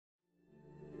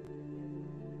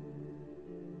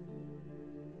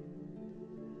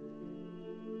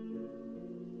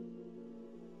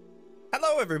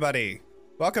Hello, everybody.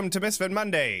 Welcome to Misfit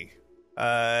Monday.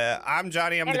 I'm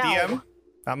Johnny. I'm the DM.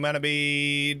 I'm going to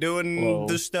be doing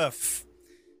the stuff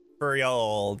for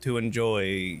y'all to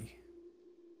enjoy.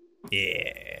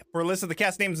 Yeah. For a list of the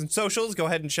cast names and socials, go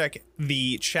ahead and check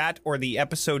the chat or the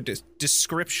episode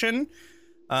description.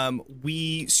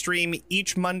 We stream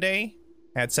each Monday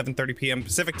at 7:30 p.m.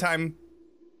 Pacific time.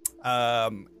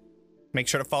 Make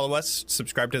sure to follow us,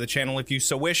 subscribe to the channel if you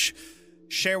so wish,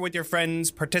 share with your friends,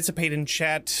 participate in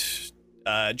chat,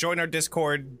 join our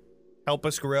Discord, help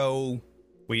us grow.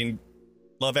 We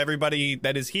love everybody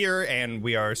that is here, and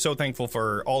we are so thankful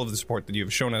for all of the support that you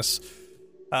have shown us.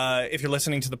 If you're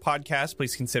listening to the podcast,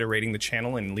 please consider rating the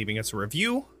channel and leaving us a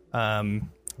review.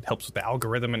 It helps with the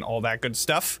algorithm and all that good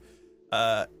stuff.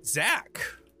 Zach.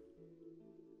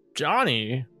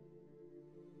 Johnny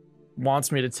wants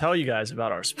me to tell you guys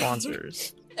about our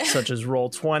sponsors, such as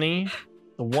Roll20,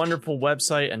 the wonderful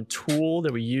website and tool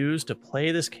that we use to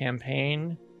play this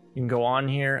campaign. You can go on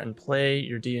here and play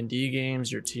your D&D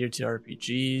games, your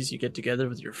TRPGs. You get together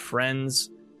with your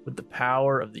friends with the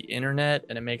power of the internet,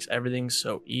 and it makes everything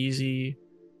so easy.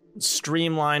 It's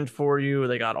streamlined for you.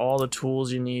 They got all the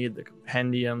tools you need, the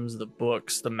compendiums, the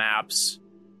books, the maps.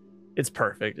 It's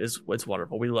perfect. It's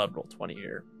wonderful. We love Roll20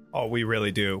 here. Oh, we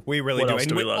really do. We really What do. else And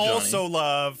do we we love, also Johnny?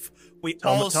 love.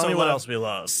 Tell me what else we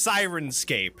love.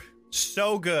 Sirenscape.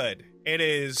 So good. It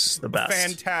is the best.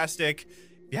 Fantastic.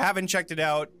 If you haven't checked it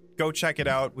out, go check it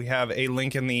out. We have a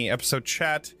link in the episode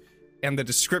chat and the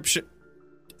description.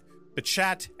 The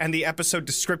chat and the episode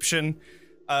description.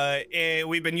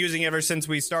 We've been using it ever since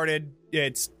we started.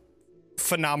 It's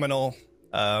phenomenal.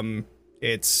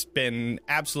 It's been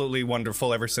absolutely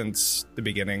wonderful ever since the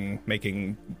beginning,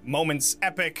 making moments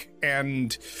epic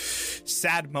and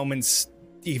sad moments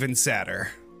even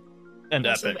sadder. And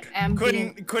epic.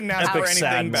 Couldn't ask Epic for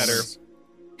anything better.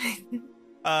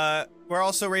 sadness. We're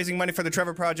also raising money for the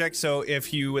Trevor Project, so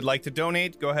if you would like to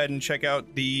donate, go ahead and check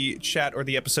out the chat or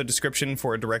the episode description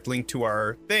for a direct link to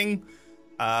our thing.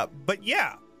 But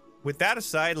yeah, with that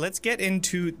aside, let's get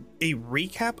into a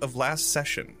recap of last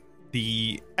session.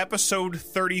 The episode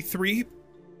 33,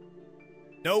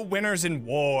 No Winners in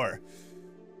War.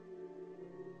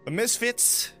 The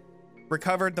Misfits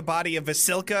recovered the body of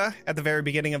Vasilka at the very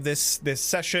beginning of this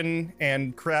session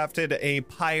and crafted a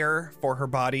pyre for her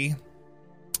body.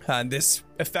 This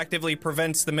effectively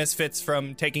prevents the Misfits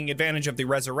from taking advantage of the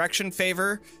resurrection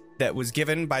favor that was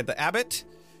given by the abbot.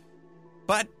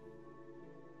 But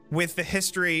with the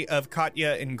history of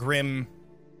Katya and Grimm,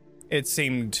 it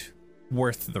seemed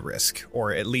worth the risk,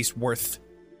 or at least worth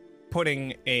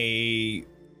putting a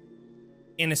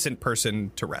innocent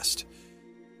person to rest.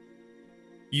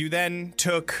 You then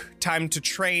took time to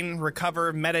train,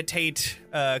 recover, meditate.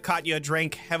 Katya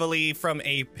drank heavily from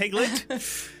a piglet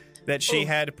that she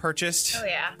had purchased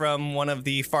from one of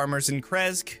the farmers in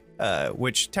Kresk,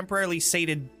 which temporarily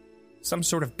sated some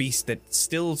sort of beast that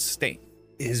still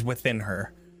is within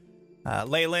her.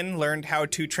 Leyland learned how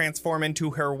to transform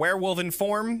into her werewolven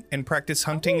form and practice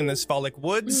hunting in the Svalak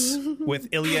woods with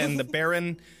Ilya and the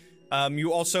Baron.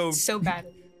 You also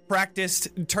practiced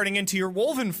turning into your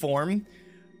wolven form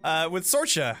with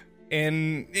Sorsha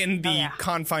in the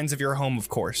confines of your home, of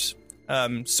course.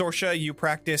 Sorsha, you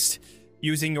practiced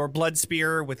using your blood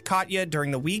spear with Katya during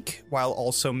the week while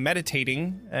also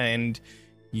meditating, and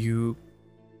you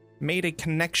made a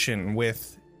connection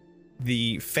with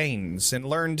the Fanes and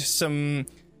learned some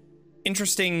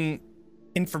interesting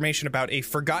information about a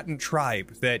forgotten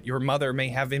tribe that your mother may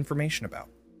have information about.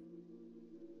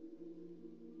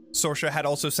 Sorsha had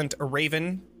also sent a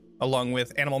raven along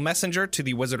with Animal Messenger to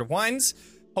the Wizard of Wines,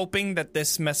 hoping that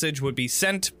this message would be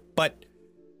sent, but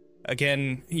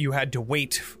again, you had to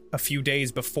wait a few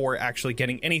days before actually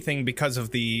getting anything because of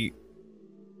the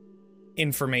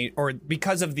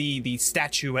because of the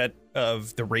statuette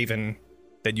of the raven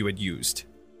that you had used.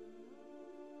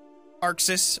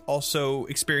 Arxis also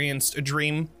experienced a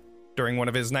dream during one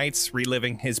of his nights,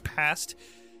 reliving his past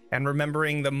and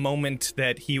remembering the moment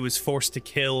that he was forced to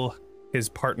kill his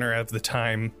partner of the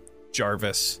time,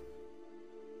 Jarvis.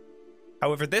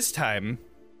 However, this time,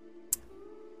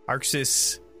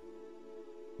 Arxis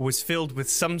was filled with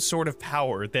some sort of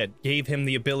power that gave him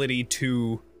the ability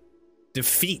to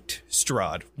defeat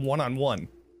Strahd one-on-one.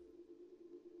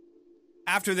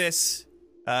 After this,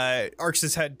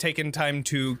 Arxis had taken time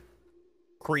to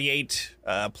create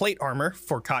plate armor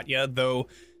for Katya, though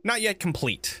not yet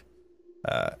complete.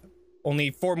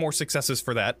 Only 4 more successes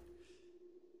for that.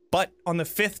 But on the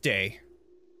 5th day,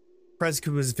 Kresk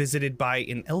was visited by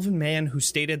an elven man who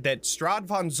stated that Strahd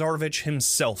von Zorvich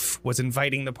himself was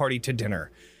inviting the party to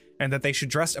dinner, and that they should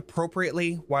dress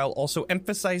appropriately while also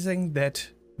emphasizing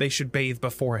that they should bathe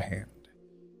beforehand.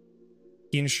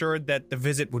 He ensured that the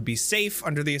visit would be safe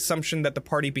under the assumption that the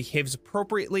party behaves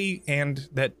appropriately and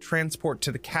that transport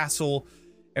to the castle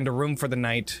and a room for the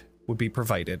night would be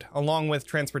provided, along with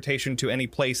transportation to any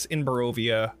place in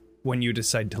Barovia when you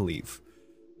decide to leave.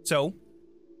 So,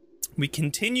 we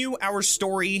continue our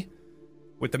story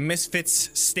with the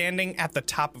Misfits standing at the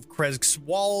top of Krezk's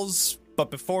walls, but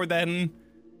before then,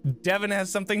 Devin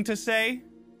has something to say.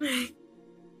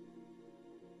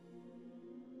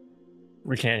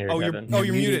 We can't hear Devin.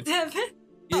 You're muted. Devin.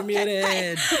 You're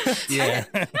muted. Yeah.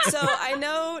 So I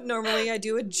know normally I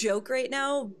do a joke right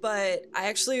now, but I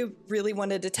actually really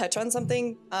wanted to touch on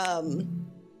something.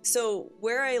 So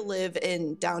where I live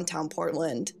in downtown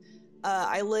Portland,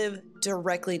 I live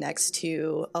directly next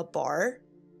to a bar.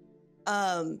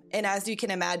 And as you can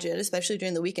imagine, especially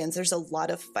during the weekends, there's a lot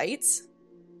of fights.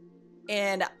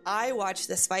 And I watched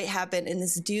this fight happen, and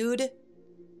this dude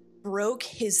broke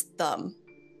his thumb.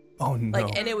 Oh, no.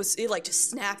 And it just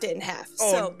snapped it in half.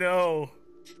 Oh, so no.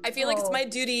 I feel like it's my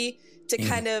duty to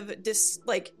kind of just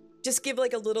give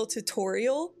like a little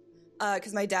tutorial,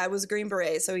 because my dad was a Green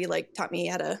Beret, so he taught me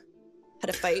how to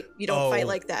fight. You don't fight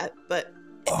like that, but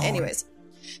anyways.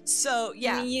 So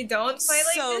yeah, you don't fight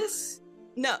like this.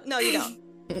 No, you don't.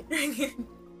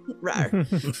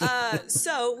 Rawr.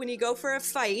 So when you go for a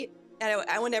fight, and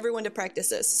I want everyone to practice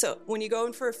this. So when you go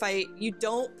in for a fight, you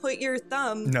don't put your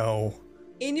thumb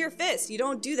in your fist. You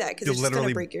don't do that because it's just going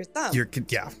to break your thumb.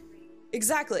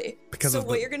 Exactly. So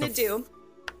what you're going to do...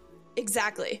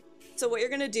 Exactly. So what you're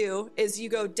going to do is you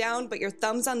go down, but your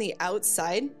thumb's on the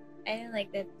outside. I didn't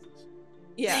like that.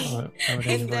 Yeah. And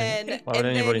then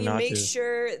you make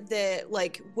sure that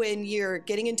when you're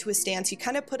getting into a stance, you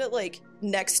kind of put it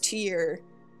next to your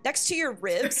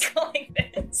ribs.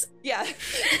 Like this. Yeah.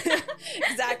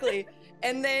 Exactly.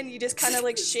 And then you just kind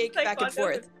of shake back and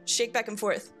forth. Shake back and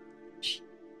forth.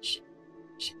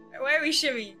 Why are we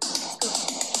shimmy?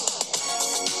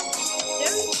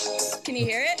 Can you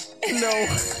hear it? No.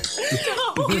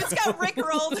 You just got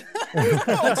rickrolled.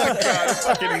 Oh my god, I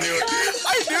fucking knew it.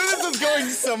 I knew this was going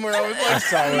somewhere. I was like, I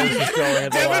saw where this was going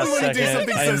at the Devin last wouldn't do second.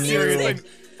 something I so knew serious,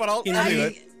 but I'll do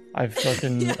it. I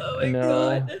fucking Oh my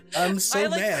know. God. I'm so I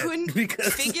mad couldn't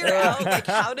because figure out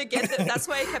how to get it. That's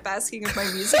why I kept asking if my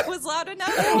music was loud enough.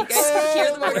 You guys could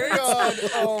hear the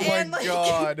words. Oh my And,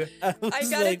 god. I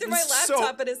got it through my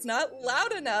laptop, but it's not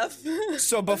loud enough.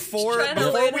 So before Trying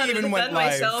to learn we how to even went defend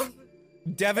live, myself.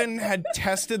 Devin had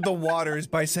tested the waters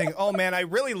by saying, "Oh man, I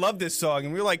really love this song,"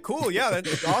 and we were like, "Cool, yeah,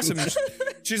 that's awesome."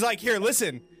 She's like, "Here,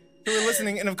 listen." We were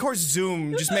listening, and of course,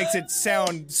 Zoom just makes it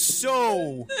sound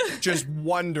so just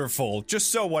wonderful,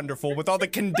 just so wonderful, with all the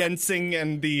condensing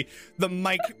and the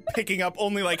mic picking up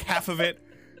only half of it.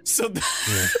 So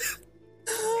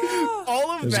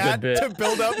all of that to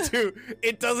build up to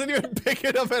it doesn't even pick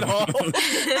it up at all.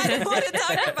 I don't want to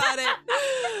talk about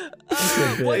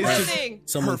it. One more thing.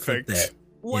 Someone Perfect. put that.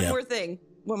 One more thing.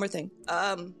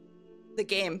 The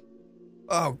game.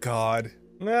 Oh God.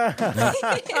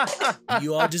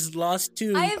 You all just lost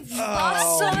too. I've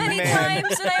lost so many man.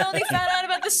 times, and I only found out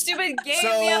about the stupid game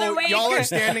the other So week. y'all are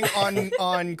standing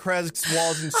on Krezk's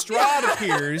walls, and Strahd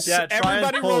appears. Yeah, try and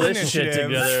everybody pull roll this shit initiative.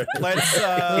 together.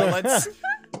 Let's.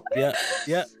 Yeah.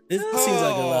 It seems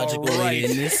like a logical way right. to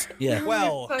end this. Yeah.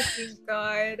 Well, Fucking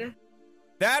God.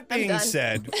 that being done.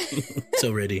 said,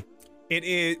 So ready. it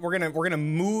is. We're gonna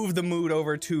move the mood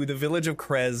over to the village of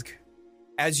Krezk.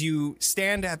 As you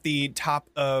stand at the top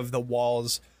of the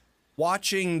walls,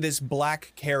 watching this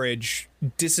black carriage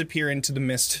disappear into the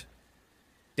mist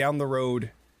down the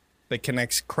road that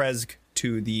connects Krezk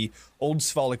to the Old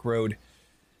Svalak Road,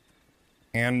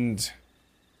 and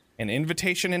an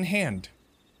invitation in hand.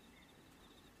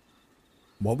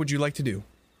 What would you like to do?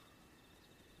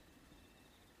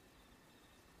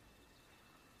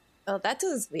 Well, that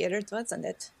was weird, wasn't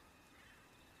it?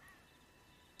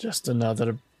 Just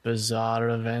another bizarre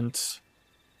event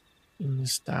in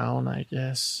this town, I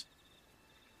guess.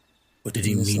 What did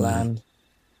he In this mean land.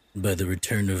 by the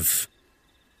return of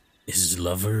his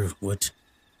lover? What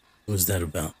was that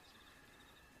about?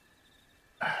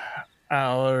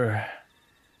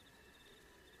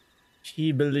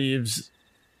 He believes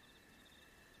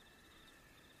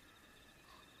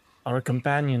our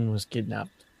companion was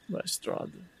kidnapped by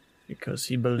Strahd because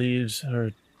he believes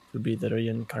her to be the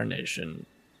reincarnation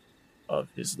of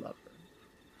his lover.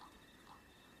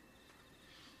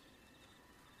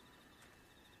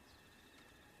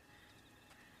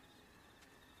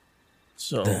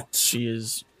 So she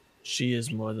is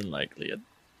more than likely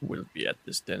will be at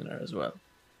this dinner as well.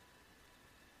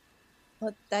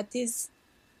 Well, that is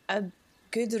a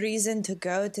good reason to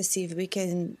go to see if we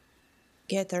can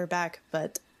get her back,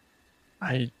 but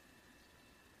I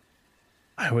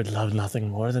would love nothing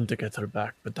more than to get her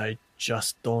back, but I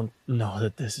just don't know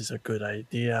that this is a good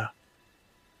idea.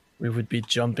 We would be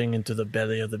jumping into the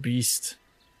belly of the beast.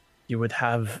 He would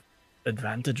have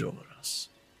advantage over us.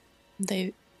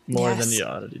 More than he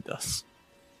already does.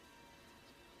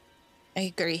 I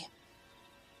agree.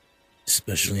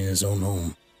 Especially in his own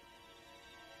home.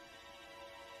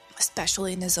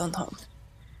 Especially in his own home.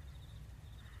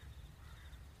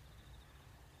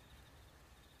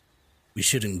 We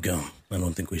shouldn't go. I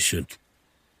don't think we should.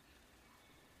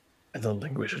 I don't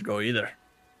think we should go either.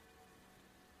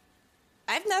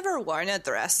 I've never worn a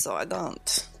dress, so I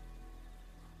don't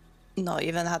know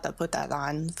even how to put that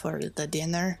on for the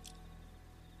dinner.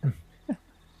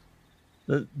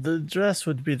 The dress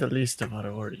would be the least of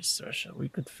our worries, Saoirse. We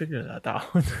could figure that out.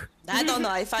 I don't know.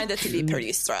 I find it to be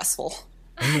pretty stressful.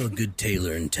 I know a good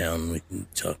tailor in town. We can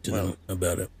talk to them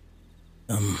about it.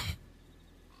 I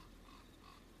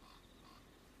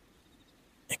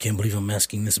can't believe I'm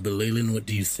asking this, but Leyland, what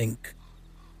do you think?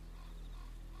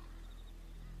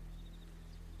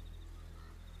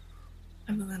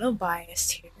 I'm a little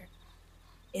biased here,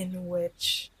 in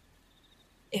which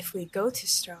if we go to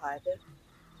Strahd,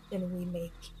 then we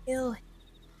may kill him.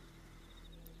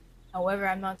 However,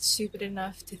 I'm not stupid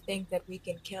enough to think that we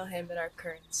can kill him in our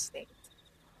current state.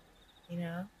 You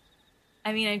know?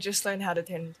 I mean, I just learned how to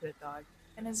turn into a dog.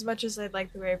 And as much as I'd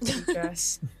like to wear a pretty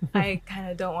dress, I kind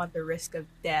of don't want the risk of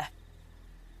death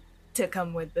to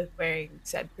come with the wearing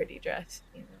said pretty dress,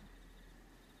 you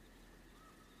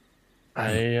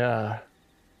know?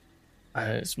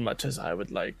 As much as I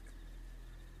would like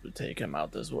to take him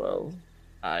out as well,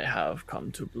 I have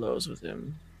come to blows with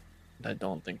him, and I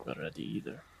don't think we're ready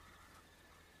either.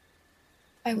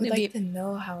 I would like to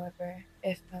know, however,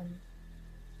 if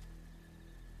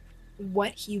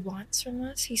what he wants from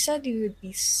us. He said he would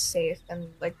be safe,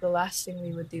 and like the last thing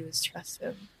we would do is trust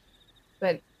him.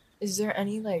 But is there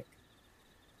any like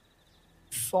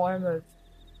form of,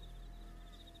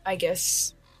 I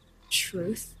guess,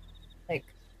 truth, like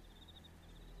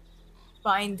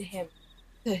bind him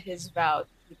to his vow to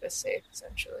keep us safe,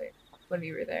 essentially, when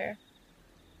we were there?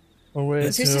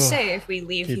 Who's to say if we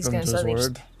leave, he's going to suddenly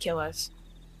just kill us?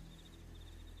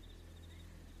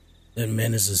 That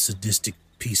man is a sadistic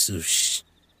piece of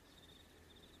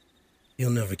He'll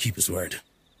never keep his word.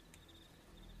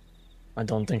 I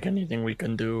don't think anything we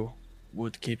can do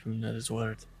would keep him at his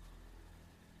word.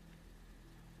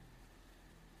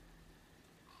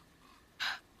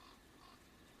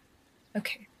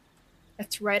 Okay.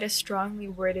 Let's write a strongly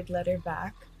worded letter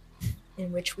back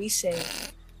in which we say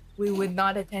we would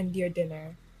not attend your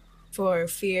dinner for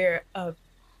fear of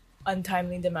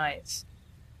untimely demise.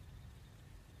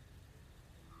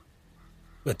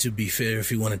 But to be fair, if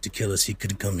he wanted to kill us, he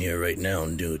could come here right now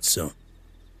and do it, so.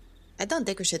 I don't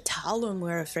think we should tell him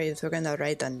we're afraid we're gonna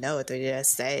write a note. We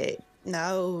just say,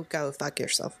 no, go fuck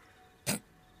yourself.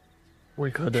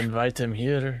 We could invite him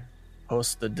here,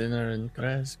 host the dinner in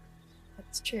Kresk.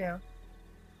 That's true.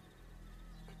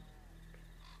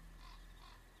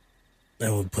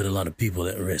 That would put a lot of people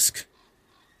at risk.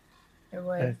 It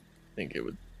would. I think it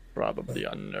would probably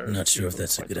unnerve. I'm not sure if people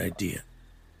that's a quite good lot. idea.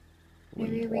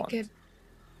 Maybe we could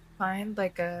find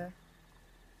like a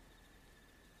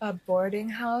boarding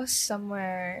house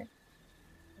somewhere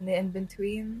in the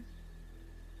in-between.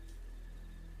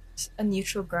 A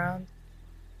neutral ground.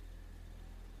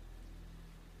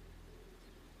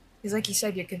 Because like you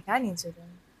said, your companions are there.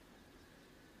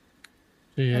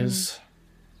 She is.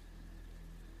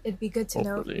 It'd be good to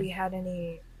know if Hopefully. we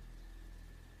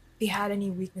had any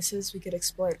weaknesses we could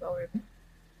exploit while we're there.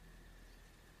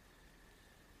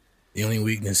 The only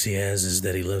weakness he has is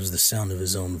that he loves the sound of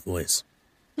his own voice.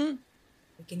 We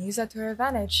can use that to our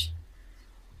advantage.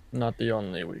 Not the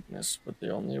only weakness, but the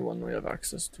only one we have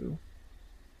access to.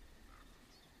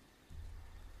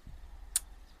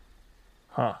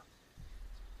 Huh.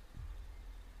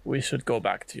 We should go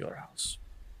back to your house.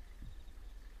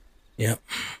 Yep.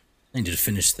 I need to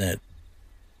finish that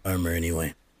armor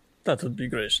anyway. That would be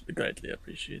greatly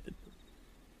appreciated.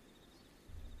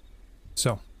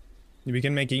 So, you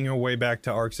begin making your way back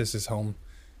to Arxis's home.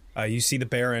 You see the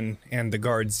Baron and the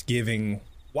guards giving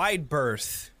wide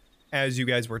berth as you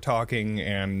guys were talking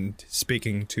and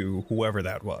speaking to whoever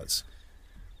that was.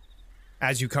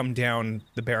 As you come down,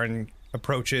 the Baron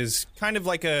approaches, kind of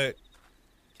like a,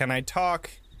 can I talk?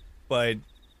 But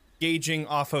gauging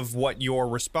off of what your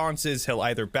response is, he'll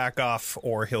either back off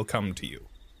or he'll come to you.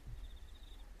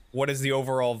 What is the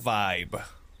overall vibe?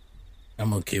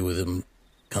 I'm okay with him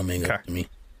coming up to me.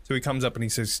 So he comes up and he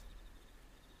says,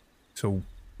 So,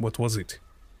 what was it?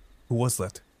 Who was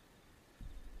that?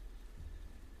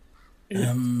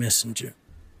 A messenger.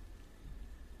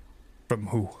 From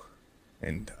who?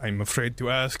 And I'm afraid to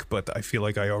ask, but I feel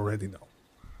like I already know.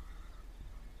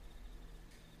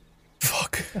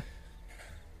 Fuck.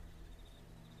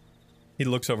 He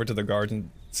looks over to the guard and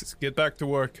says, get back to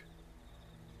work.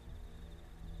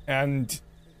 And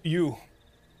you,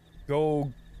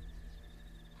 go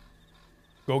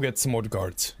get some more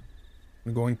guards.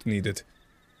 I'm going to need it.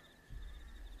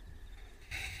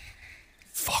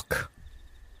 Fuck.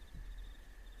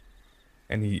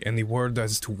 Any word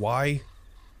as to why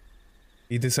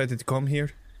he decided to come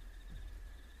here?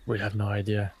 We have no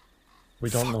idea. We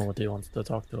don't know what he wants to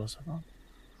talk to us about.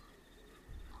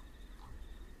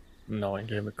 Knowing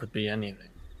him, it could be anything.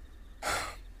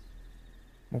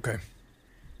 Okay.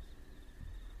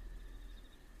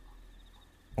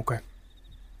 Okay.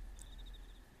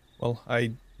 Well,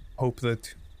 I hope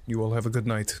that you all have a good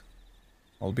night.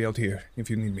 I'll be out here if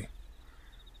you need me.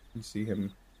 You see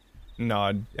him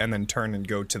nod and then turn and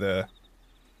go to the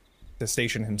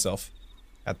station himself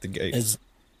at the gate. As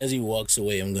he walks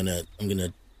away, I'm gonna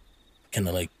kind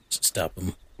of like stop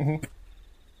him. Mm-hmm.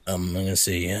 I'm gonna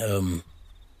say,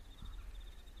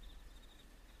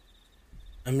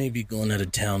 I may be going out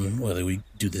of town whether we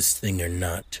do this thing or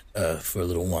not for a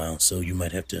little while, so you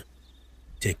might have to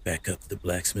take back up the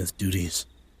blacksmith duties.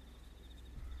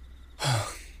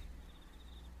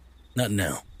 Not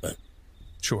now, but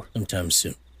Sure. sometime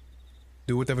soon.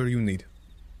 Do whatever you need.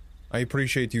 I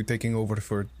appreciate you taking over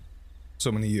for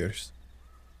so many years.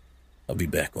 I'll be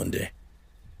back one day.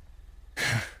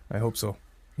 I hope so.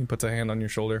 He puts a hand on your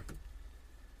shoulder.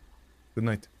 Good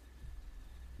night.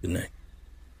 Good night.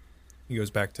 He goes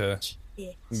back to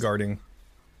Yeah. guarding.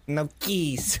 No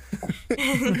keys.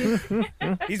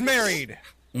 He's married.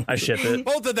 I ship it.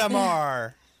 Both of them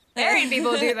are. Married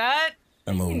people do that.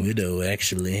 I'm a widow,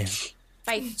 actually.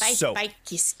 Bite, bite, So- bite,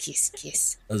 kiss, kiss,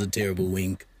 kiss. That was a terrible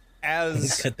wink.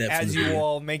 As Cut that from the you video.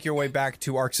 all make your way back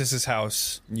to Arxis's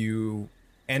house, you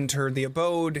enter the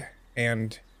abode,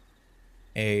 and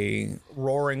a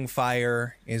roaring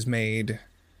fire is made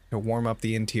to warm up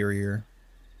the interior.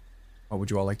 What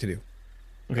would you all like to do?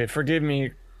 Okay, forgive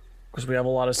me, because we have a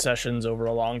lot of sessions over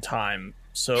a long time.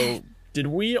 So, did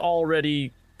we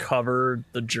already cover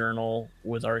the journal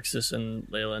with Arxis and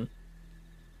Leyland?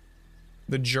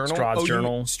 The journal? Strahd's you-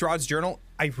 journal. Strahd's journal?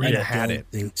 I already Yeah. had Don't it.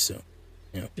 think so.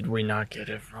 Did we not get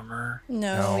it from her?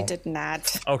 No, we No. did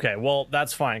not. Okay, well,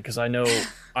 that's fine, because I know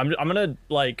I'm gonna,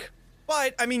 like,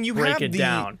 But, I mean, you break have it the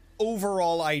down.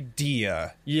 overall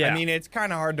idea. Yeah. I mean, it's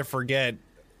kind of hard to forget,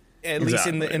 at least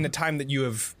in Exactly. the time that you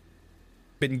have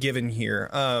been given here.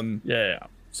 Yeah.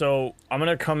 So I'm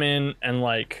gonna come in and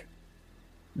like,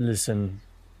 listen.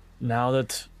 Now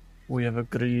that we have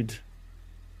agreed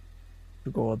to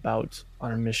go about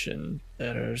our mission,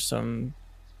 there's some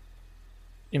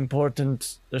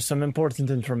important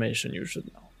information you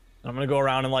should know. I'm gonna go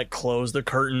around and like close the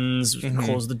curtains,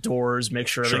 close the doors, make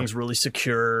sure Sure. everything's really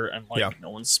secure and like Yeah. no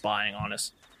one's spying on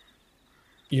us.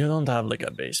 You don't have like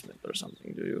a basement or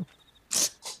something, do you?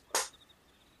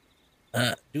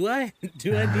 Do I?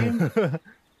 Do I, DM?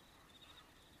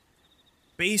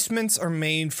 Basements are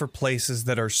made for places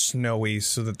that are snowy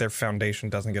so that their foundation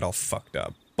doesn't get all fucked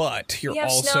up. But you're You have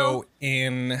also snow?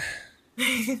 in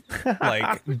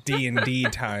like D&D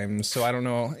times, so I don't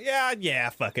know. Yeah,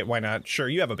 fuck it, why not? Sure,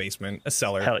 you have a basement, a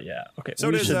cellar. Hell yeah. Okay. So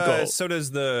we does should go. so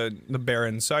does the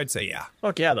Baron, so I'd say yeah.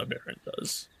 Fuck yeah, the Baron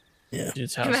does. Yeah.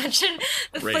 Dude's house. Imagine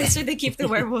the Great. place where they keep the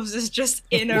werewolves is just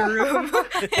in a room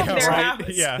in their house.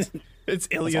 Yeah. It's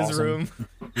Ilya's awesome. room.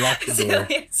 Lock the door.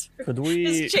 It's Could we?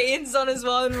 There's chains on his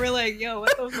wall, and we're like, yo,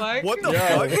 what the fuck? What the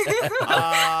Yeah.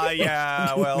 fuck?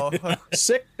 Yeah, well,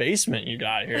 Sick basement you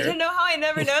got I don't here. know how I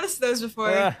never noticed those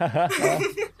before.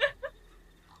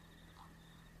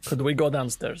 Could we go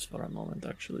downstairs for a moment?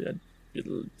 Actually, I'd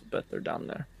feel better down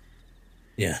there.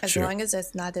 Yeah, As sure. long as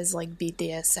it's not as like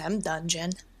BDSM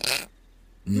dungeon.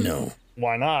 No.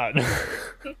 Why not?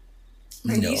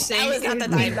 Are No. you saying That was not it the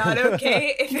would be time. not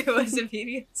okay if it was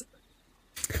obedience?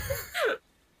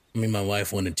 I mean, my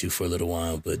wife wanted to for a little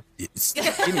while, but it's,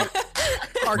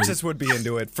 Arxis would be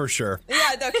into it for sure.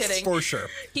 Yeah, no kidding. For sure.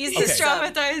 He's Okay. the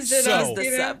sub. Traumatized So- in us, He's the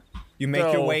you know? sub. You make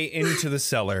your So- way into the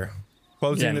cellar,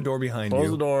 closing Yeah, the door behind Close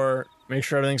you. the door, make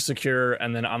sure everything's secure,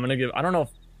 and then I'm gonna give. I don't know if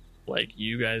like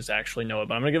you guys actually know it,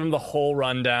 but I'm gonna give them the whole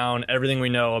rundown, everything we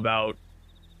know about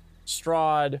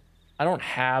Strahd. I don't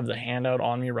have the handout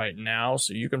on me right now,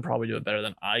 so you can probably do it better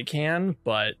than I can.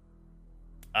 But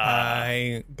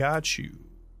I got you.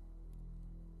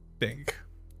 Think.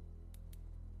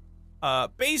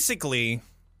 Basically,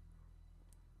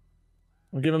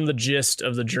 We'll give him the gist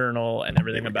of the journal and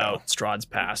everything about Strahd's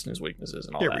past and his weaknesses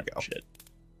and all that shit.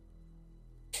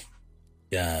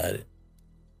 Got it.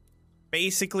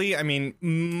 Basically, I mean,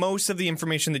 most of the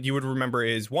information that you would remember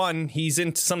is, one, he's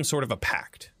in some sort of a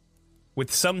pact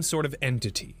with some sort of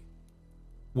entity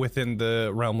within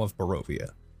the realm of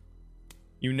Barovia.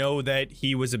 You know that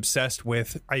he was obsessed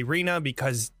with Irina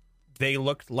because they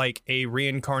looked like a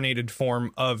reincarnated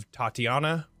form of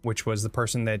Tatiana, which was the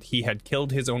person that he had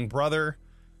killed his own brother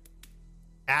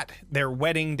at their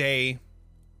wedding day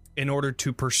in order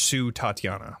to pursue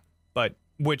Tatiana, but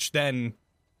which then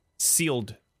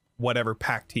sealed whatever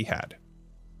pact he had.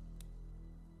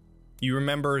 You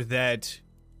remember that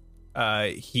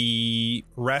he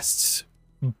rests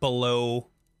below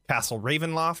Castle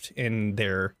Ravenloft in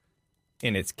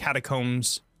its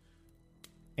catacombs,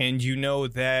 and you know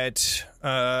that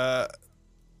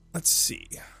let's see,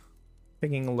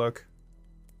 taking a look.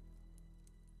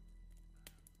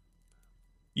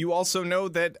 You also know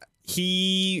that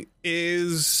he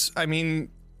is, I mean,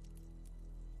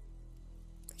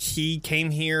 he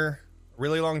came here a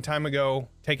really long time ago,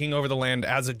 taking over the land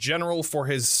as a general for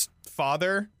his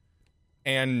father,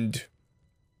 and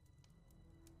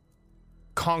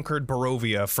conquered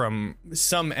Barovia from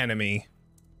some enemy.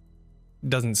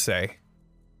 Doesn't say.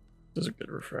 This is a good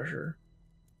refresher.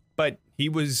 But he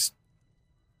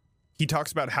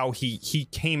talks about how he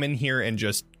came in here and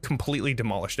just completely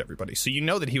demolished everybody. So you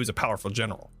know that he was a powerful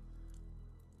general.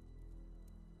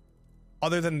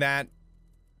 Other than that,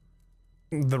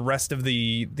 the rest of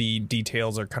the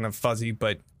details are kind of fuzzy,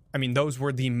 but I mean, those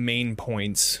were the main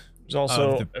points. There's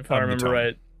also, if I remember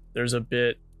right, there's a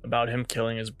bit about him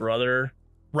killing his brother.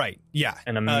 Right, yeah.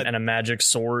 And a magic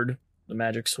sword. The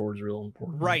magic sword's real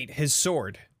important. Right, his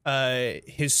sword.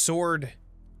 His sword.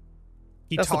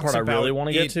 That's the part I really want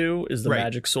to get to, is the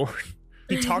magic sword.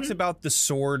 He talks about the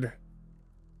sword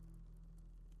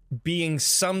being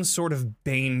some sort of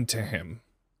bane to him.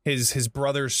 His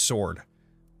brother's sword.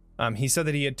 He said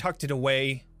that he had tucked it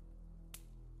away.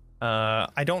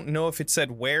 I don't know if it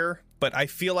said where, but I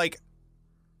feel like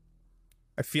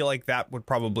that would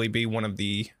probably be one of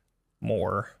the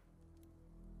more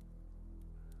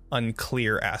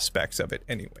unclear aspects of it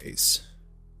anyways.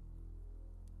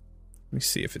 Let me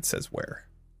see if it says where.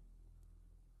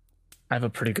 I have a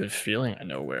pretty good feeling I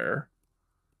know where.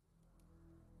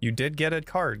 You did get a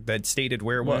card that stated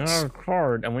where it was. We have a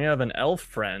card, and we have an elf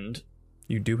friend.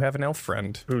 You do have an elf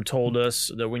friend. Who told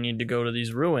us that we need to go to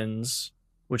these ruins,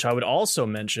 which I would also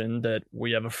mention that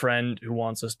we have a friend who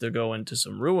wants us to go into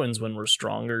some ruins when we're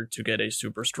stronger to get a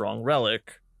super strong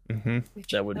relic. Mm-hmm.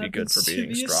 That would be good for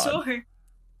beating Strahd.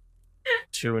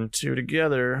 2 and 2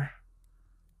 together.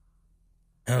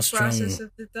 How strong? Process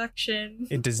of deduction.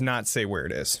 It does not say where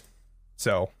it is.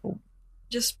 So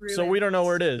just ruins. So we don't know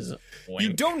where it is. Wink.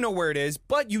 You don't know where it is,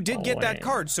 but you did get that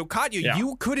card. So Katya,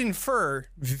 you could infer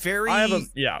very. I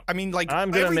mean, like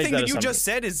everything that you just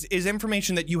said is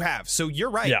information that you have. So you're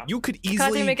right. Yeah. You could easily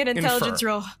Katya, make an intelligence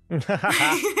roll.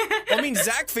 I mean,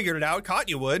 Zach figured it out.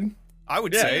 Katya would. I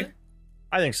would say.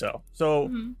 I think so. So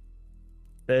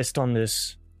based on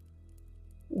this,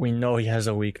 we know he has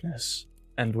a weakness,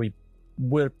 and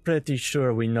we're pretty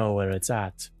sure we know where it's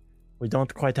at. We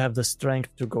don't quite have the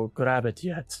strength to go grab it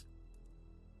yet,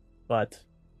 but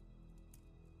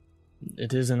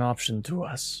it is an option to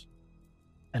us,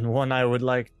 and one I would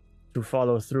like to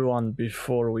follow through on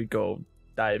before we go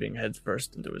diving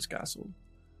headfirst into his castle.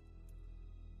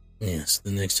 Yes,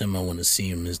 the next time I want to see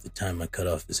him is the time I cut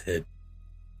off his head.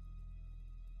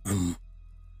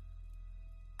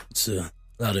 It's a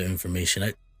lot of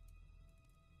information.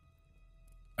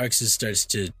 Arxis starts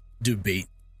to debate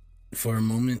for a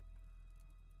moment.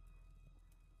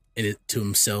 And to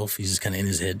himself, he's just kind of in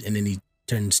his head, and then he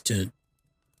turns to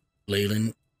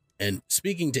Leyland and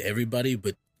speaking to everybody,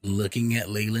 but looking at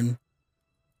Leyland.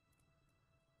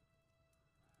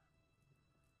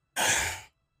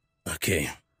 Okay,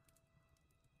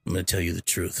 I'm going to tell you the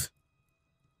truth.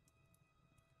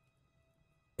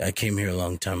 I came here a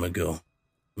long time ago.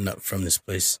 I'm not from this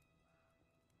place.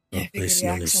 I figured the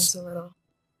accent's a little.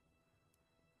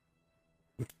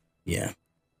 Yeah.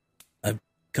 I've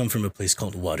come from a place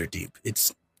called Waterdeep.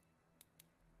 It's...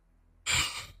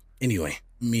 Anyway,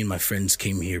 me and my friends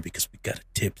came here because we got a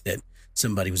tip that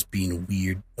somebody was being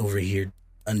weird over here,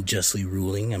 unjustly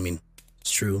ruling. I mean,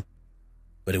 it's true.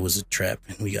 But it was a trap,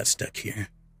 and we got stuck here.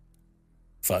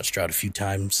 Fought Strahd a few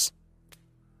times.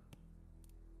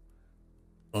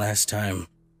 Last time,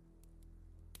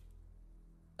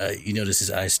 you notice his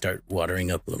eyes start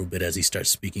watering up a little bit as he starts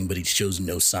speaking, but he shows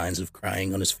no signs of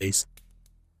crying on his face.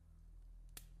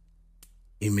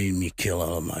 He made me kill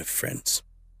all of my friends.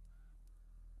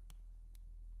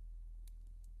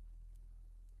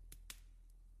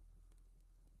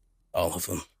 All of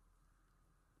them.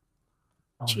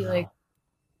 Oh, She, no. like,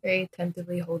 very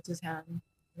attentively holds his hand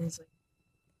and is like,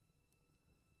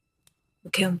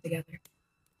 we'll kill him together.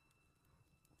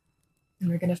 And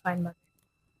we're gonna find Mother.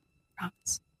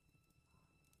 Promise.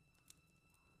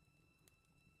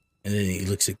 And then he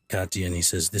looks at Katya and he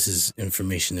says, this is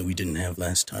information that we didn't have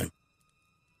last time.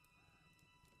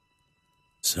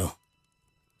 So,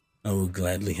 I will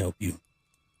gladly help you.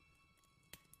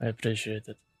 I appreciate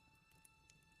it.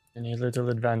 Any little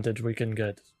advantage we can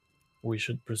get, we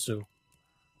should pursue.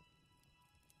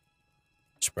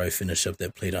 Should probably finish up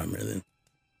that plate armor then.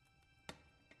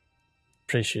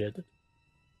 Appreciate it.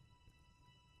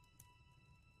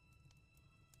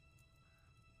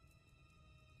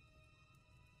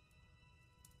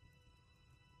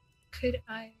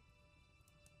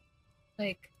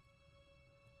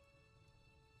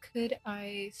 Could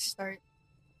I start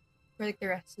for like the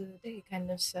rest of the day,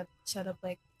 kind of set up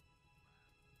like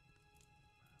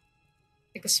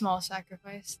a small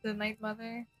sacrifice to the Night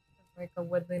Mother, like a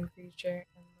woodland creature.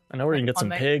 And, I know where you can get on some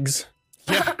my- pigs.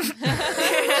 Yeah.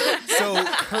 So Some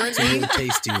currently, really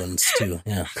tasty ones too,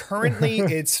 yeah. currently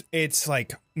it's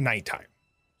like nighttime.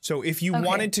 So if you Okay.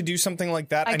 wanted to do something like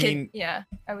that, I mean,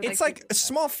 I would. it's like like to do a that.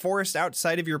 small forest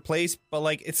outside of your place, but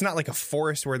like it's not like a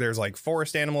forest where there's like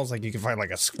forest animals. Like you can find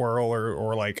like a squirrel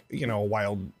or like, you know, a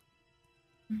wild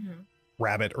Mhm.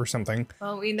 rabbit or something.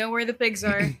 Well, we know where the pigs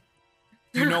are.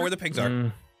 You know where the pigs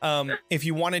are. Mm, If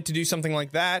you wanted to do something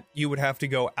like that, you would have to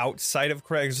go outside of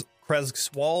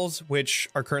Krezk's walls, which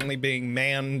are currently being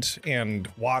manned and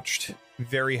watched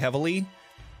very heavily.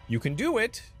 You can do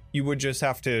it. You would just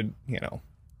have to, you know,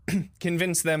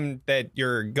 convince them that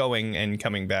you're going and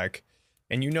coming back.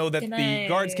 And you know that Can the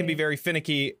guards can be I- very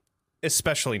finicky,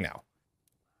 especially now.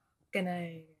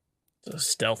 Gonna it's a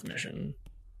stealth mission.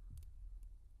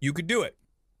 You could do it.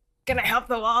 help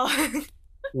the wall.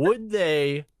 Would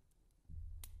they?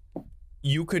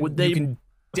 You could. Would they- You can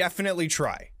definitely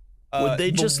try. Would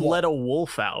they the just wa- let a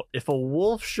wolf out? If a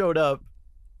wolf showed up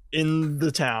in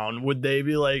the town, would they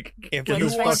be like, If "Get you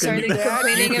this What if I want to fucking do started that,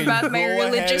 complaining you can about my go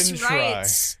ahead religious and try.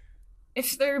 rights?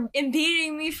 If they're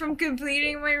impeding me from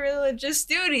completing my religious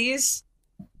duties,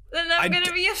 then I I'm gonna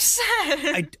d- be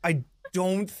upset. I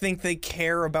don't think they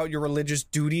care about your religious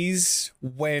duties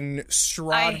when I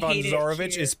Strahd von hate it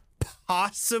Zarovich here. is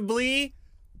possibly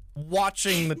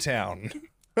watching the town.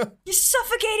 You're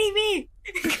suffocating me.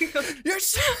 You're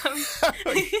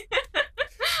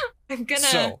I'm gonna.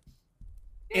 So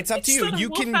it's up to you. Let a You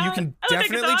wolf can out. you can I like a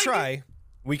definitely dog. try.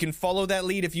 We can follow that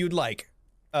lead if you'd like.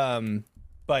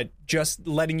 But just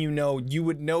letting you know, you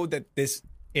would know that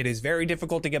it is very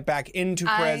difficult to get back into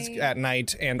Krezk I- at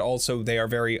night, and also they are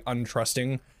very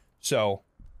untrusting. So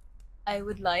I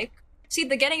would like. See,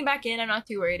 the getting back in, I'm not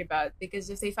too worried about, because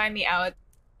if they find me out,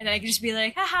 and I can just be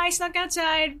like, haha, I snuck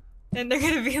outside, then they're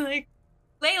gonna be like,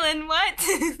 Leyland, what?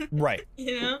 right.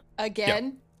 You know?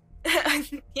 Again?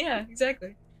 Yeah,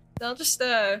 exactly. So I'll just,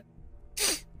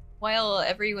 while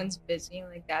everyone's busy,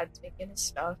 like Dad's making his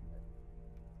stuff,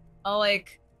 I'll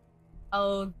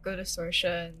go to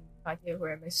Sorsha and Katya, who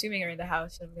I'm assuming are in the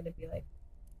house, and I'm gonna be like,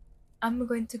 I'm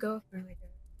going to go for like a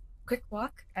quick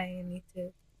walk. I need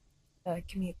to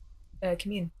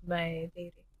commune with my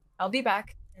deity. I'll be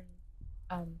back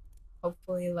in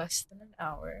hopefully less than an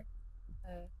hour.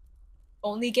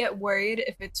 Only get worried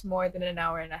if it's more than an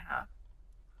hour and a half.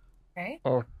 Okay?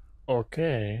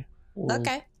 okay? Well,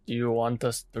 Okay. Do you want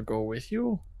us to go with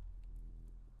you?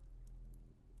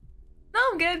 No,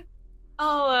 I'm good.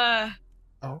 I'll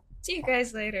Oh. see you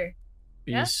guys later.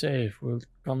 Be Yeah? safe. We'll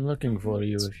come looking for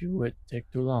you if you take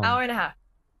too long. Hour and a half.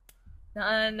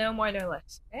 No more, no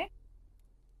less. Okay?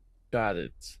 Got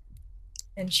it.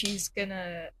 And she's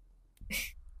gonna.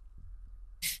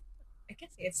 I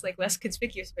guess it's like less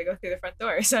conspicuous if I go through the front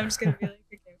door, so I'm just gonna be like,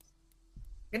 okay,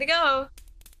 I'm gonna go.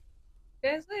 See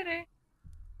you guys later.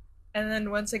 And then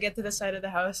once I get to the side of the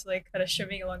house, like kind of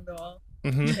shimmying along the wall,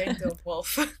 hmm turn into a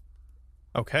wolf.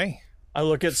 Okay. I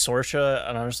look at Sorsha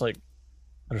and I'm just like,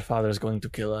 her father's going to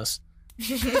kill us.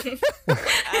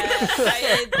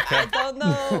 I don't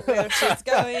know where she's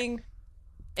going.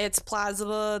 It's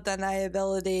plausible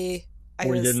deniability. I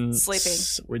we was didn't. sleeping.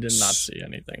 We did not see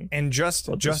anything. And just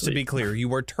Go to to be sleep. clear,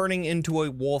 you are turning into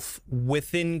a wolf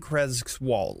within Krezk's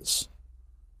walls.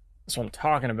 That's what I'm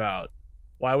talking about.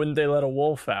 Why wouldn't they let a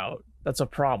wolf out? That's a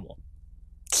problem.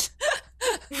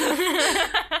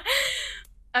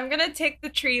 I'm gonna take the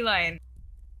tree line.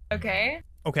 Okay?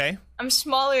 Okay. I'm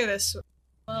smaller this way.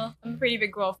 Well, I'm a pretty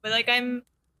big wolf, but like I'm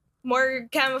more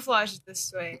camouflaged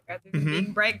this way. Rather than Mhm.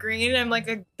 being bright green, I'm like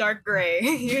a dark gray,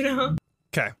 you know?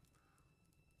 Okay.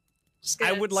 Just I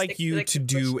gonna would like stick you like, to the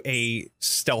do bushes. a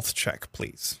stealth check,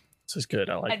 please. This is good.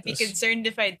 I like I'd be this. concerned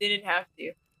if I didn't have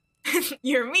to.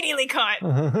 You're immediately caught.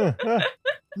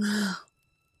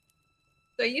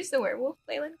 So I use the werewolf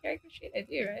Leyland character sheet. I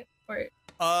do, right?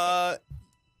 Or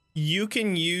You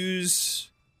can use.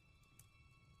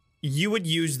 You would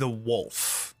use the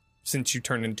wolf since you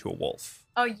turned into a wolf,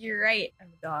 oh, you're right. I'm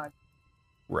a dog.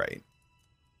 right?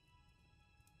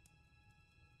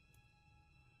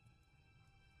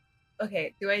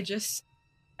 Okay. Do I just,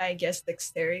 I guess,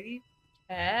 dexterity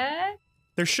check?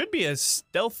 There should be a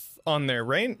stealth on there,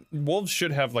 right? Wolves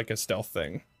should have like a stealth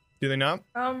thing. Do they not?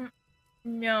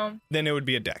 No. Then it would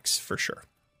be a dex for sure.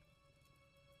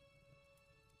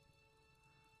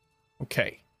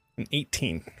 Okay, an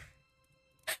 18.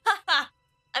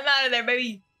 I'm out of there,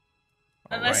 baby.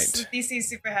 All Unless right. the DC is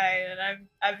super high, and I'm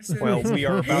absolutely. Well, we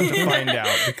are about to find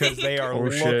out because they are Oh,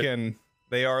 shit. looking.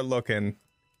 They are looking.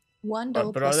 One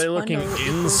doll But are plus they one looking doll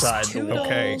equals inside the two walls?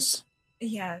 Okay. dolls.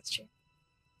 Yeah, that's true.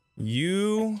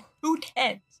 You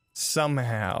 210.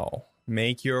 somehow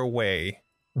make your way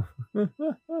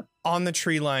on the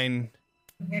tree line,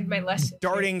 Learned my lesson.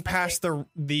 darting past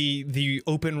the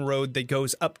open road that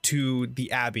goes up to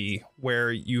the abbey,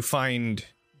 where you find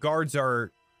guards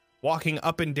are walking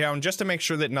up and down just to make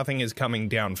sure that nothing is coming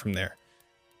down from there.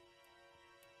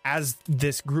 As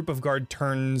this group of guard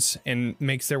turns and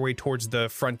makes their way towards the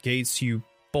front gates, you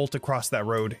bolt across that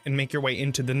road and make your way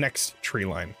into the next tree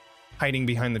line, hiding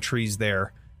behind the trees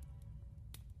there.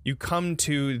 You come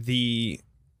to the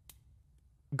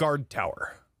guard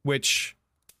tower, which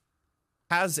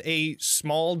has a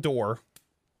small door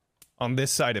on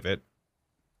this side of it,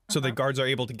 so the guards are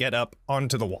able to get up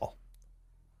onto the wall.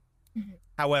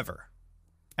 However,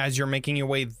 as you're making your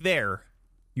way there,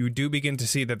 you do begin to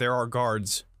see that there are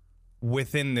guards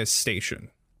within this station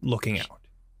looking out.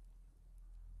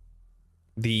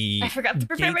 I forgot to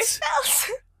prepare my gates-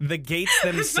 spells. The gates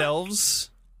themselves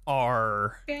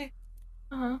are Okay.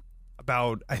 Uh-huh.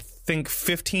 about, I think,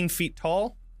 15 feet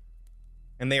tall,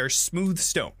 and they are smooth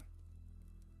stone.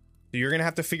 So you're going to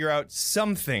have to figure out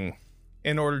something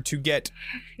in order to get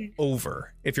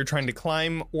over. If you're trying to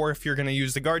climb, or if you're going to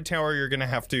use the guard tower, you're going to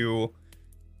have to... You're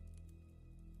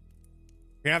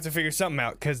going to have to figure something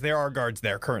out, because there are guards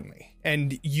there currently.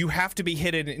 And you have to be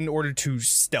hidden in order to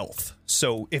stealth.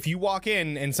 So if you walk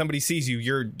in and somebody sees you,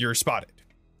 you're spotted.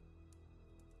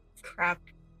 Crap.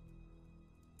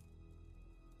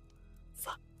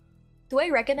 Fuck. Do I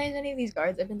recognize any of these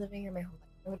guards? I've been living here my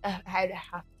whole life. I'd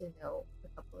have to know a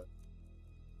couple of.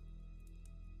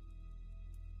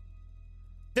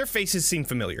 Their faces seem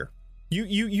familiar.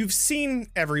 You've seen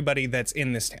everybody that's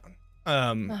in this town.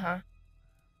 Uh-huh.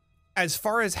 As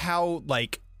far as how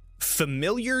like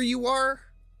familiar you are,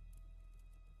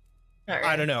 Not really.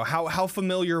 I don't know. How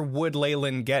familiar would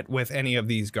Leyland get with any of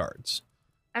these guards?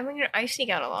 I mean, I sneak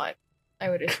out a lot. I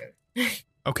would assume.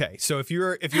 Okay, so if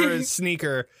you're a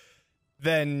sneaker,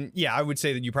 then yeah, I would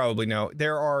say that you probably know.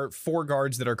 There are 4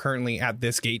 guards that are currently at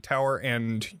this gate tower,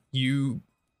 and you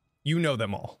know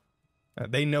them all.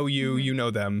 They know you, you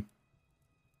know them.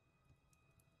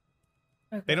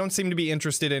 Okay. They don't seem to be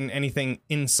interested in anything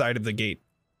inside of the gate,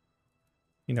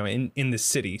 you know, in the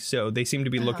city. So they seem to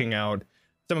be looking out.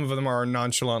 Some of them are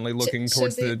nonchalantly looking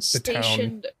towards they're the town.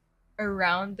 stationed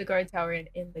around the guard tower and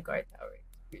in the guard tower.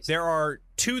 There are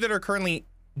 2 that are currently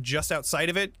just outside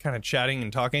of it, kind of chatting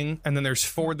and talking. And then there's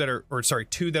 2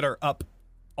 that are up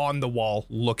on the wall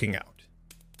looking out.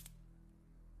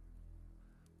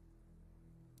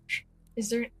 Is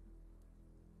there?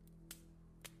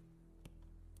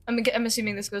 I'm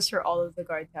assuming this goes for all of the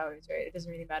guard towers, right? It doesn't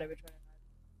really matter which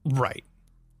one. Right.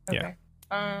 Okay.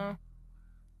 I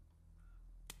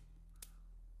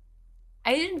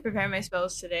didn't prepare my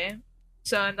spells today,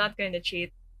 so I'm not going to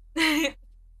cheat. I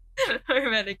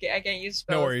can't use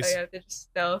spells. No worries. I have to just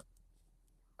stealth.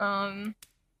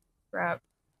 Crap.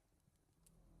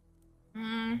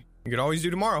 You can always do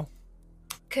tomorrow.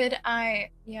 Could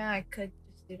I? Yeah, I could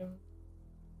just do them.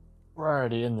 We're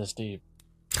already in this deep.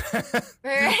 Right?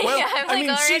 Well, Yeah, I'm I like mean,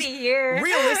 already here.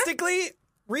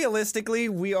 Realistically,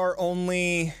 we are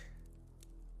only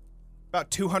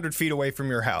about 200 feet away from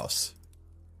your house.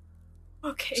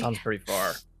 Okay. Sounds pretty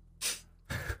far.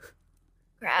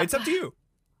 Crap. It's up to you.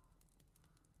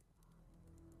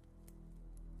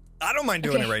 I don't mind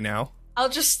doing Okay. it right now. I'll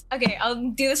do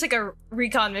this like a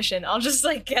recon mission. I'll just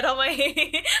like get all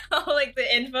my all like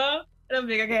the info, and I'll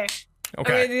be like, okay, I'm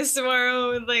gonna do this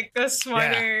tomorrow with like a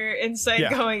smarter insight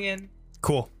Yeah. going in.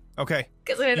 Cool. Okay.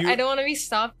 Because I don't want to be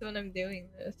stopped when I'm doing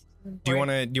this. Do you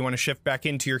want to shift back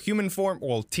into your human form,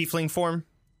 well, tiefling form,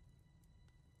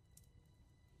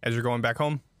 as you're going back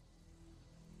home?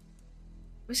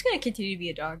 I'm just gonna continue to be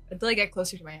a dog until I get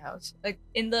closer to my house. Like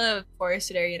in the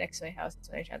forested area next to my house, that's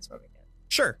when I transform again.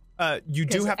 Sure. You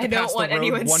do 'Cause have to I don't pass the want road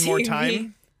anyone one more seeing time.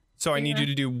 me. So I need Yeah. you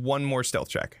to do one more stealth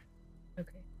check.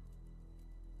 Okay.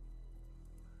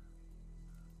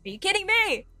 Are you kidding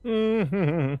me?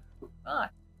 Mhm.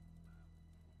 Fuck.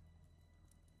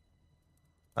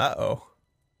 Uh-oh.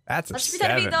 That's a Let's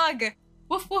pretend to be 7. a dog.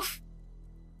 Woof woof.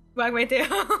 Wag my tail.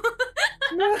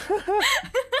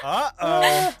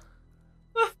 Uh-oh.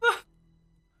 Woof, woof.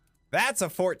 That's a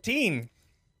 14.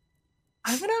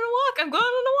 I'm going on a walk. I'm going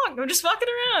on a walk. I'm just walking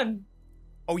around.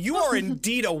 Oh, you are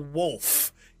indeed a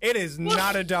wolf. It is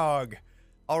not a dog.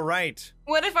 All right.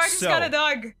 What if Archie's So- got a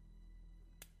dog?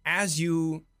 As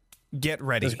you get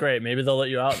ready, That's great. Maybe they'll let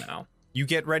you out now. you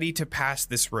get ready to pass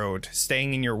this road,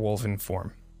 staying in your wolven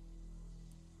form.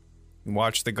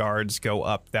 Watch the guards go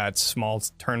up that small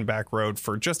turnback road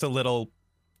for just a little,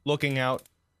 looking out,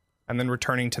 and then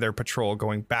returning to their patrol,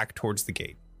 going back towards the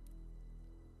gate.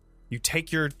 You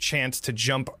take your chance to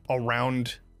jump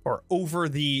around or over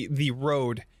the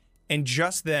road, and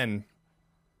just then,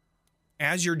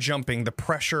 as you're jumping, the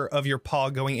pressure of your paw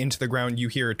going into the ground, you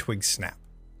hear a twig snap.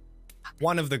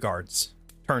 One of the guards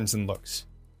turns and looks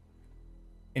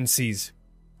and sees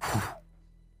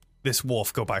this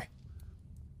wolf go by.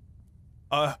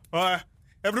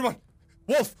 Everyone,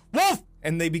 wolf, wolf!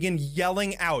 And they begin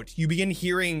yelling out. You begin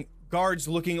hearing guards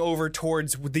looking over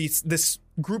towards this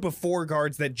group of 4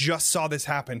 guards that just saw this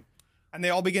happen. And they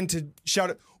all begin to shout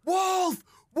it, wolf,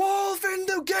 wolf in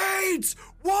the gates,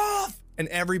 wolf! And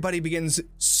everybody begins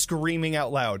screaming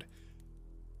out loud.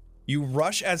 You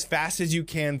rush as fast as you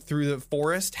can through the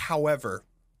forest. However,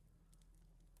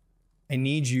 I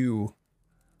need you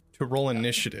to roll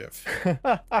initiative. Do we hear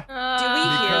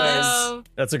this?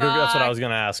 That's that's what I was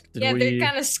gonna ask. Did Yeah, we? they're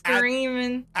kind of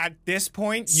screaming. At this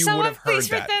point, you Someone would have heard please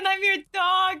that. pretend I'm your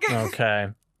dog. Okay.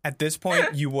 At this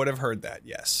point, you would have heard that,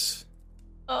 yes.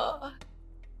 Oh.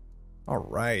 All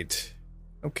right.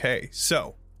 Okay,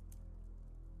 so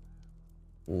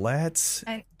let's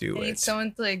I do need it.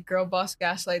 someone to like girl boss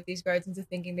gaslight these guards into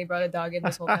thinking they brought a dog in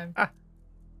this whole time.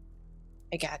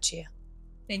 I got you.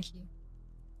 Thank you.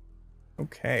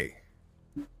 Okay.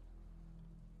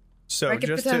 So Or I could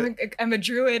just pretend to, I'm a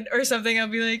druid or something. I'll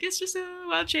be like, it's just a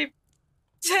wild shape.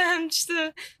 I'm just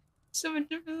a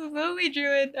lowly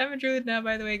druid. I'm a druid now,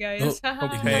 by the way, guys. Oh,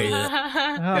 okay.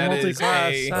 That is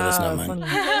multi-class. a- Oh, that's not funny.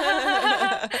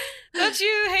 Don't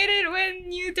you hate it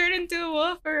when you turn into a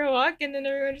wolf or a walk and then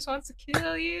everyone just wants to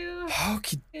kill you?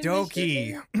 Okie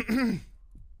dokie.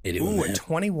 Hate it when Ooh, that a happens.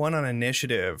 21 on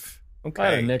initiative. I had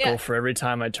a Okay. nickel Yeah. for every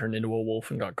time I turned into a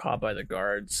wolf and got caught by the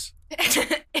guards.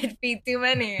 It'd be too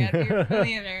many. I'd be a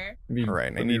millionaire. It'd be- All right,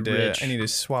 I it'd be need to rich.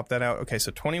 swap that out. Okay,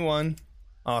 so 21.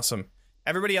 Awesome.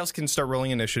 Everybody else can start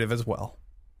rolling initiative as well.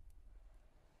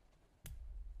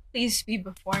 Please be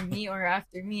before me or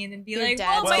after me and then be Your like,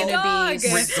 dad's oh my gonna dog! be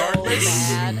so Regardless-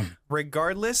 bad.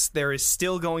 Regardless, there is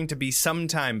still going to be some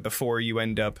time before you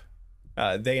end up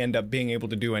they end up being able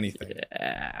to do anything.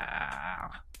 Yeah.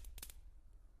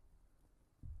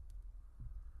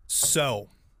 So,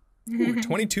 ooh,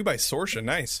 22 by Sorsha,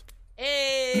 nice.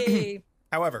 Hey.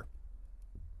 However,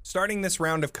 starting this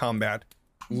round of combat,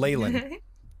 Leyland,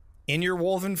 in your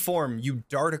wolven form, you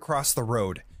dart across the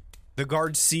road. The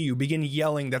guards see you, begin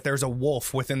yelling that there's a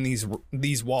wolf within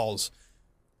these walls.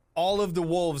 All of the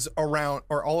wolves around,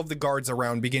 or all of the guards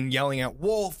around, begin yelling out,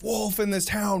 wolf, wolf in this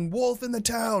town, wolf in the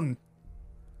town.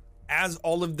 As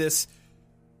all of this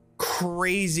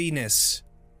craziness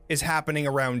is happening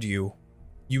around you,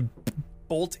 you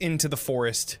bolt into the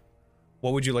forest.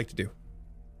 What would you like to do?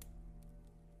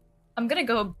 I'm gonna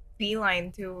go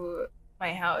beeline to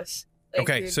my house. like,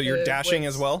 Okay, through so you're the dashing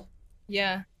woods. as well?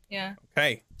 Yeah, yeah.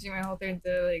 Okay. Using my whole turn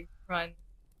to like run.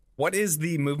 What is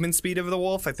the movement speed of the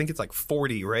wolf? I think it's like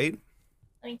 40, right?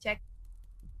 Let me check.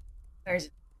 Where's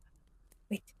it?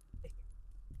 Wait.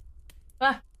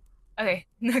 Ah. Okay.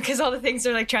 No, because all the things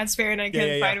are like transparent. I Yeah,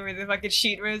 can't yeah, find where the fucking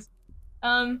sheet was.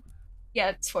 Yeah,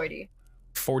 it's 40.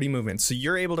 40 movement. So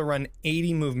you're able to run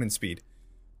 80 movement speed.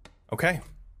 Okay.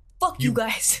 Fuck you You-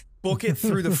 guys. Book it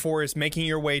through the forest, making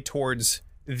your way towards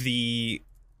the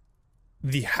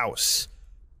house.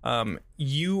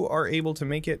 You are able to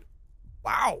make it.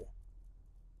 Wow.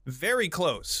 Very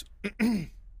close.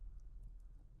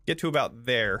 Get to about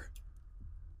there.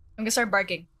 I'm gonna start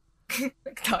barking. Like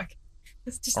a dog.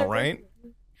 Let's just All start right.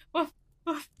 barking.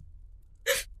 Woof,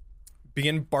 woof.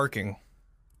 Begin barking.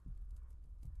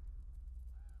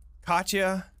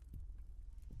 Katya.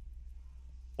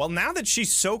 Well, now that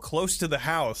she's so close to the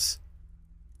house,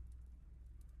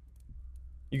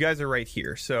 you guys are right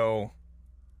here. So,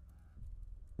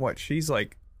 what? She's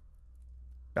like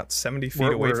About 70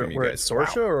 feet away from you we're guys. at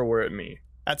Sorsha Wow. or we're at me?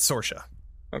 At Sorsha.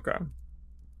 Okay.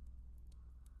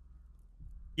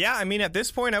 Yeah, I mean, at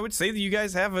this point, I would say that you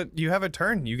guys have a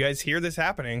turn. You guys hear this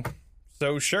happening.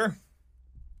 So, sure.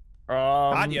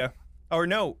 Katya. Or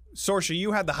no, Sorsha,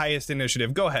 you had the highest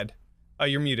initiative. Go ahead. Oh,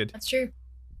 you're muted. That's true.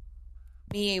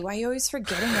 Me, why are you always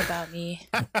forgetting about me?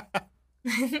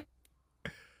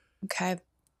 Okay.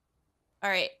 All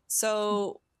right.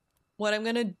 So what I'm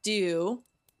going to do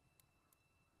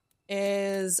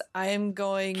is I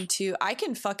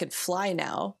can fucking fly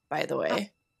now, by the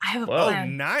way. I have a Whoa, Oh,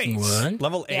 plan. nice. What?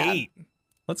 Level Yeah. 8.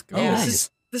 Let's go. Yeah.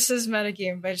 This is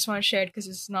metagame, but I just want to share it because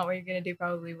it's not what you're gonna do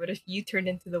probably. What if you turn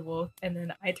into the wolf and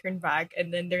then I turn back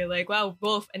and then they're like, wow,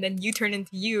 wolf, and then you turn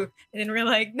into you, and then we're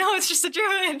like, no, it's just a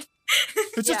druid.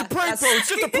 It's just Yeah, a prank, bro. It's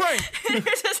just a prank.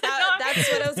 It's just That's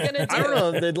what I was going to do. I don't know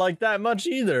if they'd like that much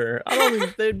either. I don't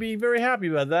think they'd be very happy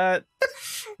about that.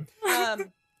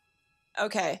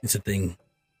 Okay. It's a thing.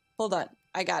 Hold on.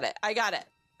 I got it.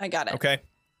 Okay.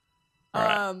 All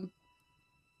right.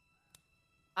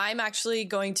 I'm actually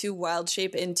going to wild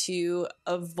shape into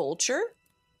a vulture.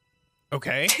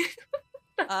 Okay.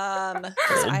 'Cause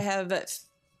I have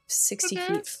 60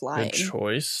 feet flying. Good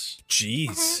choice.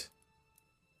 Jeez.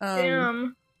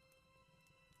 Damn.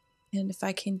 And if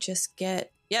I can just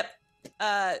get, yep.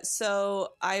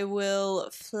 So I will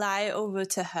fly over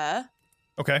to her.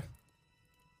 Okay.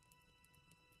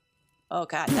 Oh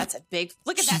God, that's a big,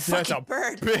 look at that That's fucking a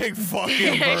bird. big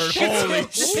fucking bird. Holy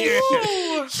shit.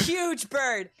 Woo! Huge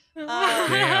bird.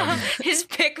 Damn. Just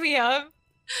pick me up.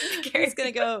 It's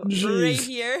gonna go Jeez. right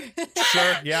here.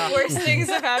 Sure, yeah. Worst things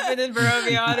have happened in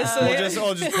Barovia, honestly.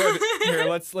 I'll just put here.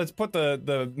 Let's put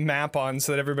the map on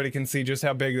so that everybody can see just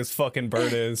how big this fucking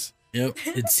bird is. Yep,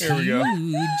 it's Here we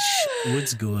huge. go.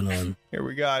 What's going on? Here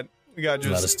we got A lot of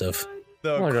just stuff.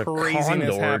 the Like a craziness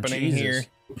condor, happening Jesus. here.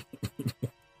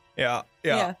 Yeah.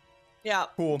 Yeah.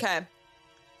 Cool. Okay.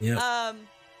 Yep.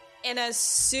 And as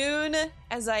soon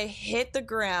as I hit the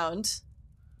ground,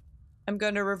 I'm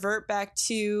going to revert back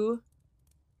to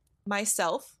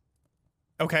myself.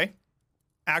 Okay.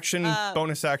 Action,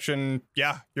 bonus action.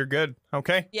 Yeah, you're good.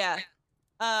 Okay. Yeah.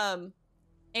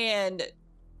 And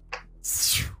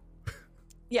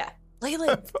yeah,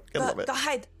 Leyland, fucking love it. go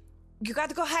hide. You got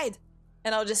to go hide.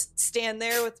 And I'll just stand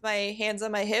there with my hands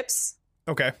on my hips.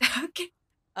 Okay. Okay.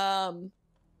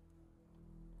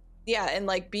 Yeah, and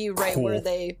like be right Cool. where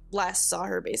they last saw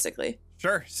her, basically.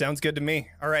 Sure. Sounds good to me.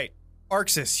 All right.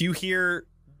 Arxis, you hear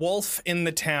wolf in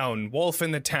the town.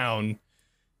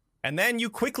 And then you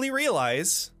quickly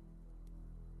realize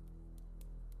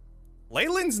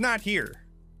Leyland's not here.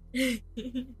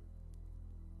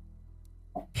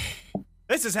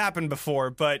 This has happened before,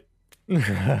 but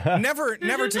never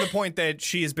to the point that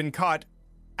she has been caught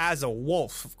as a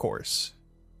wolf, of course.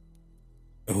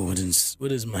 Oh,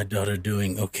 what is my daughter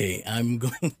doing? Okay, I'm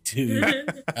going to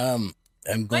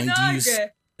I'm going to use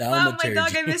Wow, my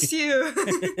dog, I thaumaturgy. miss you.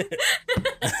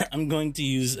 I'm going to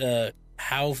use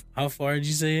how far did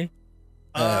you say?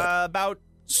 About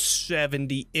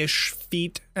 70-ish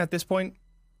feet at this point.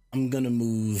 I'm gonna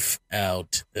move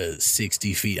out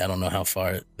 60 feet. I don't know how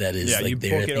far that is. Yeah, like you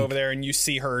there, book it over there and you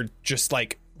see her just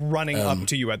like running up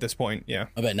to you at this point. Yeah.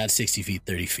 I bet not 60 feet,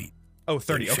 30 feet. Oh,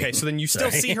 30. 30 Okay, feet. so then you still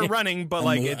Sorry. see her running, but I'm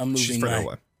like moving she's further my-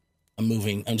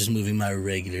 away. I'm just moving my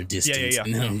regular distance, yeah.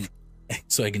 and then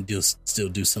so I can still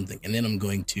do something, and then I'm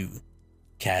going to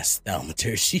cast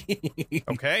thaumaturgy.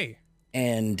 Okay.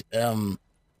 And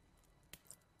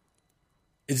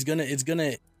it's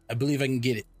gonna I believe I can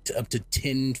get it to up to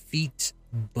 10 feet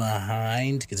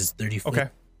behind because it's 30 foot. Okay.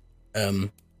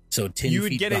 So 10 You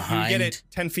would feet get it. You behind. get it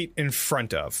 10 feet in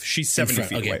front of. She's 70 front,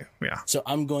 feet okay. away. Yeah. So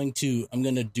I'm gonna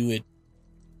do it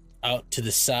out to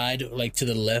the side, like to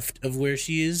the left of where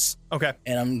she is, Okay.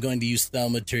 and I'm going to use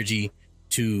thaumaturgy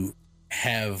to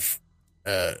have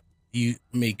you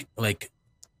make like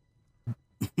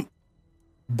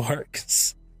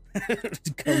barks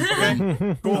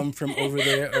come from over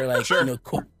there, or like Sure. like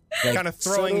Kind of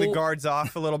throwing the subtle- guards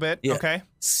off a little bit. Yeah. Okay.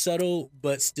 subtle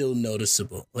but still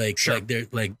noticeable. Like Sure. like they're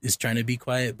like it's trying to be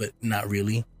quiet but not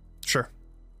really. Sure.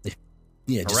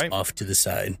 Yeah, just Alright. off to the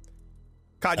side.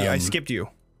 Katya, I skipped you.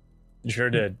 You sure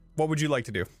did. What would you like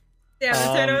to do? Yeah,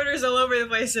 the turn orders all over the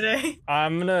place today.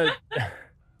 I'm gonna.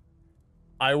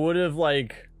 I would have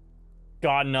like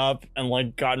gotten up and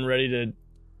like gotten ready to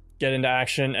get into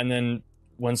action, and then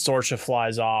when Sorsha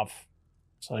flies off,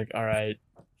 it's like, all right,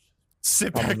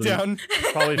 Sit back Probably. down.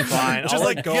 probably fine. Just I'll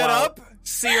like go get out. up.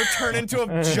 see her turn into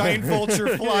a giant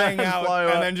vulture flying out,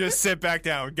 and then just sit back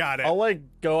down. Got it. I'll like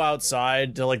go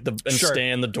outside to like and stay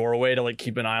in the doorway to like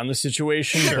keep an eye on the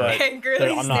situation. But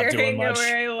Angrily I'm not doing much.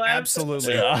 Where I left.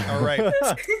 Absolutely. Yeah. All right.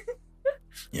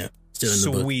 Yeah. Still in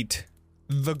the book. Sweet.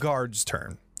 The guards'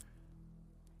 turn.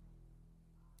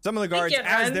 Some of the guards, you,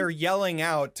 as man. they're yelling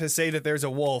out to say that there's a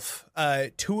wolf,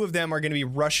 two of them are going to be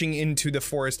rushing into the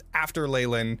forest after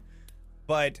Leyland,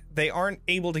 but they aren't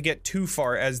able to get too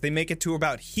far as they make it to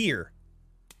about here.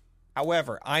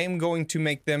 However, I am going to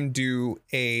make them do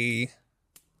a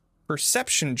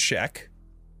perception check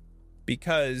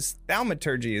because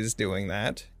thaumaturgy is doing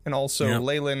that, and also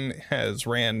Leyland has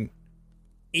ran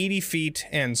 80 feet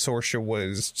and Sorsha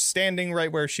was standing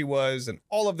right where she was and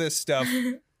all of this stuff.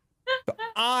 So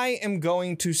I am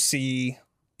going to see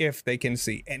if they can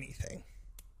see anything.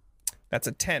 That's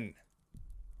a 10.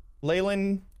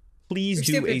 Leyland, please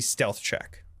do a stealth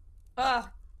check. Can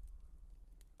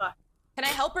I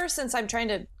help her since I'm trying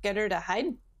to get her to hide?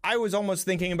 I was almost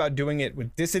thinking about doing it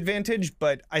with disadvantage,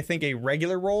 but I think a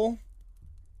regular roll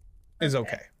is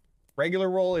okay. Regular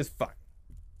roll is fine.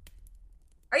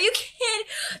 Are you kidding?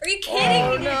 Are you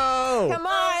kidding me? No! Come on.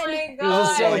 Oh my This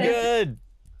god. is so good.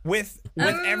 With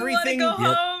I everything, wanna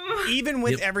go home. even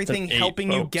with everything It's an 8,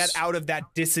 helping you folks. get out of that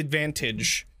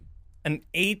disadvantage, an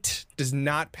 8 does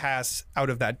not pass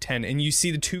out of that 10. And you see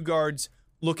the two guards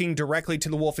looking directly to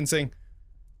the wolf and saying,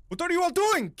 "What are you all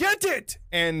doing? Get it!"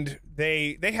 And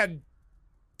they had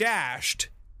dashed,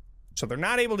 so they're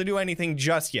not able to do anything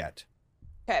just yet.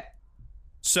 Okay.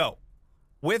 So,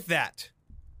 with that,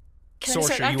 Can I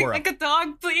start Sorsha, you acting are like up. a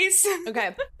dog, please?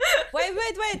 Okay.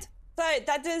 Wait. Sorry,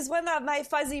 that is one of my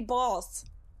fuzzy balls.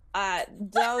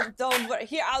 Don't worry.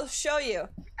 Here, I'll show you.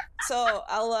 So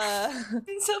I'll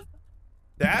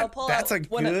I'll pull That's out a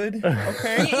one of- good.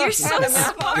 Okay. You're so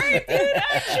smart, dude,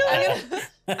 actually.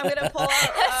 I'm gonna pull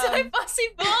That's out. my fussy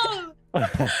ball.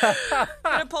 I'm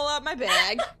gonna pull out my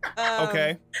bag.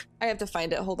 Okay. I have to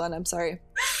find it. Hold on. I'm sorry.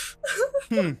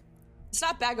 It's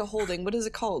not bag of holding. What is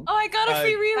it called? Oh, I got a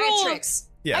free Bag of reroll. tricks.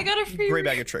 Yeah. I got a free Great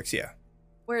bag of tricks. Yeah.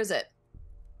 Where is it?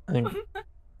 I think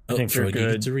Oh, you're Froggy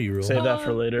good. gets a reroll. Save that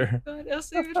for later. God, I'll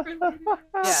save it for later.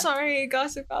 Yeah. Sorry,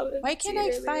 gossip about it. Why can't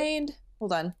I find?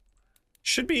 Hold on.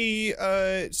 Should be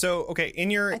so okay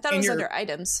in your I thought it was under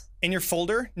items. in your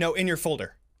folder. No, in your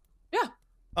folder. Yeah.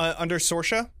 Under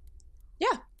Sorsha.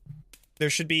 Yeah. There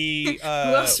should be. Who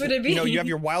else would it be? You know, you have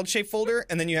your wild shape folder,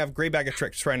 and then you have gray bag of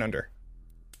tricks right under.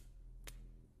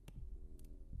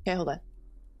 Okay, hold on.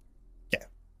 Yeah.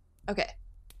 Okay.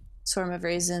 Swarm of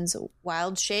raisins,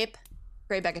 wild shape,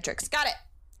 gray bag of tricks. Got it.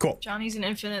 Cool. Johnny's an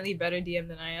infinitely better DM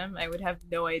than I am. I would have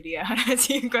no idea how to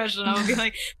answer your question. I would be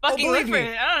like, fucking believe look for me,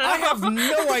 it. I I have don't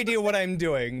know. no idea what I'm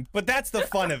doing, but that's the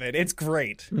fun of it. It's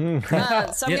great. So I'm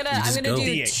Yeah, you gonna just do go.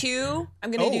 D8. two. I'm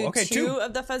gonna do okay, two two.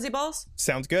 of the fuzzy balls.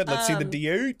 Sounds good. Let's see the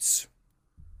D8s.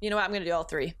 You know what? I'm gonna do all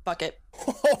three. Fuck it.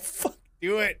 Oh fuck,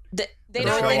 do it. They They're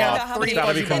don't showing know off how three many.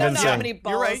 gotta be They don't know how convincing. many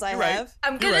balls You're right, I you're right. have.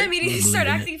 I'm gonna right. immediately start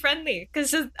Moving it. acting friendly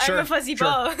because I'm Sure, a fuzzy sure.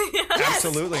 ball.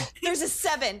 Absolutely. There's a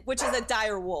 7, which is a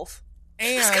dire wolf.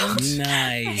 And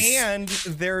Nice. and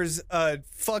there's a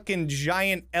fucking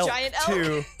giant elk, Giant elk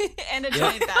too. and a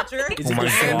giant badger. Is Oh it my the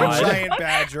same And a God. giant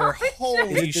badger.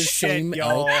 Holy Is it the shit, same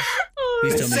y'all. elk?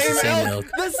 Please tell me it's the same elk.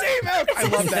 The same elk. I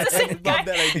love that. I love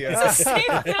that idea. It's the same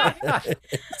guy. Hello,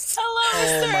 Oh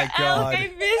Mr. my Elk. God.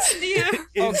 I missed you.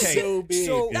 It's Okay, so big.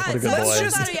 so- What a Guys, good I'm boy. so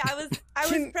sorry. I was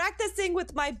Can- practicing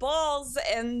with my balls,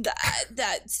 and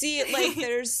like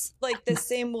there's like the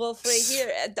same wolf right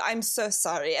here. And I'm so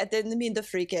sorry. I didn't mean to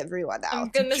freak everyone I'm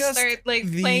out. gonna Just start like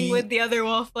the playing with the other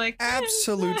wolf, like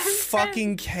Absolute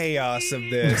fucking chaos of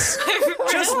this.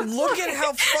 Just look at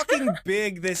how fucking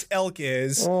big this elk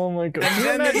is. Oh my god! And Can you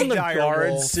then imagine the dire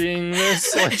guards wolf. seeing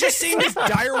this? Like, Just seeing this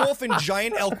dire wolf and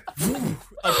giant elk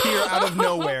appear out of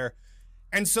nowhere.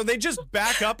 And so they just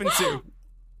back up and say,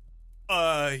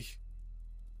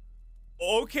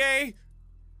 okay.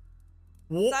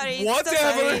 Sorry, Whatever. so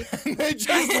sorry. And they just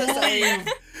I'm so sorry. leave.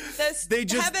 They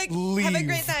just have a leave.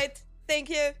 great night. Thank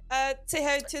you. Say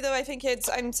hi to the wife and kids.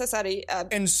 I'm so sorry.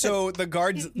 And so the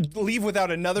guards leave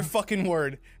without another fucking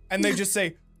word. And they just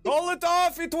say, call it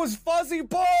off. It was fuzzy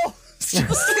balls.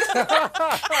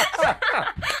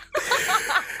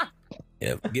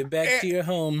 Yep. Get back to your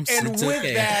homes. And It's with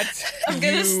okay. that, I'm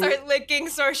gonna you start licking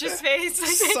Sorsha's face.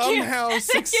 Thank you. somehow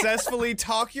successfully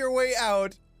talk your way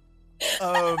out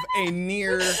of a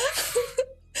near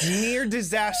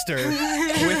disaster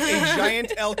with a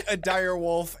giant elk, a dire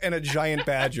wolf, and a giant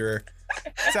badger.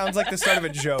 Sounds like the start of a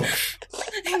joke.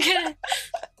 I'm gonna-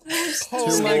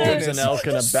 Oh two my wolves, goodness. an elk,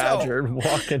 and a So- badger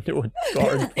walk into a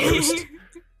guard post.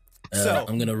 So-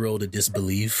 I'm gonna roll to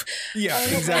disbelieve. Yeah,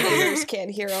 My exactly. ears can't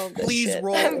hear all this Please shit.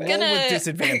 roll I'm with gonna-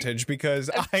 disadvantage because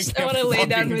I I can't want to lay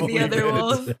down fucking with the believe other it.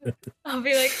 wolf. I'll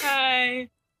be like, hi.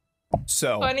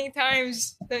 So Funny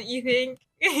times, don't you think?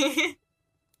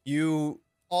 you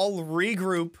all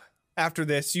regroup after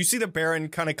this. You see the Baron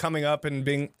kind of coming up and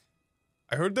being,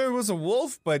 I heard there was a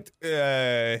wolf, but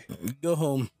Go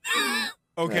home.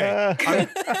 okay.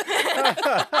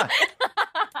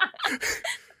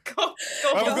 Go,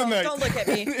 Have a good night. Don't look at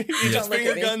me. He Don't just look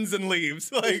finger at me. guns and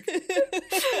leaves. Like,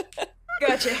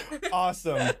 Gotcha.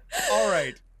 awesome. All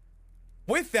right.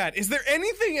 With that, is there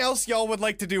anything else y'all would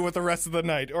like to do with the rest of the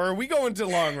night, or are we going to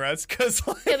long rest? Because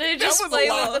like, Can I just that was play a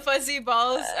lot. with the fuzzy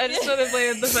balls? I just want to play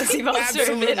with the fuzzy balls for a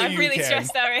Absolutely bit. I'm you really can.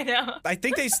 stressed out right now. I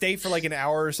think they stay for like an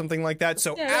hour or something like that.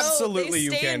 So No, absolutely they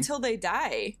you stay can. until they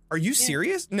die. Are you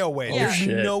serious? No way. Yeah. There's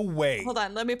Shit. no way. Hold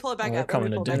on, let me pull it back We're up.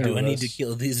 coming to dinner. Do I need Yes. to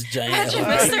kill these giant Imagine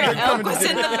elephants? Mr. You're Elk coming was to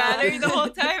in the dinner. battery the whole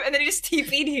time, and then he just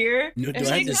TP'd here. No, do It's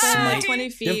I like, have to "Hi." smite? 20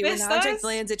 feet. When Missed the object us?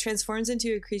 lands, it transforms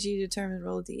into a creature you determine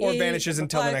roll D8. Or vanishes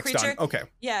until the next creature, dawn. Okay.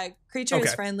 Yeah, creature is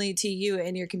Okay. friendly to you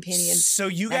and your companion. So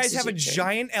you guys have a Execute.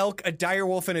 giant elk, a dire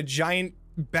wolf, and a giant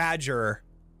badger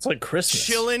It's like Christmas.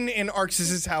 chilling in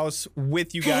Arxis's house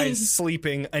with you guys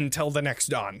sleeping until the next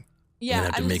dawn. Yeah, Gonna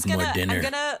have to I'm make just more gonna dinner.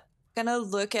 I'm gonna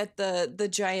look at the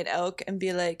giant elk and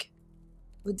be like,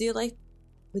 would you like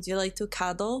to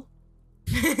cuddle?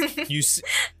 You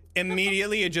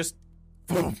immediately it just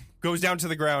boom, goes down to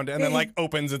the ground and then like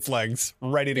opens its legs,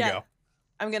 ready to Yeah. go.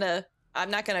 I'm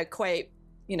not gonna quite,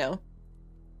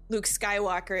 Luke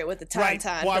Skywalker it with the Right.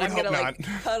 tauntaun, Well, I but would I'm gonna hope like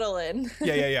not. cuddle in.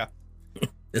 Yeah.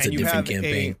 That's And a you different have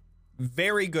campaign. a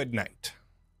very good night.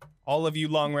 All of you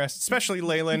long rest, especially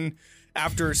Leyland,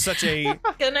 after such a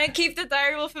Can I keep the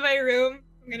dire wolf in my room?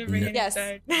 I'm gonna bring it Yes.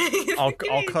 inside.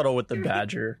 I'll cuddle with the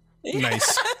badger.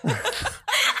 nice.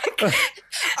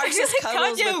 Arxis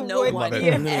cuddles Katya with no would one. be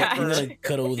a I'm ever. gonna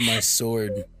cuddle with my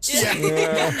sword. Yeah.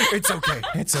 It's okay.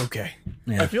 It's okay.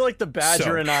 Yeah. I feel like the badger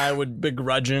So- and I would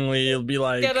begrudgingly be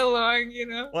like, Get along, you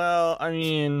know? well, I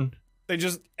mean,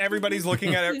 Everybody's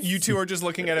looking at it. You two are just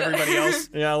looking at everybody else.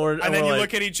 yeah, we're And then we're you like,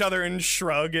 look at each other and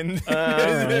shrug and all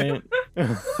right.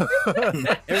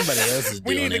 Everybody else is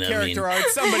we doing need the it. character art.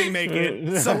 Somebody make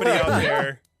it. Somebody out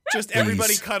there. Just everybody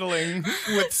Please. cuddling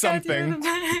with something.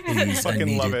 Please, I Fucking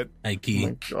need love it. it. Oh my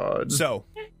Ikey. god. So,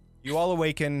 you all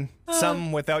awaken.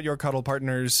 Some without your cuddle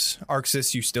partners.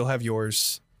 Arxis, you still have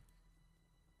yours.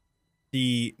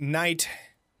 The night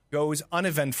goes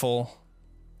uneventful,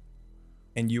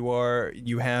 and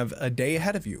you have a day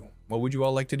ahead of you. What would you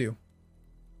all like to do?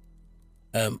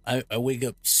 I wake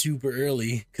up super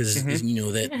early because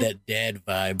that dad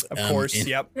vibe. Of course, and,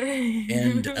 yep.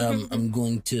 And I'm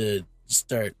going to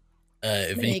start.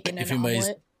 If Making an anybody's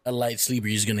omelet. a light sleeper,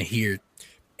 you're just gonna hear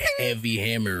heavy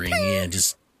hammering. Yeah,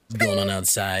 just going on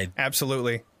outside.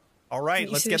 Absolutely. All right,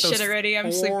 You let's see get the those shit already, I'm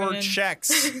 4 sleeping in.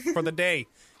 checks for the day.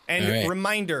 And All right.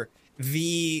 reminder,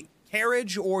 the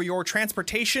carriage or your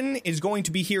transportation is going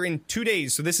to be here in 2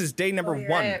 days. So this is day number 1.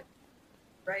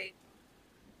 Right.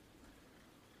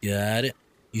 Got it.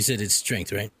 You said it's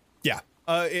strength, right? Yeah.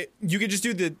 You could just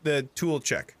do the tool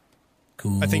check.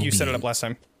 Cool. I think you set it bean. up last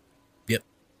time. Yep.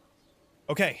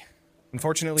 Okay.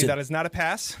 Unfortunately, So- that is not a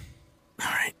pass. All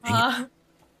right. Dang it.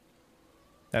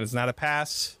 That is not a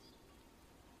pass.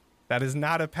 That is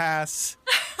not a pass.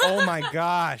 Oh my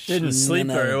gosh. Didn't sleep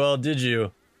No. very well, did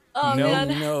you? Oh, No. man.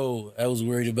 No, I was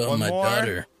worried about One my more.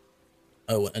 daughter.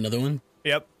 Oh, another one?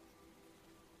 Yep.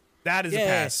 That is a Yeah.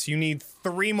 pass. You need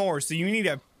 3 more. So you need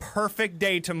a perfect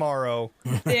day tomorrow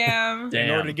Damn. Damn.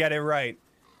 in order to get it right.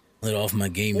 Let off my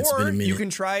game. It's been Or a minute. you can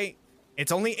try.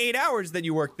 It's only 8 hours that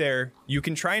you work there. You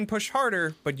can try and push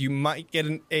harder, but you might get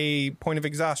a point of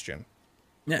exhaustion.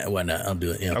 Yeah, why not? I'll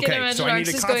do it. Yeah. Okay, Can imagine so I need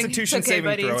a Arx is going, Constitution it's okay, saving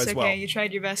buddy, throw it's as okay. well. You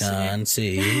tried your best today. Con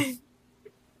save.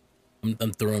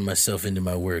 I'm throwing myself into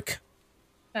my work.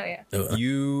 Oh, yeah. So,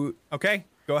 You okay?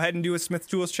 Go ahead and do a Smith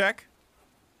Tools check.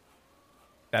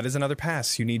 That is another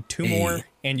pass. You need 2 Hey. more,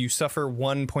 and you suffer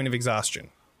 1 point of exhaustion.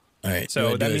 all right.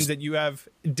 So that means that you have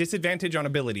disadvantage on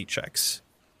ability checks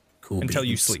cool until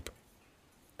you beans. sleep.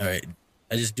 All right.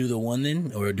 I just do the one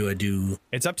then, or do I do?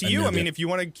 It's up to you. I Another- mean, if you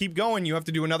want to keep going, you have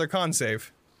to do another con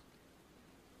save.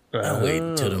 I'll wait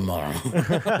until tomorrow.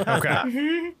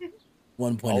 Okay.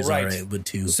 1 point All is right. all right, but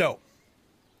 2. So,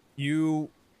 you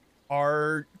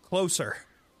are closer,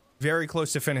 very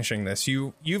close to finishing this.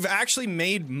 You've actually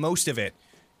made most of it,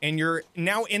 and you're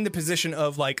now in the position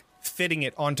of like fitting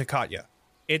it onto Katya.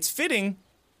 It's fitting,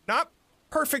 not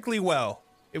perfectly well.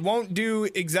 It won't do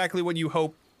exactly what you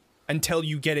hope until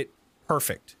you get it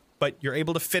perfect. But you're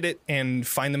able to fit it and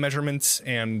find the measurements,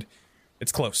 and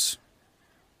it's close.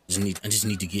 I just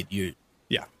need to get your.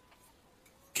 Yeah.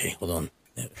 Okay, hold on.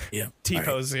 Yeah.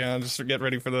 T-pose, yeah, just get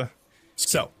ready for the...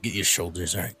 So, Get your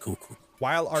shoulders. All right, cool.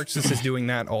 while Arxis is doing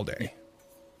that all day,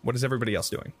 what is everybody else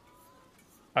doing?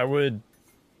 I would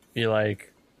be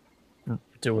like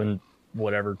doing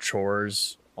whatever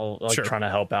chores, like Sure. trying to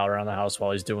help out around the house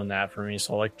while he's doing that for me.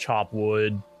 So like chop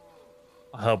wood,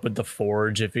 I'll help with the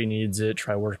forge if he needs it.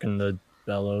 Try working the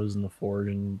bellows and the forge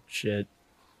and shit.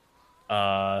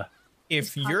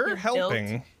 If you're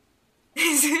helping...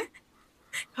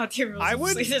 I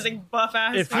would- He's like buff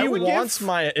ass. If I he would wants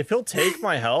give- if he'll take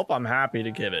my help, I'm happy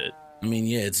to give it. I mean,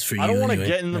 yeah, it's for you. I don't want to anyway.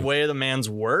 get in the way of the man's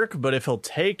work, but if he'll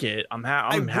take it, I'm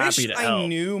happy to I help.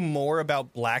 knew more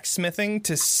about blacksmithing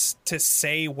to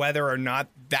say whether or not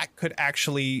that could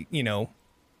actually,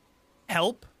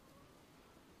 help.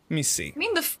 Let me see. I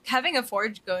mean, having a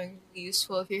forge going would be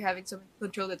useful if you're having someone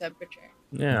control the temperature.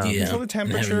 Yeah. Control the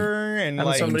temperature and Having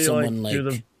like somebody someone,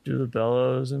 like do the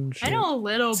bellows and shit. I know a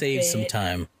little Save bit. some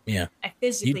time. Yeah. I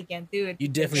physically You- can't do it. You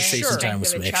definitely Sure. save some time with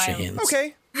some Strength of a extra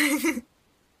child. hands. Okay.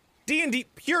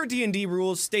 Pure D&D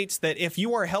rules states that if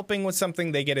you are helping with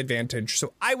something, they get advantage.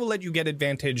 So I will let you get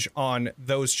advantage on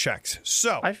those checks.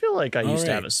 So, I feel like I used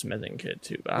to have Alright. a smithing kit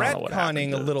too, but I don't know what happened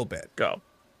retconning to a little bit. Go.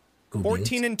 Cool 14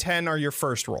 beans. and 10 are your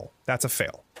first roll. That's a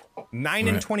fail. 9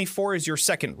 and Right. 24 is your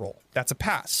second roll. That's a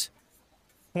pass.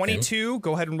 22,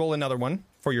 go ahead and roll another one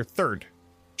for your third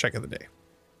check of the day.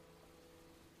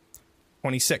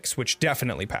 26, which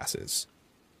definitely passes.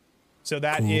 So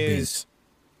that Cool is beans.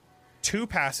 2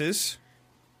 passes.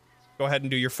 Go ahead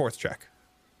and do your fourth check.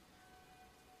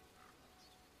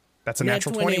 That's a Nat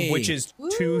natural 20, 20. which is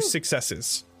 2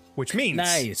 successes. Which means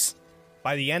Nice.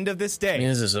 by the end of this day, I mean,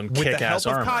 this is some with the kick-ass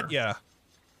help of armor. Katya,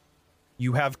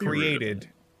 you have created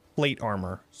plate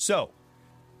armor. So,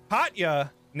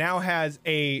 Katya now has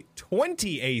a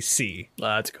 20 AC.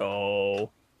 Let's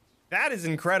go. That is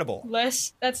incredible.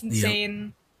 That's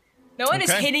insane. No one is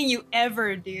Okay. hitting you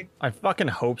ever, dude. I fucking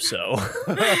hope so.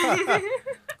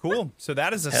 Cool. So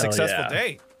that is a Hell successful yeah.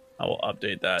 day. I will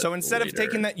update that. So instead of later.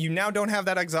 taking that, you now don't have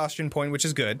that exhaustion point, which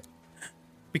is good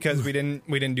because we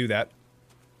didn't do that.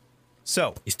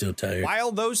 So, He's still tired.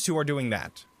 while those two are doing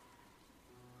that,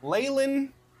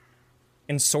 Leyland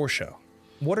and Sorsha,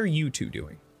 what are you two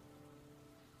doing?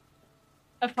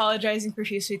 Apologizing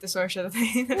profusely to Sorsha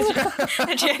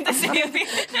that she had to say of me.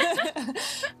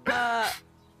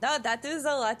 No, that was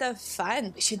a lot of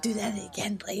fun. We should do that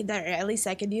again later. At least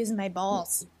I could use my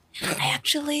balls. I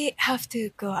actually have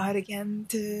to go out again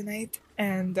tonight,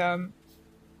 and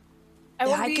I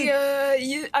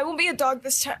won't I won't be a dog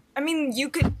this time. I mean, you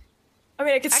could. I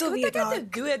mean, I could I still could be a kind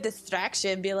of dog. do a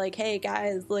distraction, be like, "Hey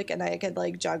guys, look," and I could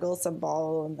like juggle some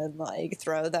ball and then like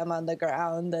throw them on the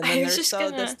ground, and I then they're was just so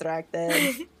gonna-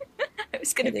 distracted. I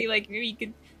was gonna be like, maybe you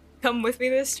could come with me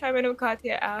this time. I know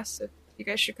Katya asked if you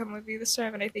guys should come with me this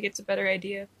time, and I think it's a better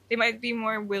idea. They might be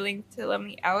more willing to let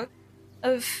me out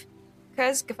of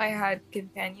Kresk if I had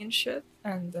companionship,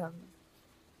 and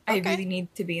I Okay. really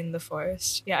need to be in the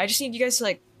forest. Yeah, I just need you guys to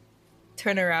like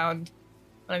turn around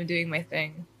when I'm doing my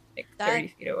thing, like That- 30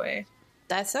 feet away.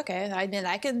 That's okay. I mean,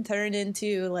 I can turn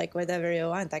into like whatever you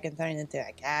want. I can turn into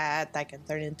a cat. I can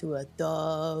turn into a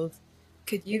dove.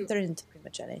 Could I can you turn into pretty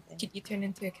much anything. could you turn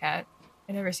into a cat?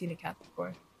 I've never seen a cat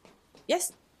before.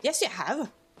 Yes, you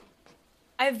have.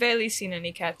 I've barely seen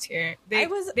any cats here. I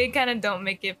was- They kind of don't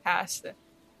make it past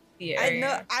the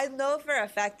area. I know for a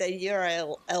fact that you're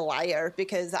a liar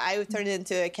because I turned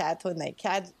into a cat when the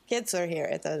kids were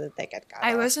here so that they could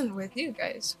I wasn't with you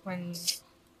guys when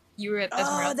you were at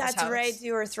Esmeralda's Oh, that's house. right.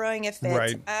 You were throwing a fit.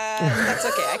 Right. That's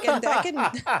okay. I can.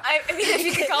 I mean, if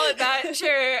you could call it that,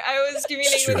 sure. I was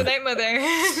communing with the Night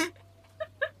Mother.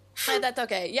 That's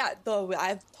okay. Yeah, though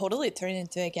I've totally turned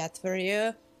into a cat for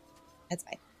you. That's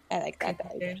fine. I like that.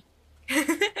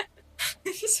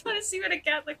 I just want to see what a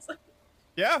cat looks like.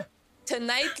 Yeah.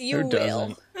 Tonight you Who will.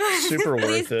 doesn't? Super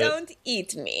Please worth it. don't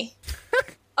eat me.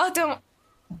 Oh,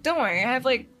 don't worry. I have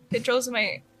like controls of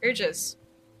my urges.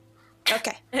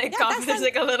 Okay. And it Yeah, comes, that's there's not-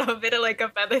 like a little bit of like a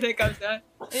feather that comes down.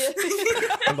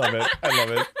 I love it. I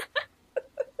love it.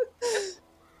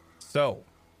 So,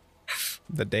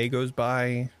 the day goes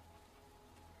by.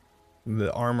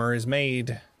 The armor is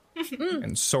made.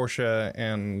 And Sorsha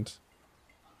and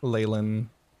Leyland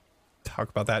talk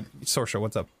about that. Sorsha,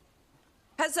 what's up?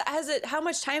 Has it? How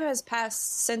much time has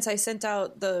passed since I sent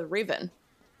out the Raven?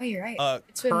 Oh, you're right.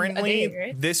 It's been Currently, a day,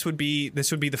 right? this would be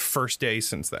the first day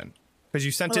since then, because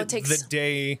you sent Oh, it it takes- the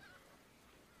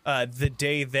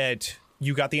day that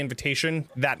you got the invitation.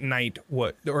 That night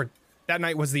was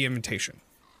the invitation.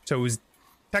 So it was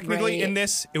technically Right. in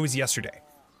this. It was yesterday.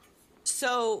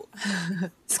 So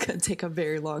it's gonna take a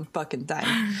very long fucking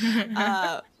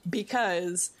time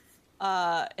because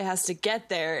it has to get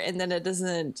there and then it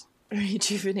doesn't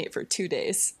rejuvenate for 2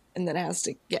 days and then it has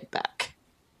to get back.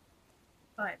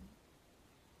 Fine.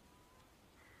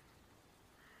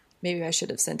 Maybe I should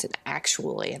have sent an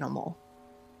actual animal.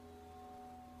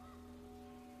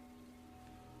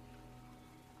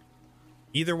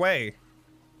 Either way,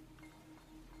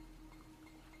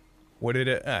 what did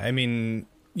it? I mean,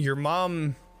 your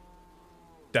mom.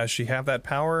 Does she have that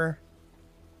power?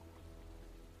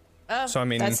 Oh, So, I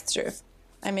mean- that's true.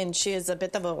 I mean, she is a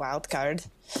bit of a wild card.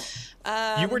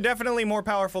 You were definitely more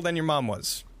powerful than your mom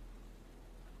was.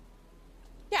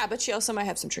 Yeah, but she also might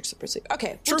have some tricks up her sleeve.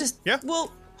 Okay, Sure, yeah.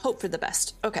 we'll hope for the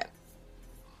best. Okay.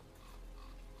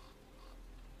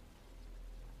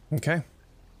 Okay.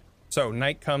 So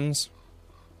night comes.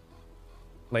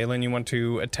 Leyland, you want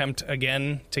to attempt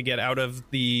again to get out of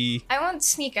the... I won't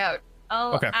sneak out.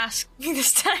 I'll Okay. ask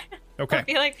this time. Okay. I'll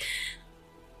be like,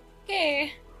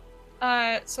 okay,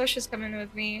 Sosha's coming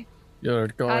with me. You're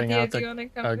going Katia, out do you wanna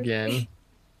come with again. me?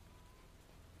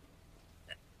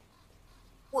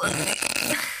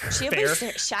 She'll Fair.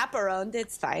 be chaperoned.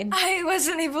 It's fine. I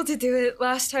wasn't able to do it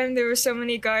last time. There were so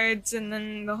many guards, and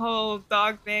then the whole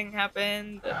dog thing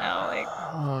happened. And now, like,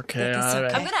 Okay, It's all okay.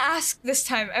 right. I'm gonna ask this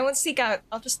time. I won't sneak out.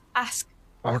 I'll just ask.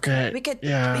 Okay. We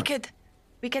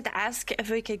could ask if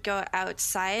we could go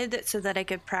outside so that I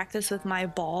could practice with my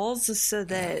balls so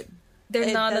that They're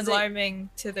It not doesn't- alarming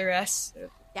to the rest.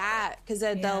 yeah, because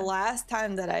Yeah. the last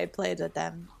time that I played with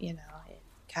them, it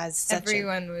has such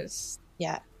Everyone was.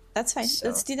 yeah. That's fine. So-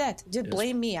 Let's do that. Just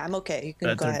blame me. I'm okay. You can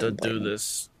go Better ahead to and blame do me.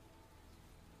 this.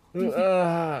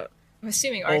 I'm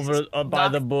assuming ours Over is by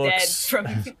the knocked books. dead from.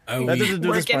 Are Better to we, do this by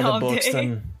Working the all books day.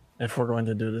 than if we're going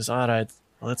to do this. All right,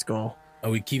 let's go. are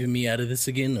we keeping me out of this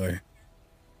again, or?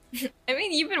 I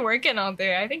mean, you've been working all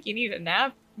day. I think you need a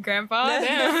nap, Grandpa.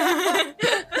 Damn.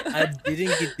 I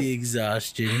didn't get the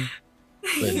exhaustion.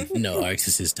 But no,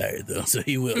 Arxis is tired though, so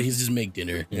he will. He's just make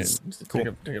dinner. Yes. Take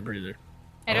a breather.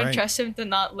 I don't Alright. trust him to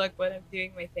not look when I'm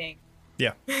doing my thing.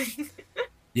 Yeah.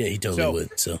 Yeah, he totally So-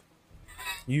 would. So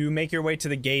You make your way to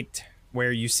the gate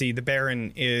where you see the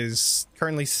Baron is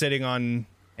currently sitting on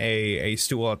a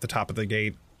stool at the top of the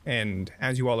gate. And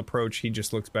as you all approach, he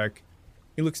just looks back.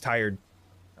 He looks tired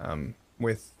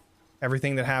with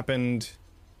everything that happened.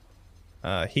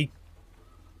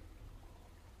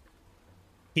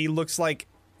 He looks like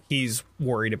he's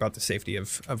worried about the safety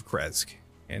of Kresk.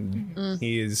 And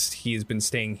he has been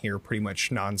staying here pretty much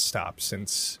nonstop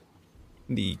since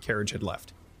the carriage had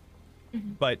left.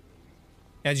 But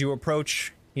as you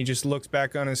approach, he just looks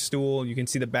back on his stool. You can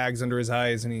see the bags under his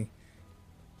eyes, and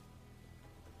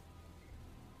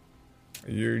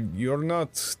You're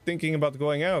not thinking about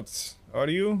going out, are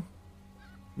you?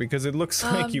 Because it looks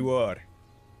like you are.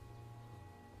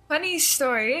 Funny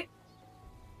story.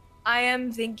 I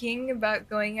am thinking about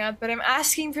going out, but I'm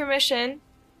asking permission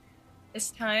this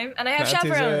time, and I have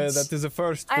chaperones. That is a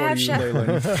first I for have you,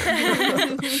 Leyland.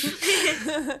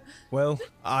 Well,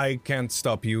 I can't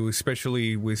stop you,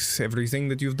 especially with everything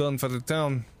that you've done for the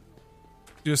town.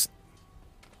 Just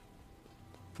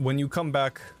when you come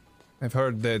back, I've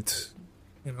heard that,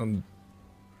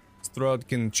 Strahd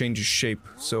can change his shape,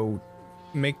 so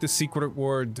make the secret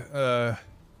word,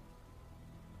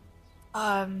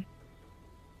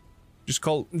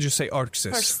 just say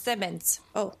Arxis. Or Simmons.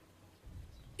 Oh.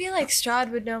 I feel like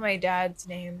Strahd would know my dad's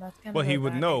name. That's kind Well, of he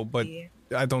would know, but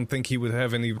I don't think he would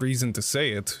have any reason to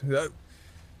say it.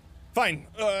 Fine.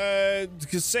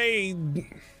 Just say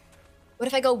What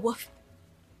if I go woof?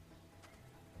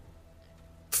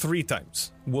 3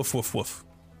 times. Woof, woof, woof.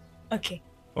 Okay.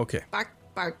 Okay. Bark,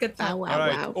 bark. Good Wow, thought. wow, All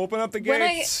right. wow. Open up the When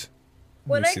I- gates.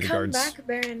 When You I see the come guards. back,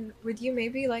 Baron, would you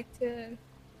maybe like to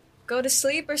go to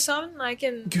sleep or something? I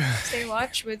can stay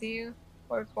watch with you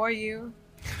or for you.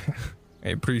 I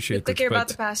appreciate Look like you're it, about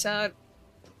to but pass out.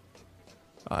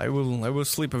 I will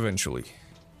sleep eventually.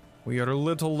 We are a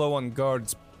little low on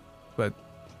guards, but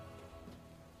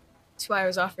That's why I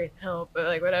was offering help, but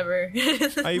like whatever.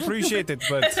 I appreciate it,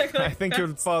 but I think your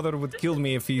father would kill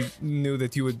me if he knew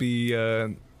that you would be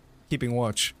keeping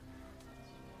watch.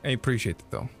 I appreciate it,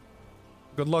 though.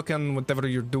 Good luck on whatever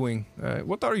you're doing.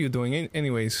 What are you doing,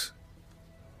 anyways?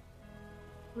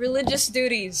 Religious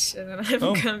duties, and then I'm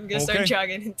Oh, gonna start okay.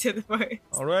 jogging into the forest.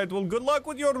 All right, well, good luck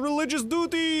with your religious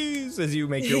duties as you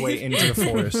make your way into the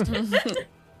forest.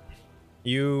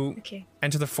 You Okay.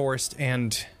 enter the forest,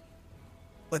 and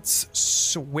let's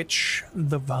switch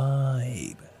the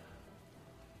vibe.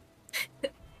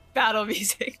 Battle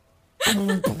music.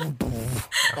 Can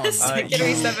we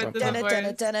step into the Dunna, dunna,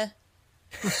 forest? dunna.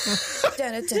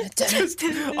 Just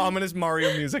ominous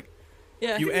Mario music.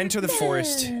 Yeah. You enter the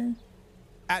forest.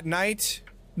 At night,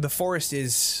 the forest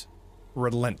is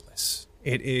relentless.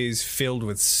 It is filled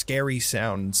with scary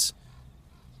sounds,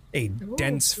 a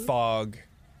dense fog,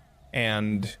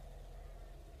 and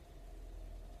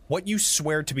what you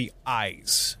swear to be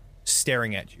eyes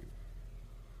staring at you.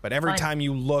 But every time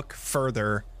you look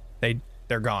further,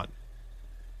 they're gone.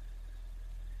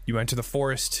 You enter the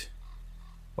forest.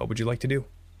 What would you like to do?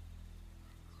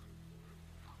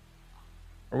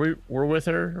 We're with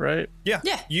her, right? Yeah.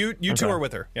 You two are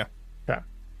with her. Yeah. Okay.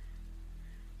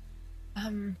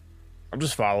 I'm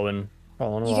just following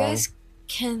along. You guys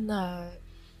can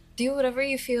do whatever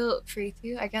you feel free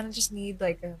to. I kind of just need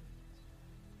like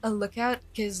a lookout,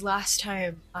 because last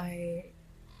time I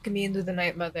communed with the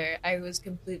Night Mother, I was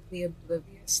completely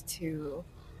oblivious to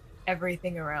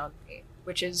everything around me,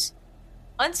 which is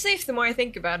unsafe the more I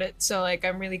think about it. So like,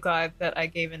 I'm really glad that I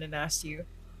gave in and asked you.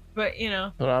 But, you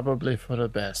know. Probably for the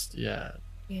best, yeah.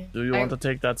 Do you want to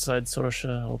take that side,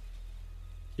 Sorsha? I'll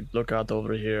keep lookout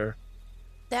over here.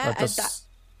 I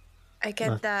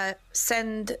can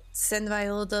send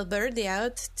my little birdie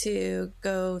out to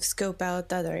go scope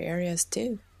out other areas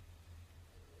too.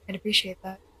 I'd appreciate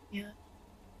that, yeah.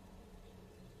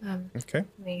 Okay.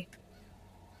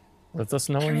 Let us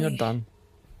know when you're done.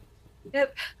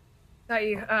 Yep. Got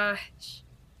you.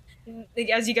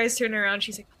 As you guys turn around,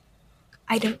 she's like,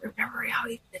 I don't remember how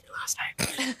he did it last time.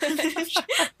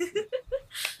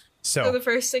 So the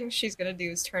first thing she's gonna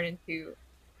do is turn into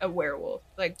a werewolf,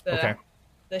 like the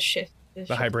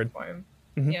hybrid form.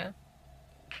 Mm-hmm. Yeah.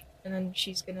 And then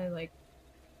she's gonna like,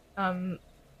 I'm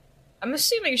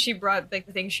assuming she brought like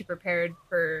the things she prepared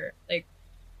for like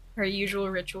her usual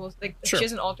rituals. Like she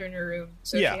has an altar in her room,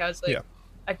 so she has like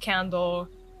a candle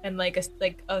and like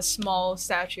a small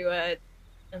statuette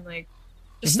and like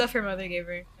the stuff her mother gave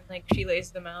her. Like she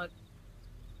lays them out,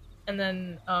 and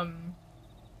then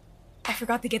I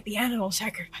forgot to get the animal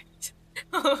sacrifice.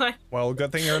 Well,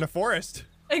 good thing you're in a forest.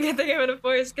 A good thing I'm in a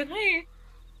forest. Can I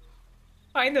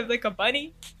find like a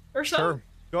bunny or something? Sure.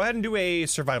 Go ahead and do a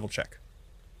survival check.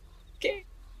 Okay.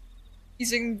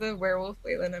 Using the werewolf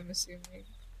Leyland, I'm assuming.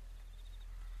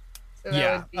 So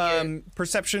that would be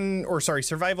perception, or sorry,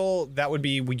 survival. That would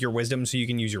be your wisdom, so you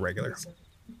can use your regular.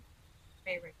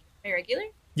 My regular?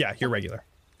 Yeah, your regular.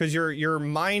 Because your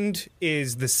mind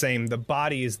is the same, the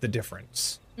body is the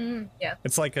difference. Yeah.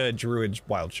 It's like a druid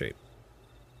wild shape.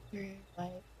 Okay.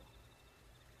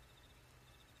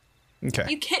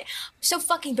 You can't. I'm so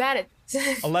fucking bad at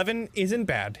this. 11 isn't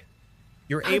bad.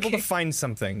 You're able to find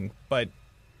something, but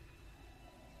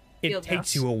it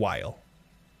takes you a while.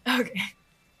 Okay.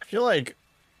 I feel like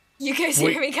you guys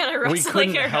hear me kind of rustling we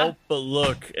couldn't around. help but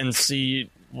look and see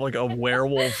like a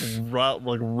werewolf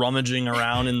rummaging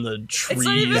around in the trees. It's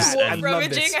not even and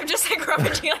rummaging. I'm just like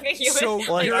rummaging like a human. So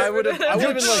like I would have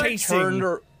been like turned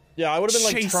or I would have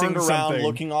been like turned around something.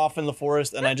 looking off in the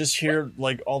forest, and I just hear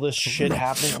like all this shit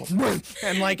happening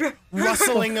and like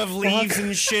rustling of leaves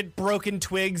and shit, broken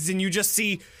twigs, and you just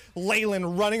see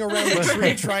Leyland running around the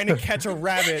tree trying to catch a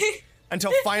rabbit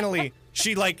until finally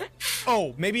she like,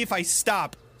 oh, maybe if I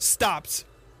stops.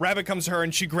 Rabbit comes to her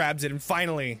and she grabs it, and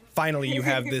finally you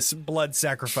have this blood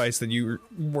sacrifice that you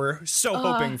were so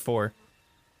hoping for.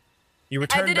 You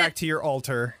return back to your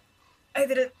altar. I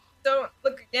did it. Don't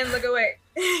look again, look away.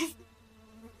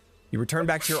 You return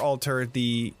back to your altar,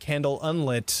 the candle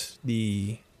unlit,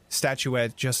 the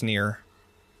statuette just near.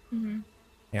 Mm-hmm.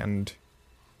 And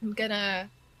I'm gonna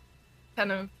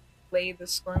kind of lay the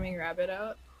squirming rabbit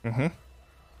out. Mm-hmm.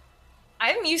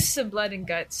 I'm used to blood and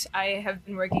guts. I have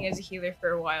been working as a healer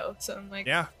for a while, so I'm like...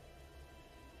 Yeah.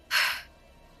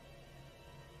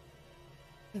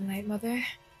 The Night Mother.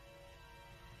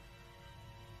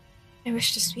 I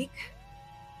wish to speak.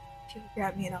 She would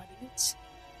grab me an audience.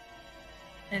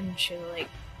 And she'll, like,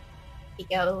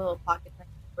 take out a little pocket knife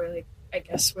or, like, I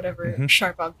guess whatever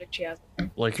sharp object she has.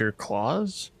 Like your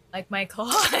claws? Like my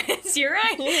claws. You're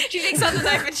right. She takes out the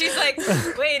knife and she's like,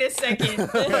 wait a second.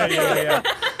 Yeah.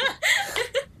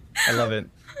 I love it.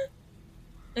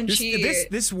 And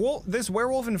this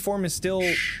werewolf in form is still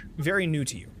very new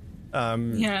to you.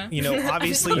 Yeah. You know,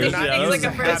 obviously you're not used to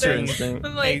having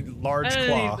like, a large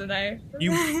claw.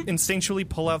 You instinctually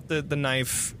pull out the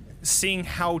knife, seeing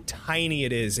how tiny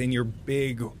it is in your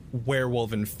big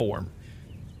werewolven form.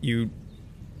 You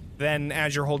then,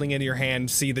 as you're holding it in your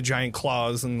hand, see the giant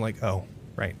claws and like, oh,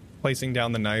 right. Placing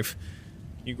down the knife.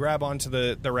 You grab onto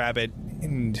the rabbit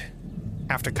and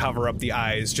have to cover up the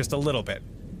eyes just a little bit.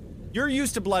 You're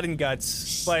used to blood and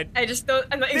guts, but I just don't.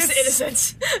 I'm not used to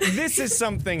innocence. This is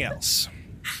something else.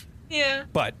 Yeah.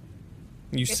 But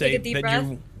You take say a deep that breath,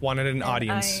 you wanted an and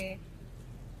audience, I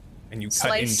and you cut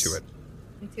slice into it.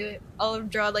 into it. I'll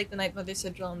draw like the Night Mother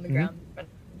sigil on the ground in front,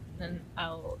 and then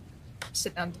I'll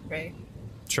sit down to pray.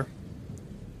 Sure.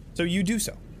 So you do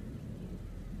so.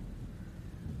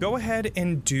 Go ahead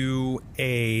and do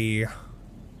a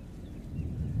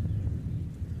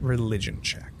religion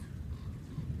check.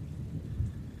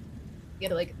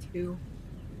 Get like a 2.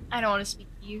 I don't want to speak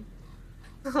to you.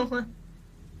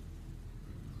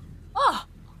 Oh!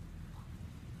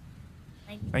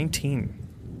 19.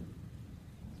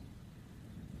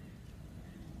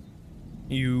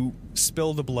 You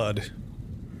spill the blood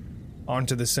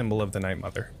onto the symbol of the Night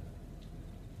Mother.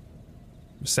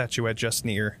 The statuette just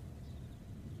near.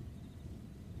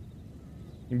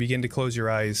 You begin to close your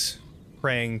eyes,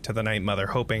 praying to the Night Mother,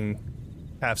 hoping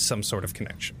to have some sort of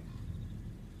connection.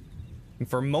 And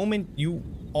for a moment, you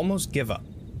almost give up.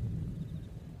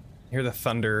 You hear the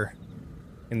thunder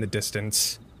in the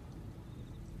distance.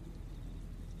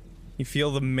 You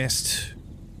feel the mist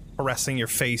caressing your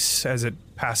face as it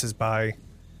passes by.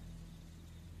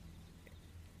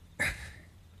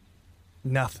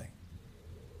 Nothing.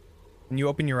 And you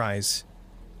open your eyes,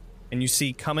 and you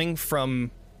see coming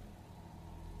from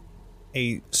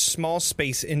a small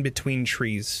space in between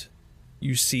trees,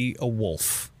 you see a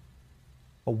wolf.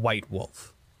 A white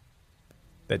wolf.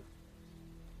 That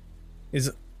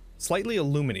is slightly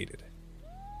illuminated.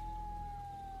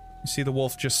 You see the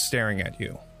wolf just staring at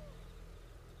you.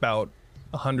 About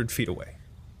 100 feet away.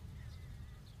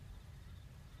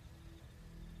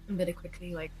 I'm gonna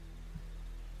quickly, like,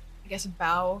 I guess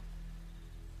bow,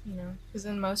 you know, because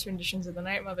in most renditions of the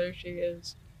Night Mother, she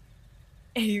is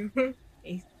a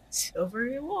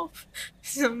silvery wolf.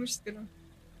 So I'm just gonna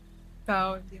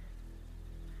bow and be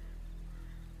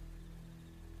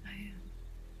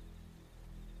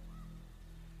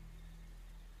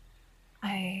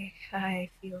like, I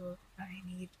feel I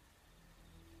need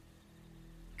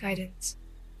guidance.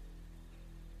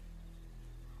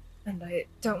 And I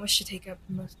don't wish to take up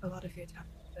a lot of your time,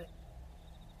 but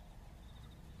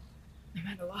I'm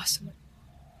at a loss.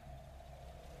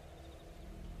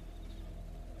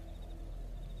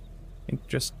 It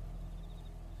just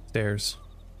stares.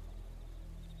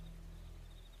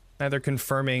 Neither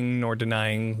confirming nor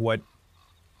denying what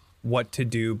to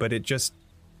do, but it just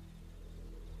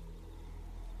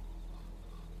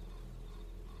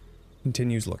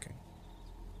continues looking.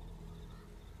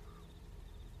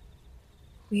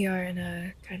 We are in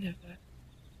a kind of a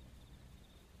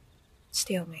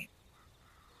stalemate.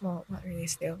 Well, not really a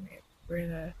stalemate. We're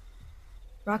in a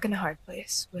rock and a hard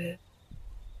place with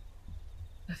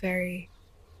a very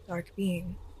dark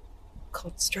being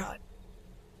called Strahd.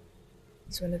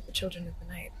 He's one of the children of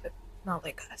the night, but not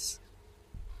like us.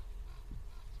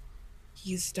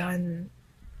 He's done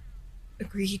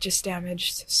egregious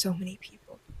damage to so many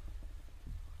people.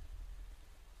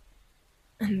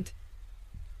 And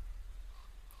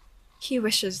he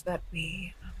wishes that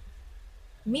we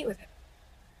meet with him.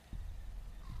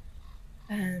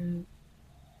 And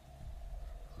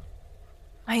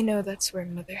I know that's where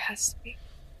Mother has to be.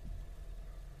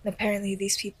 And apparently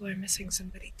these people are missing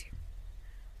somebody too.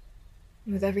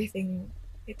 And with everything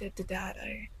they did to Dad,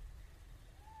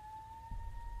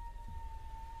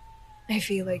 I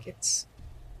feel like it's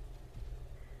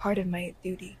part of my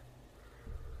duty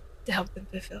to help them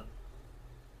fulfill.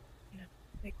 You know,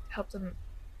 like help them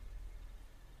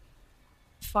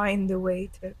find a way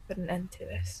to put an end to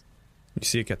this. You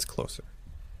see it gets closer.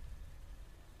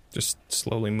 Just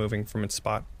slowly moving from its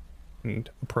spot and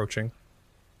approaching.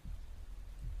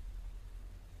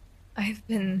 I've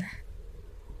been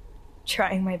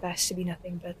trying my best to be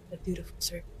nothing but a dutiful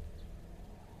servant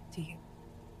to you.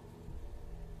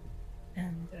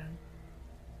 And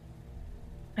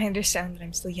I understand that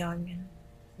I'm still young and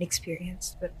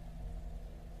inexperienced, but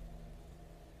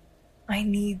I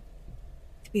need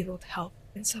to be able to help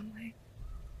in some way.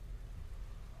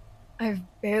 I've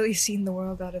barely seen the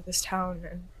world out of this town,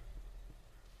 and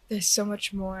there's so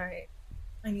much more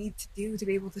I need to do to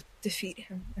be able to defeat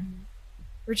him, and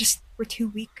we're too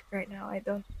weak right now.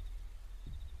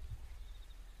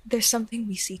 There's something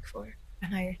we seek for,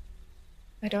 and I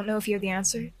don't know if you have the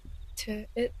answer to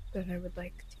it, but I would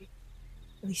like to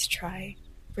at least try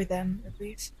for them, at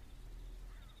least.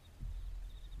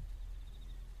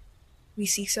 We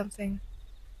seek something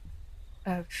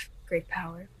of great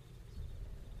power,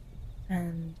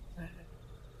 and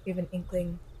we have an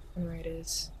inkling on where it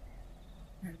is,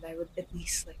 and I would at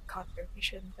least like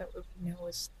confirmation that what we know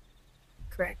is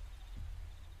correct,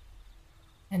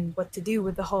 and what to do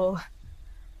with the whole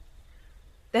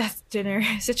death dinner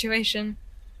situation.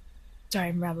 Sorry,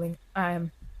 I'm rambling.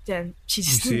 then she You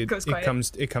just see goes it quiet.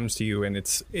 comes to you, and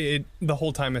it the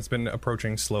whole time it's been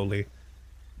approaching slowly.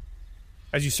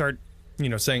 As you start,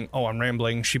 saying, "Oh, I'm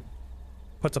rambling," she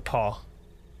puts a paw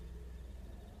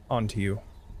onto you.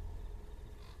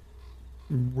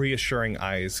 Reassuring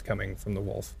eyes coming from the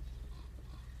wolf.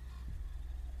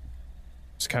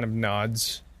 Just kind of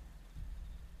nods.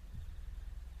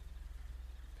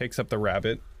 Picks up the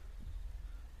rabbit.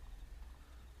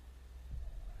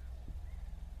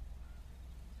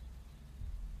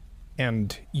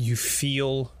 And you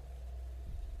feel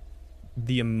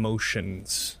the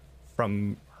emotions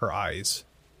from her eyes.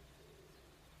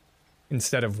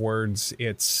 Instead of words,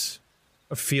 it's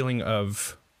a feeling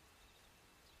of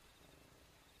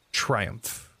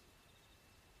triumph,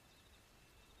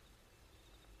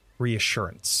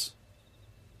 reassurance.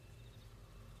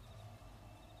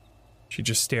 She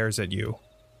just stares at you,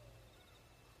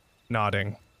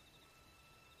 nodding,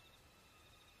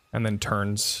 and then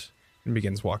turns and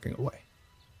begins walking away.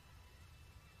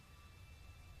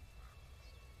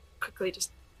 Quickly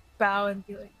just bow and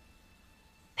be like,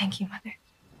 "Thank you, Mother."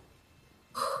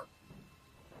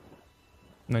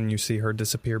 And then you see her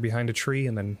disappear behind a tree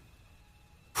and then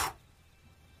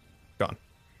gone.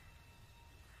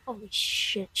 Holy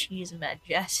shit, she's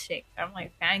majestic. I'm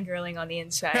like fangirling on the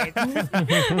inside.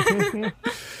 And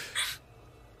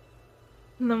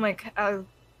I'm like, I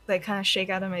like kind of shake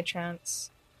out of my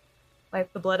trance,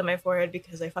 wipe the blood on my forehead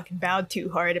because I fucking bowed too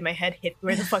hard and my head hit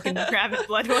where the fucking rabbit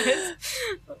blood was.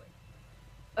 I'm like,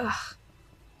 ugh.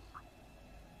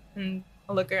 And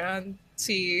I'll look around,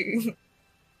 see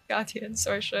Katya and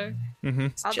Sorsha. Mm-hmm.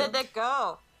 How did it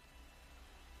go?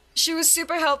 She was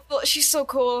super helpful. She's so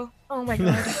cool. Oh my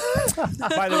god.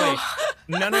 By the way,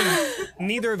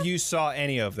 neither of you saw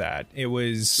any of that. It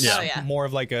was Oh, yeah. more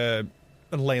of like a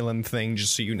Leyland thing,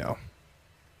 just so you know.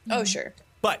 Oh, sure.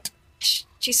 But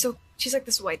She's like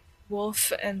this white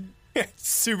wolf and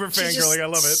super she's just fangirling. I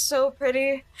love it. so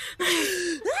pretty.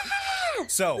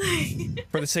 So,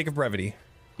 for the sake of brevity,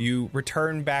 you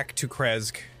return back to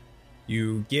Kresk.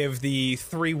 You give the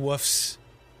 3 woofs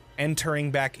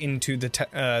entering back into the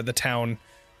town,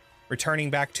 returning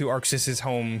back to Arxis's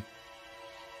home,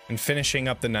 and finishing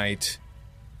up the night.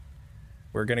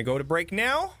 We're going to go to break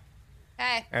now.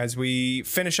 Hey. As we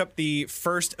finish up the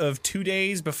first of 2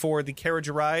 days before the carriage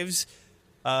arrives.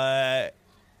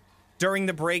 During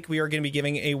the break, we are going to be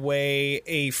giving away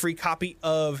a free copy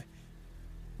of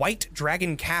White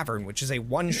Dragon Cavern, which is a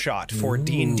one-shot for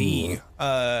D&D.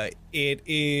 It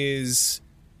is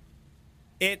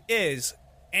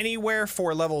anywhere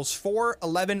for levels 4,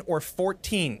 11, or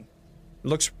 14. It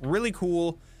looks really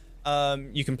cool.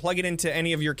 You can plug it into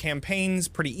any of your campaigns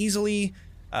pretty easily.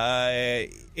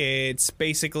 It's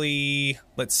basically,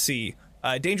 let's see.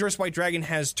 Dangerous White Dragon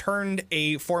has turned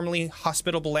a formerly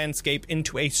hospitable landscape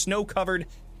into a snow-covered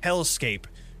hellscape,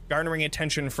 garnering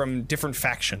attention from different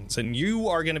factions, and you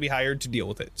are going to be hired to deal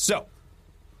with it. So,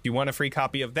 if you want a free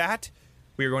copy of that,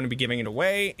 we are going to be giving it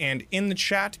away, and in the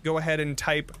chat, go ahead and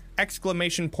type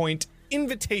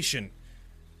 !invitation.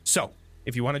 So,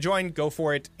 if you want to join, go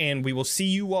for it, and we will see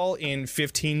you all in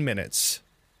 15 minutes.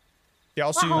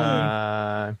 Y'all soon.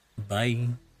 Bye.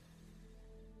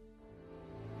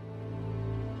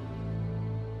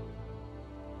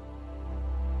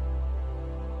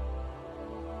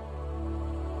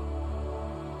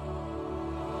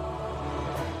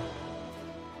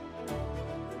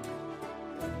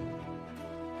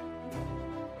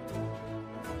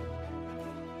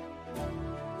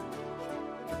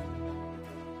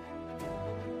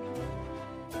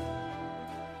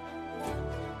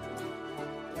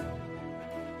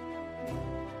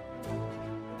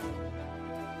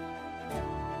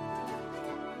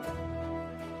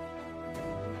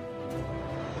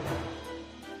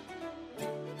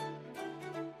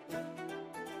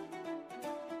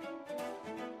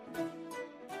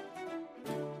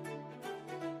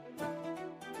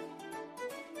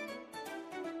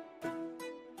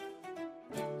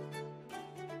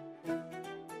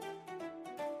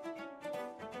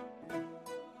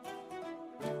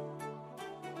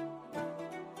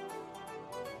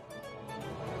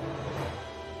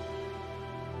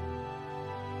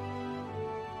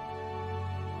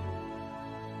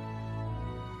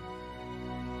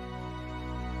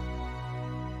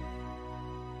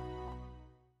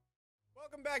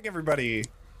 Welcome back, everybody.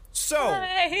 So,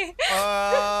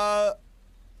 Hi.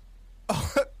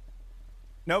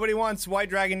 nobody wants White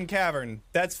Dragon Cavern.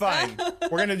 That's fine.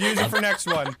 We're going to use it for next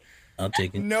one. I'll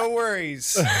take it. No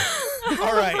worries.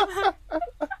 All right.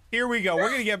 Here we go. We're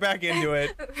going to get back into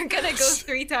it. We're gonna go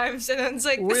 3 times and then it's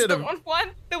like, We this had a- don't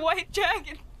want the white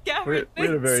dragon. We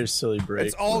had a very silly break.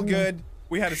 It's all good.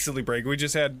 We had a silly break. We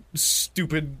just had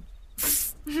stupid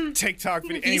TikTok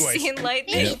video. You Anyways, seen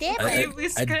lightning? Yep,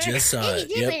 I just saw it.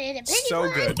 Yep.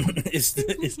 so good.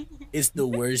 It's the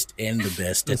worst and the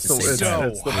best at the same It's time.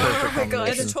 the perfect my God.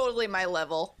 combination. It's totally my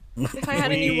level. If I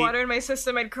had any water in my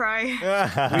system, I'd cry.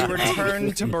 We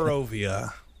return to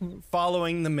Barovia,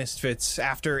 following the Misfits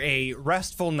after a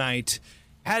restful night,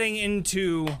 heading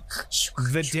into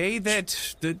the day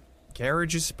that the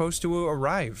carriage is supposed to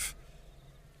arrive.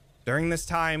 During this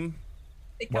time,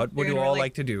 what would you all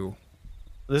like to do?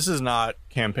 This is not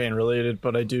campaign related,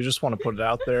 but I do just want to put it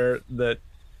out there that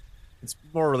it's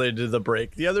more related to the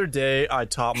break. The other day, I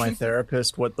taught my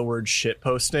therapist what the word shit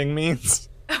posting means.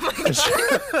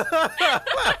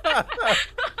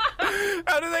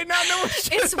 How do they not know what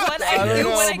shit It's what I I don't do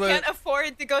know, when I but- can't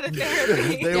afford to go to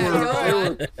therapy.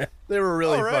 They were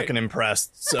really All right. fucking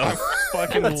impressed. So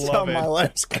fucking that's how love my it.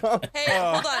 life's gone. Hey,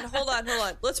 hold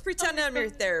on. Let's pretend I'm your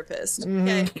therapist.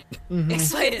 Okay,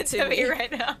 explain it to me. right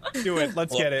now. Do it.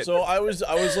 Let's get it. So I was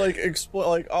like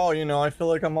oh, you know, I feel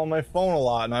like I'm on my phone a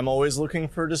lot and I'm always looking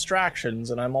for distractions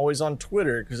and I'm always on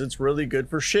Twitter because it's really good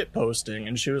for shit posting.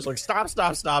 And she was like, stop.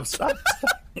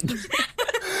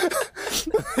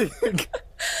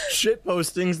 Shit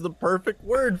posting's the perfect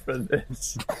word for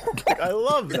this. Like, I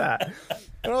love that.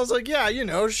 And I was like, yeah, you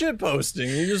know, shit posting.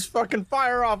 You just fucking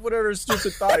fire off whatever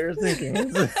stupid thought you're thinking.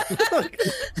 And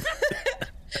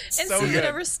So see good.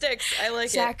 whatever sticks. I like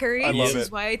Zachary, I love this is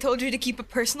it. why I told you to keep a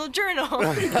personal journal.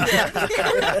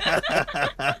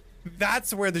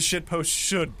 That's where the shit post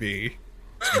should be.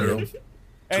 True.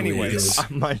 Anyways,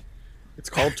 It's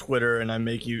called Twitter, and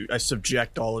I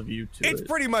subject all of you to it's it.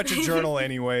 pretty much a journal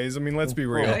anyways. I mean, let's be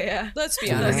real. Oh yeah. Let's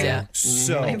be honest. Yeah. My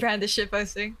So, brand is shit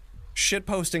posting. shit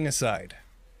posting aside,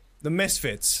 the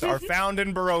Misfits are found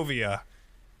in Barovia.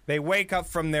 They wake up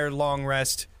from their long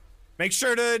rest. Make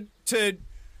sure to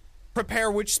prepare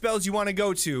which spells you want to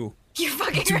go to. You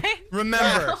fucking right.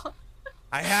 Remember,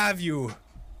 I have you.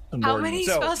 How many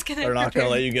So, spells can I They're not prepare?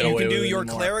 gonna let you get You away can with do it your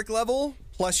anymore. cleric level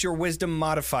plus your wisdom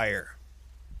modifier.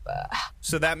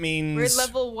 So that means We're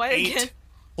level what 8 again?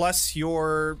 plus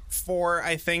your 4,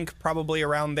 I think, probably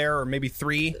around there, or maybe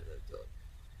 3.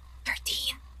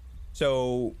 13.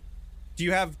 So, do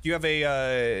you have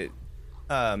a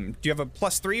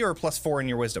 +3 or a +4 in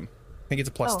your wisdom? I think it's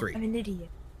a +3. I'm an idiot.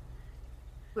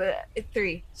 But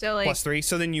 3. So like +3.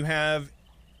 So then you have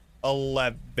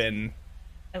 11.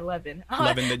 11.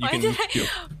 11 that you Why can did do.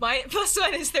 My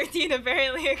 +1 is 13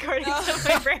 apparently according to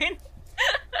my brain.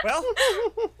 Well,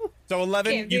 so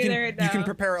 11. Can't You do can that right you can now.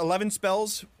 prepare 11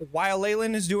 spells while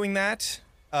Leyland is doing that.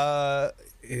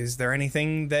 Is there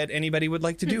anything that anybody would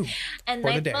like to do? And For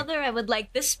the Night day. Mother, I would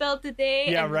like this spell today.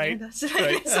 Yeah, and right. That's what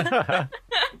it is.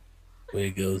 Way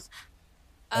it goes.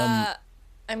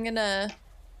 I'm gonna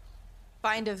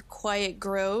find a quiet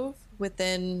grove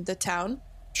within the town.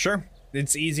 Sure,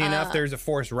 it's easy enough. There's a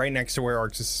forest right next to where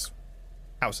Arx's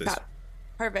house is. Got it.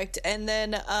 Perfect. And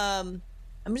then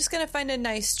I'm just gonna find a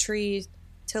nice tree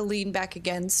to lean back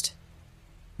against.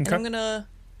 And Okay. I'm gonna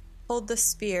hold the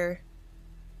spear.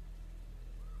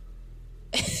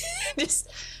 Just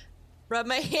rub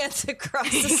my hands across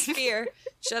the spear.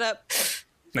 Shut up.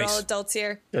 We're all Nice. adults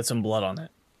here. Get some blood on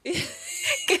it.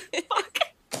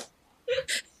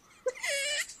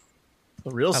 The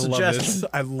real I love suggestion. this.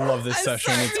 I love this I'm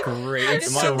session. sorry. It's great. I It's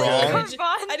just so have the wrong. image-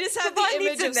 I just have the Vaughn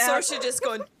image needs of a nap. Sorsha just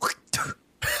going.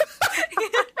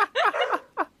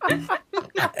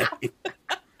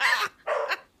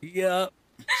 Yep.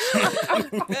 We're all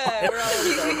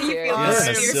adults here. feel I This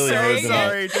am is You're silly, so isn't it?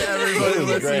 sorry to everybody This is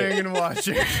great. listening and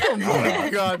watching. Oh my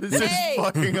god, this Hey. is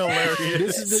fucking hilarious.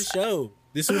 This is the show.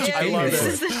 This is what you Yeah, I came love here it.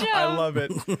 This is the show. I love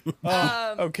it.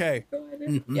 Oh, okay.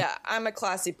 Yeah, I'm a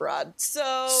classy broad.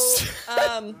 So,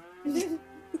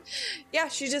 yeah,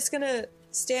 she's just gonna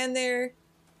stand there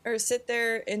or sit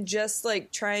there and just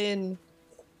like try and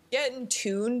get in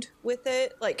tuned with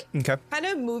it, like Okay. kind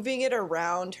of moving it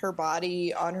around her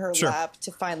body on her Sure. lap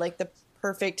to find like the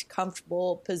perfect,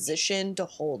 comfortable position to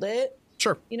hold it,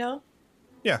 Sure. you know?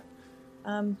 Yeah.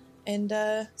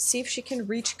 And see if she can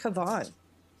reach Kavan.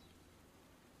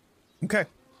 Okay.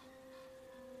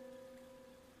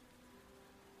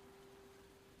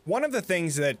 One of the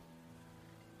things that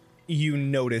you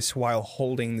notice while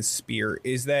holding the spear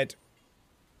is that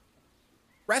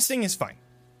resting is fine.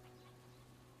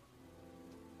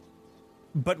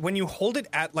 But when you hold it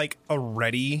at like a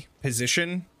ready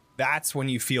position, that's when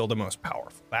you feel the most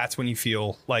powerful. That's when you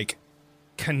feel like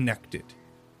connected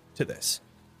to this.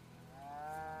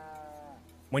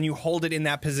 When you hold it in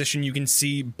that position, you can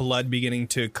see blood beginning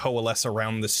to coalesce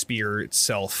around the spear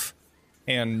itself,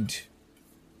 and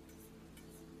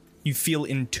you feel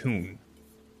in tune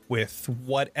with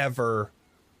whatever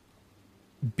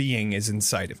being is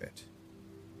inside of it.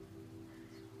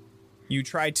 You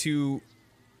try to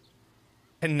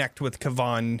connect with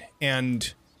Kavan,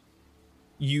 and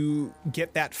you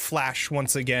get that flash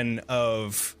once again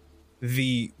of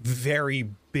the very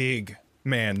big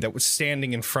man that was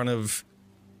standing in front of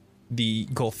the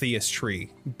Golthias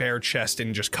tree, bare chest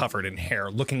and just covered in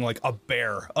hair, looking like a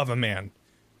bear of a man.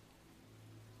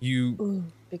 You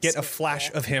get a flash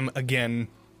of him again.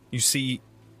 You see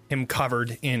him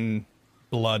covered in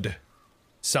blood,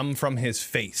 some from his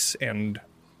face and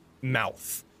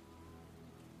mouth.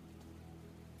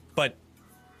 But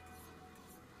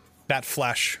that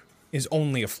flash is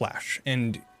only a flash,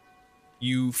 and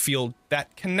you feel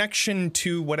that connection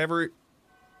to whatever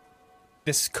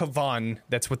this Kavan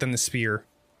that's within the spear.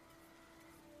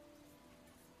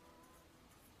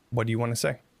 What do you want to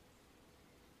say?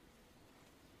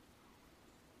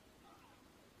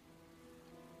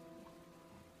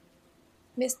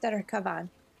 Mr. Kavan,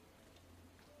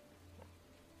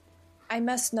 I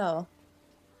must know,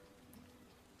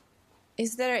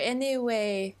 is there any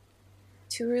way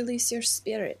to release your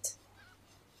spirit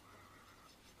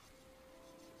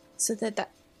so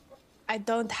that I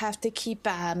don't have to keep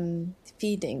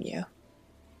feeding you?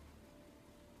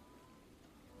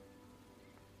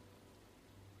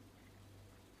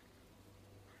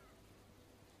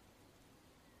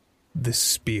 This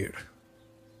spear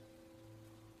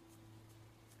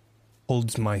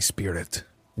holds my spirit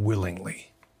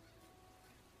willingly.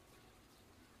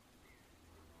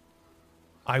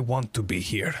 I want to be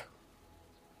here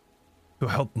to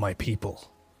help my people,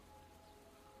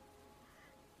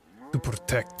 to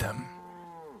protect them.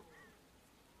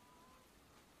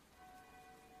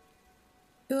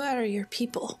 Who are your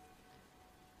people?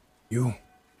 You,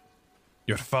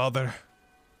 your father,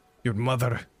 your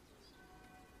mother,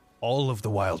 all of the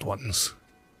wild ones.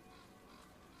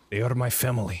 They are my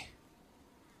family.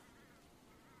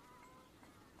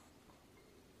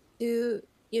 Do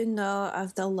you know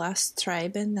of the lost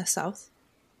tribe in the south?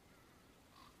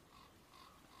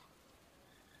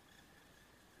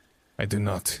 I do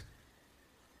not.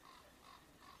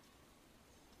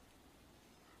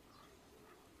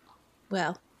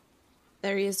 Well,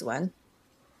 there is one.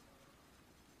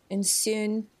 And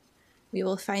soon we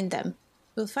will find them.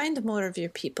 We'll find more of your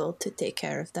people to take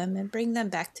care of them and bring them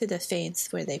back to the Fanes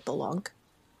where they belong.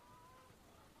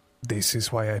 This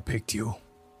is why I picked you.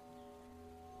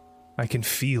 I can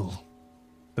feel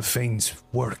the Fanes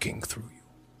working through you.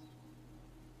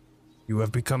 You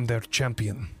have become their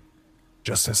champion,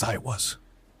 just as I was.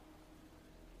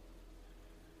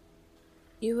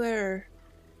 You were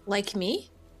like me?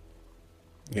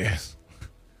 Yes.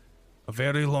 A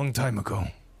very long time ago.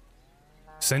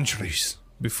 Centuries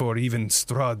before even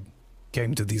Strahd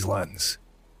came to these lands.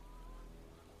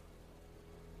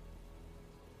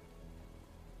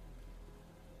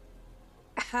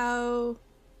 How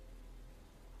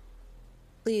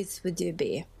pleased would you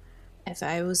be if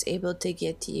I was able to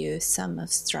get you some of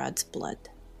Strahd's blood?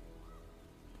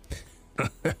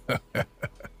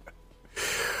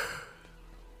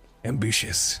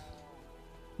 Ambitious.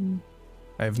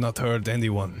 I have not heard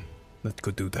anyone that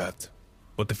could do that.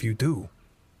 But if you do,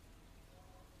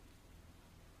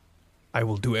 I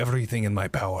will do everything in my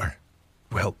power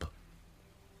to help.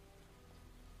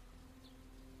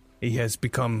 He has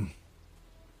become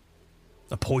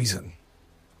a poison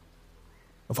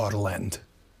of our land.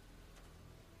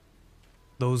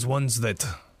 Those ones that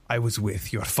I was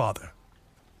with, your father.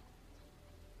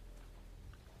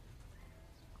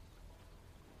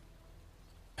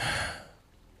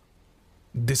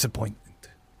 Disappointment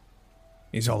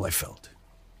is all I felt.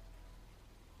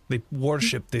 They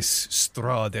worship this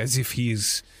Strahd as if he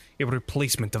is a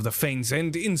replacement of the Fanes,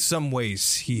 and in some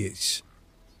ways he is.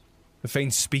 The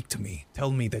Fanes speak to me,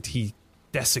 tell me that he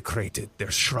desecrated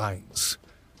their shrines,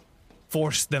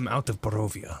 forced them out of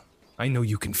Barovia. I know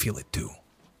you can feel it too.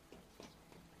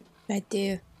 I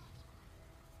do.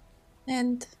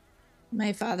 And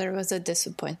my father was a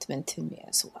disappointment to me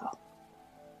as well.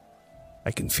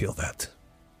 I can feel that.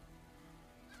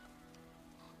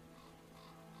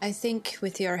 I think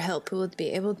with your help we would be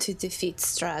able to defeat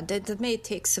Strahd. It may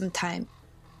take some time.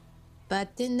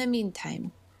 But in the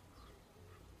meantime,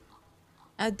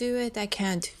 I'll do what I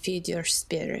can to feed your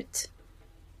spirit.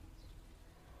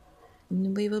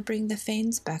 And we will bring the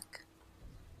Fanes back.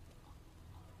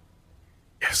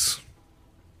 Yes.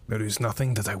 There is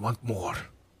nothing that I want more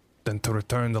than to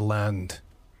return the land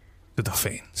to the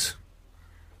Fanes.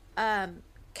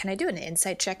 Can I do an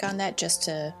insight check on that just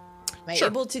to... Am I Sure.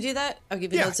 able to do that? I'll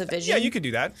give you loads of vision. Yeah, you could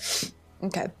do that.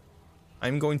 Okay.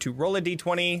 I'm going to roll a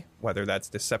d20, whether that's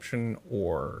deception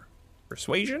or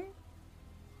persuasion.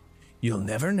 You'll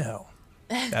never know.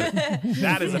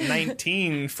 That is a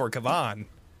 19 for Kavan.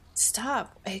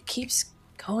 Stop. It keeps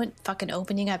going, fucking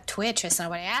opening up Twitch. That's not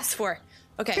what I asked for.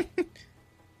 Okay.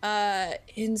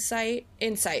 Insight.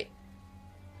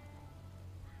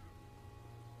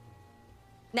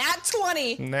 Nat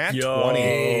 20. Nat Yo.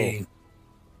 20.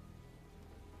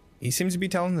 He seems to be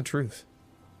telling the truth.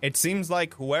 It seems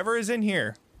like whoever is in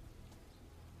here,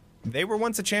 they were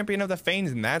once a champion of the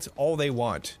Fanes, and that's all they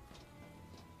want.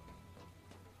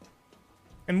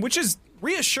 And which is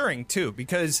reassuring, too,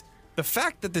 because the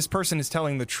fact that this person is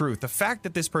telling the truth, the fact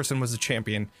that this person was a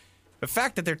champion, the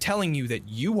fact that they're telling you that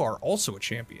you are also a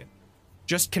champion,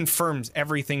 just confirms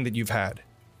everything that you've had.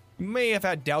 You may have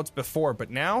had doubts before, but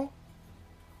now,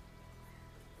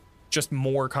 just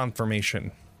more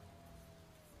confirmation.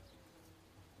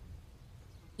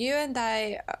 You and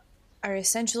I are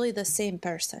essentially the same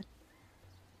person.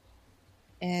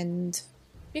 And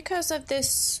because of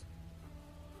this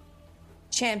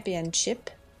championship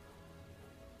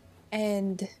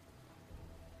and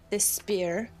this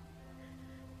spear,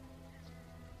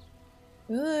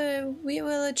 we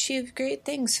will achieve great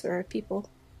things for our people.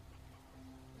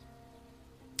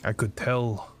 I could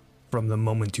tell from the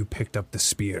moment you picked up the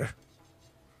spear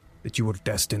that you were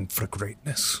destined for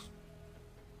greatness.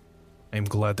 I am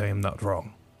glad I am not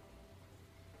wrong.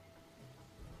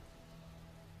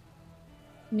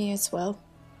 Me as well.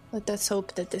 Let us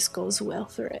hope that this goes well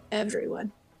for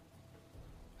everyone.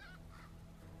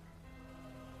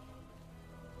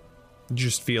 You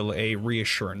just feel a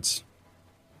reassurance.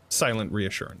 Silent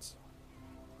reassurance.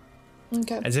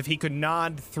 Okay. As if he could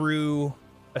nod through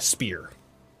a spear.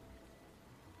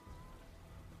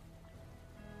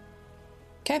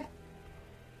 Okay.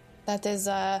 That is,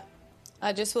 I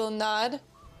just will nod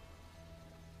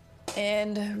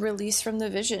and release from the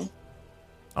vision.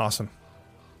 Awesome.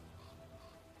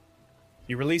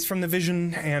 You release from the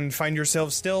vision and find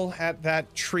yourself still at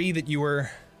that tree that you were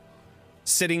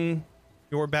sitting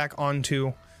your back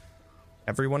onto.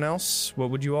 Everyone else, what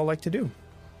would you all like to do?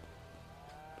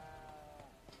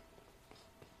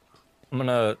 I'm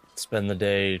gonna spend the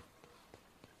day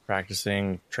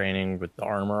practicing, training with the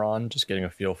armor on, just getting a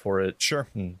feel for it. Sure.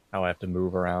 And how I have to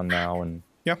move around now and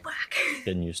Yep.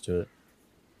 getting used to it.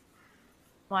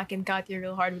 Whacking Katya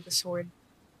real hard with the sword.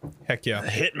 Heck yeah.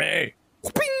 Hit me!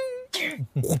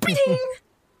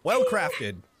 Well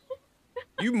crafted.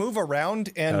 You move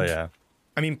around and Oh yeah.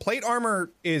 I mean, plate armor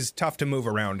is tough to move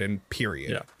around in,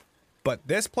 period. Yeah. But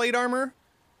this plate armor,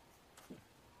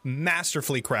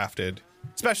 masterfully crafted.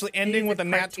 Especially ending with a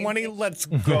nat 20. Let's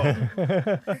go.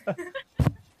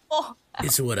 Oh,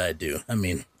 It's what I do. I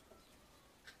mean,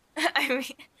 I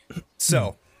mean,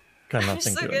 So, Kind of I'm not so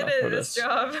thinking good enough for at this this.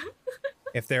 job.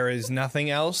 if there is nothing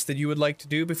else that you would like to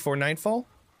do before nightfall,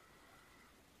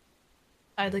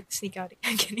 I'd like to sneak out.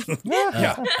 I'm kidding.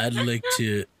 yeah. I'd like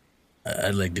to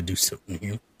do something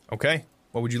here. Okay.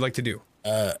 What would you like to do?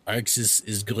 Arxis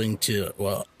is going to,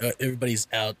 everybody's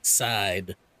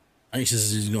outside.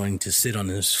 Arxis is going to sit on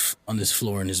this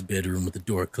floor in his bedroom with the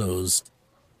door closed,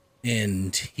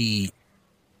 and he's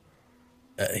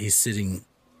sitting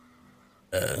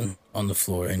on the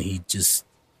floor, and he just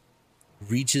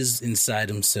reaches inside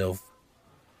himself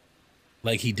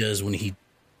like he does when he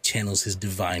channels his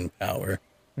divine power.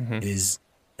 And his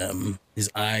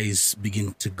eyes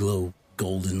begin to glow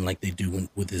golden like they do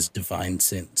with his divine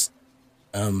sense.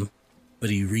 But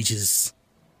he reaches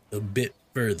a bit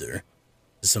further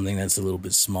to something that's a little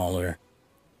bit smaller,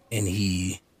 and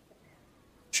he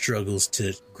struggles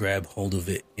to grab hold of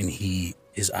it, and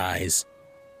his eyes,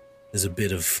 there's a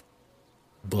bit of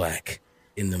black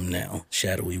in them now,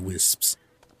 shadowy wisps,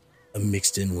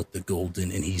 mixed in with the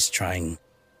golden, and he's trying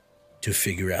to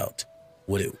figure out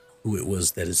who it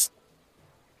was that has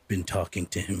been talking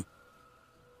to him.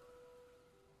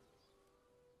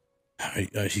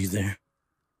 Are you there?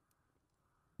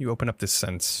 You open up this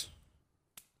sense,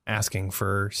 asking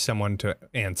for someone to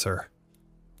answer.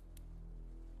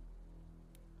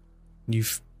 You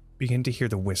begin to hear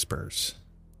the whispers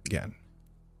again.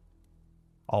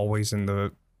 Always in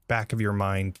the back of your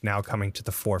mind, now coming to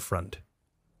the forefront.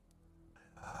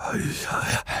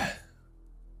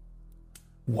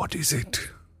 What is it,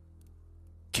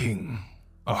 King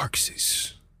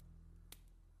Arxis?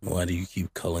 Why do you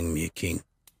keep calling me a king?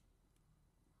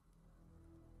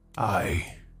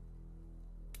 I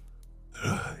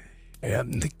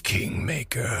am the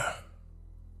Kingmaker.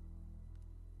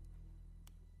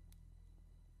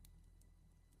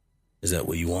 Is that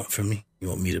what you want from me? You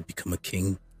want me to become a king?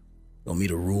 You want me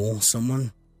to rule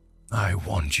someone? I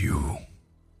want you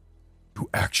to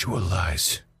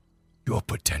actualize your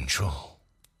potential.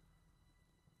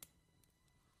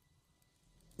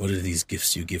 What are these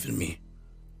gifts you've given me?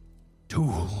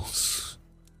 Tools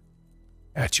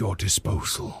at your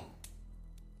disposal.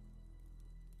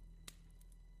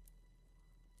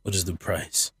 What is the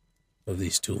price of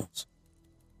these tools?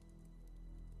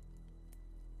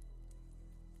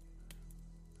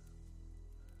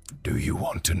 Do you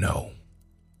want to know?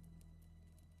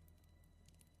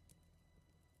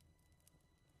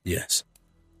 Yes.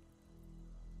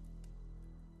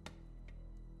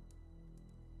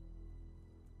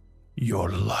 Your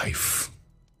life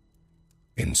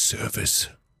in service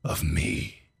of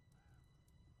me.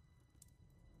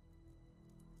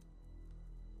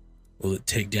 Will it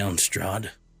take down Strahd?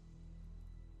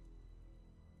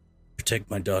 Protect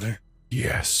my daughter?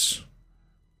 Yes.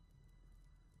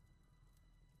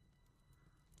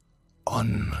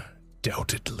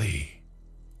 Undoubtedly.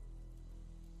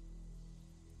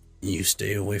 You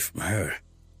stay away from her.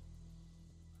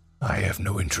 I have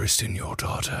no interest in your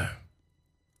daughter.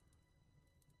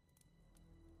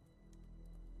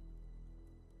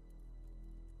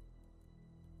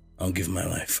 I'll give my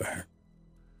life for her.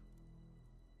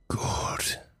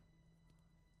 Good.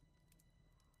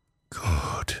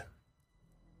 Good.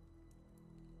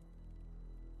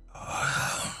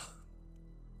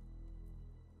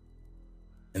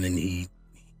 And then he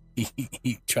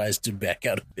tries to back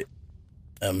out of it.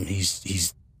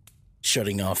 He's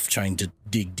shutting off, trying to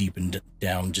dig deep and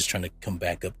down, just trying to come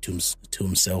back up to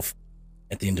himself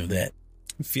at the end of that.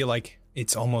 I feel like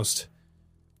it's almost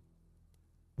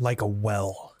like a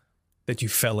well that you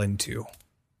fell into.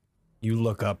 You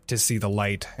look up to see the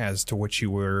light as to which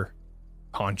you were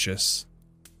conscious.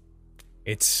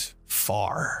 It's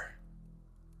far.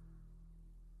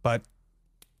 But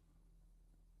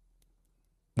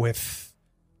with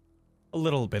a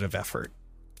little bit of effort,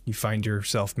 you find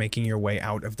yourself making your way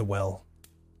out of the well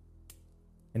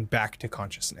and back to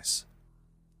consciousness.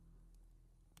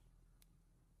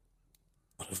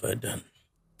 What have I done?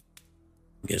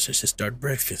 I guess I should start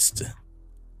breakfast.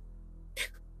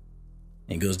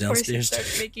 He goes Of course, he downstairs.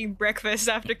 starts making breakfast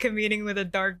after communing with a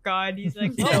dark god. He's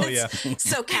like, Hell yeah.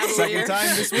 So cavalier. Second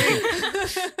time this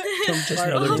week. Just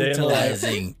another day in the life.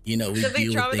 Brutalizing. You know, we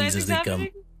something deal with things as traumatizing's they come.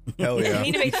 happening. Hell I yeah.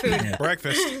 need to make food. Yeah.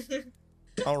 Breakfast.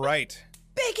 All right.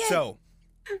 Bacon. So,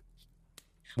 with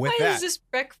Why that, does this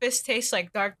breakfast taste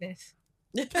like darkness?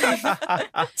 it's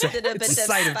a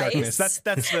sight of darkness. That's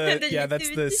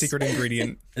the secret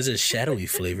ingredient. There's a shadowy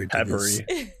flavor to this.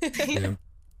 Peppery. You know?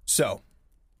 So,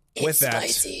 with that,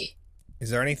 spicy. is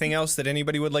there anything else that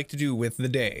anybody would like to do with the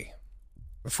day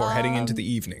before heading into the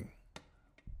evening?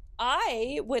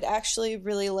 I would actually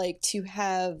really like to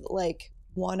have like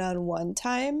one-on-one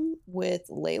time with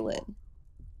Leyland.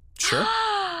 Sure.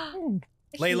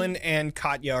 Leyland and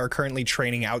Katya are currently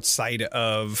training outside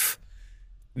of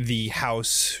the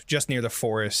house, just near the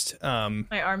forest.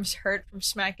 My arms hurt from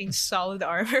smacking solid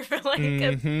armor for like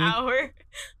an Mhm. hour.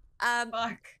 Um,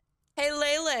 Fuck. hey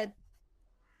Leyland,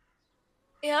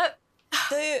 Yep.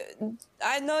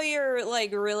 I know you're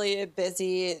like really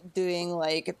busy doing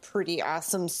like pretty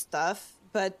awesome stuff,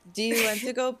 but do you want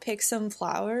to go pick some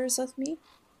flowers with me?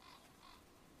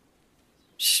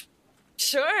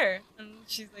 Sure. And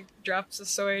she's like, drops the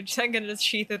sword. She's not gonna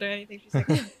sheath it or anything. She's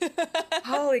like,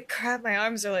 holy crap, my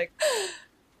arms are like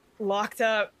locked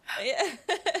up. Yeah.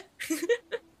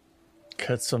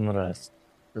 Cut some rest.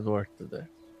 Good work today.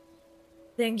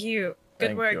 Than's you. Good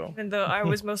Thank work, you. even though I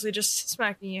was mostly just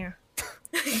smacking you.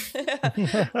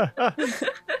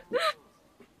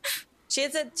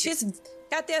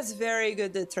 Katya's very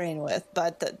good to train with,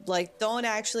 but like don't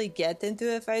actually get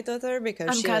into a fight with her because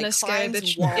I'm she kind like, of scared that climbs if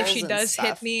she walls and does hit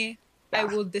stuff. me, I Yeah.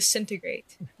 will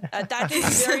disintegrate. That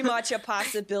is very much a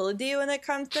possibility when it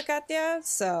comes to Katya.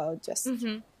 So just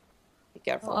Mm-hmm. be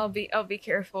careful. Well, I'll be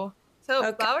careful. So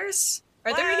Okay. flowers?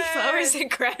 Are there any flowers in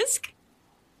Kresk?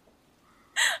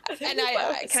 And can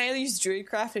I use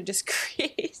Druidcraft and just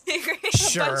create?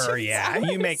 Sure, yeah.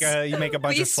 You make a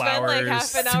bunch We of flowers. spent like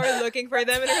half an hour looking for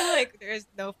them, and we're like, "There's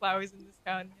no flowers in this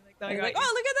town." And you're like, "No, I You're got like, you."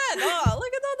 oh, look at that! Oh,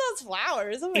 look at all those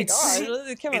flowers! Oh my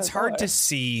gosh, It's hard to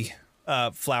see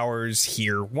flowers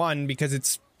here. One, because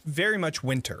it's very much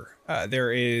winter.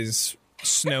 There is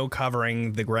snow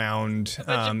covering the ground A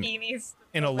bunch of beanies.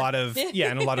 in a lot of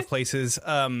places.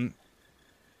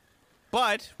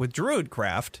 But with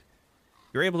Druidcraft,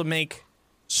 you're able to make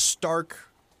stark,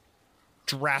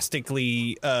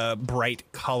 drastically bright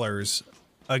colors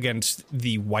against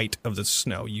the white of the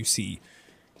snow. You see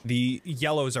the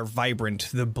yellows are vibrant,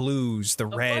 the blues, the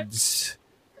reds.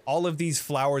 All of these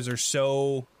flowers are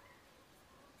so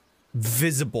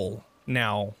visible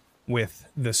now with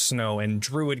the snow, and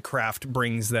druid craft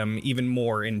brings them even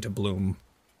more into bloom.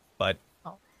 But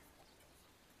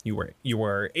you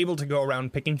were able to go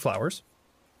around picking flowers.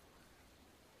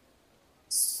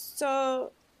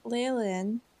 So,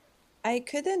 Leyland, I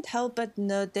couldn't help but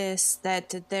notice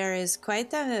that there is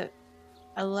quite a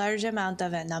large amount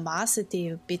of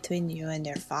animosity between you and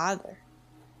your father.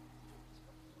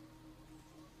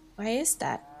 Why is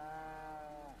that?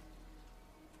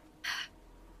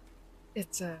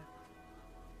 It's a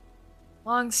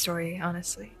long story,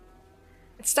 honestly.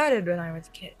 It started when I was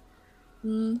a kid.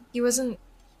 He wasn't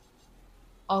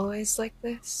always like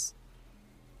this.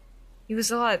 He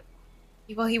was a lot.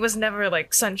 Well, he was never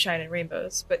like sunshine and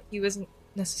rainbows, but he wasn't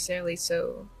necessarily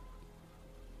so.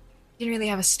 He didn't really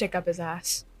have a stick up his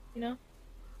ass, you know?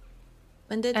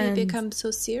 When did he become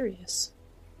so serious?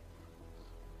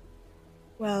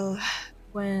 Well,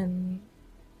 when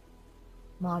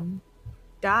Mom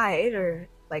died, or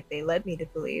like they led me to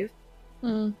believe,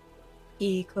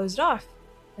 he closed off.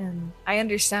 And I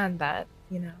understand that,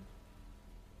 you know.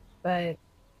 But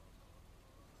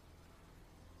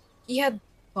he had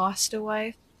lost a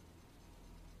wife,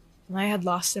 and I had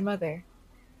lost a mother.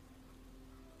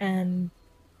 And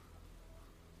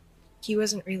he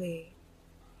wasn't really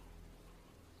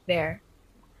there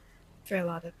for a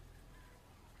lot of.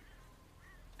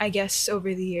 I guess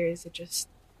over the years it just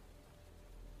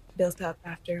built up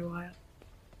after a while.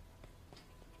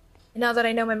 And now that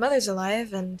I know my mother's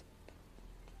alive, and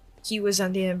he was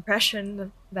under the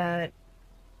impression that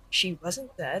she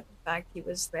wasn't dead. In fact, he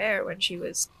was there when she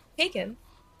was taken.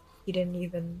 He didn't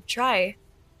even try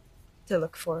to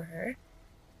look for her.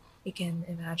 You can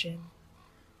imagine.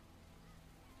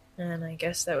 And I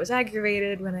guess that was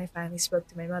aggravated when I finally spoke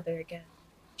to my mother again.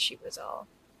 She was all,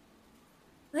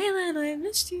 Leyland, I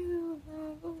missed you.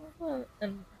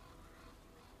 And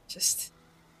just,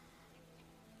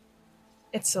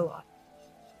 it's a lot.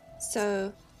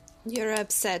 So, you're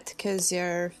upset because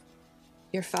your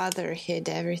father hid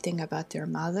everything about your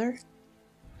mother?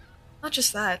 Not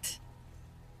just that.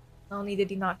 Not only did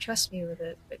he not trust me with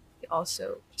it, but he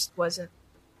also just wasn't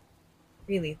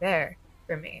really there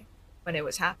for me when it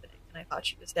was happening, and I thought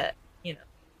she was dead, you know.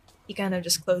 He kind of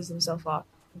just closed himself off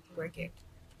into working.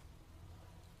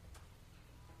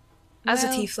 As a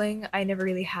tiefling, I never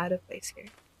really had a place here,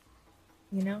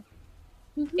 you know?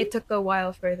 It took a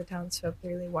while for the townsfolk to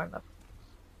really warm up.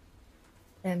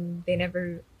 And they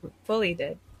never fully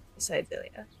did, besides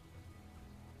Ilya.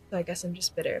 So I guess I'm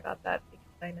just bitter about that, because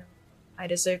I know I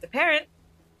deserve the parent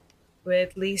who would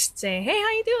at least say, hey,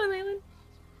 how you doing, Leyland?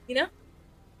 You know?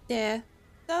 Yeah.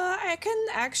 So I can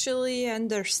actually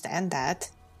understand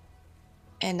that.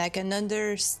 And I can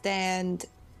understand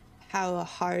how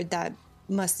hard that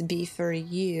must be for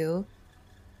you.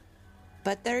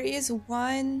 But there is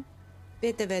one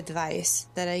bit of advice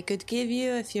that I could give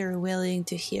you if you're willing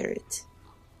to hear it.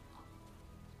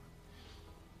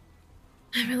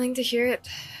 I'm willing to hear it,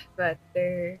 but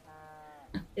there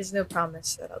is no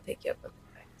promise that I'll take you up on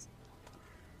advice.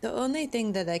 The only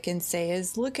thing that I can say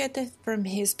is look at it from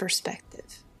his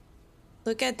perspective.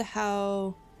 Look at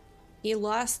how he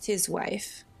lost his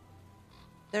wife.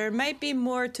 There might be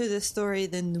more to the story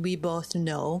than we both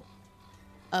know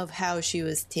of how she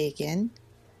was taken.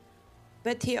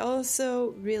 But he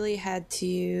also really had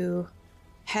to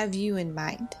have you in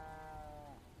mind.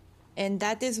 And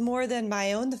that is more than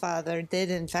my own father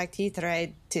did. In fact, he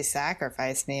tried to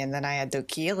sacrifice me, and then I had to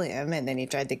kill him. And then he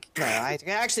tried to,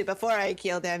 actually, before I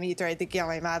killed him, he tried to kill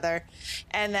my mother.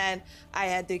 And then I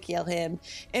had to kill him.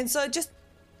 And so just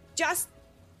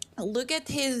look at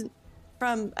his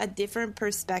from a different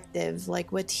perspective,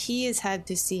 like what he has had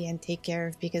to see and take care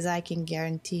of, because I can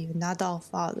guarantee you, not all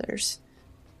fathers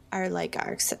are like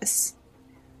Arxes.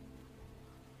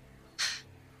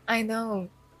 I know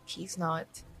he's not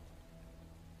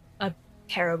a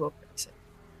terrible person.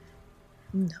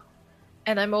 No.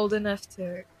 And I'm old enough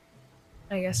to,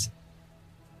 I guess,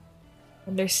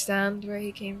 understand where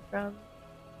he came from.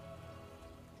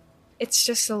 It's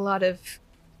just a lot of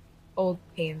old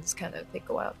pains kind of take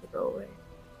a while to go away.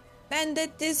 And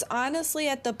it is honestly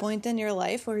at the point in your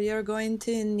life where you're going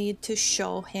to need to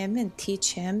show him and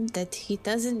teach him that he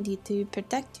doesn't need to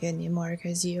protect you anymore,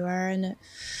 because you are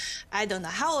I don't know,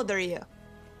 how old are you?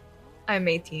 I'm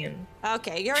 18.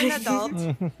 Okay, you're an adult,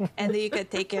 and you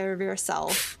could take care of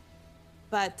yourself.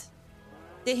 But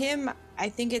to him, I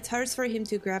think it's hard for him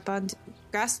to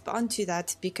grasp onto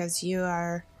that, because you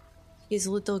are his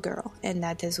little girl, and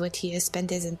that is what he has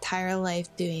spent his entire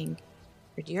life doing.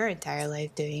 Or your entire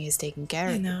life doing, is taking care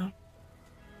of I you. know.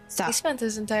 So, He spent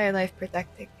his entire life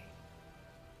protecting me.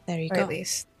 there you Or go. at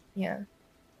least, yeah.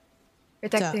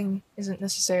 Protecting isn't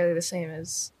necessarily the same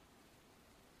as,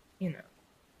 you know.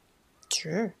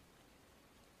 Sure.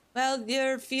 Well,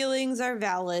 your feelings are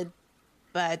valid,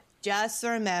 but just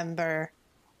remember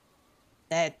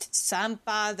that some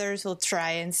fathers will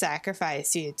try and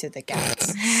sacrifice you to the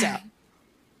gods. So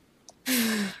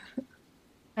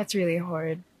That's really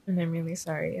horrid, and I'm really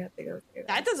sorry you had to go through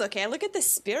that. that is okay. Look at the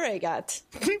spear I got.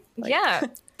 Yeah,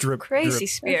 Drip, crazy drip,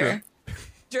 spear.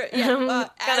 Yeah,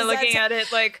 Kind of looking at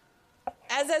it like,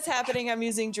 as that's happening, I'm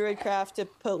using Druidcraft to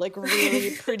put like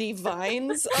really pretty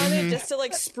vines on it just to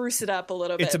like spruce it up a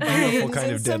little bit. It's a beautiful kind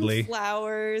And of some deadly.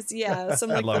 flowers. Yeah, some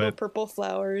I like love little it. purple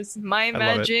flowers. my love it.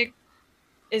 magic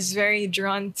is very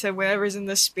drawn to whatever's in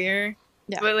the spear.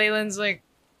 Yeah. But Leyland's like,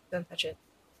 don't touch it.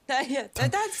 Yeah,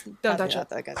 that's Don't probably touch not it.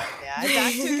 that good. Yeah, I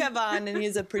talked to Kavan and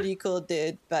he's a pretty cool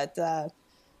dude, but I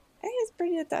think he's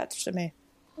pretty attached to me.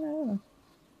 I don't know.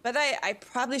 But I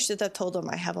probably should have told him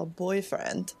I have a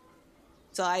boyfriend.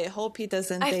 So I hope he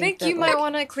doesn't I think think that, you like, might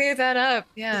want to clear that up.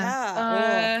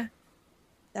 Yeah.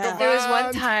 Yeah. There was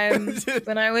one time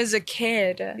when I was a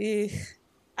kid.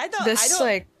 I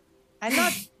don't. I'm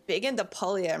not big into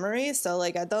polyamory, so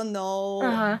like I don't know.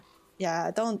 Uh-huh. Yeah,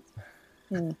 I don't.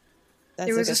 That's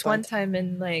There a was good this one point. time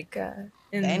in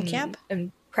in Band camp?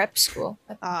 in prep school.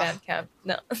 Not Ah. band camp.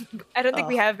 No, I don't think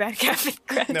we have band camp in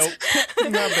Grant. Nope,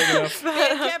 not big enough.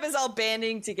 Band camp is all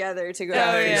banding together to go. Oh,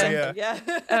 out or yeah. something. Yeah.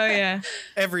 Oh yeah.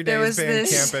 Every day There is was band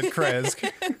this- camp at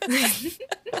Kresk.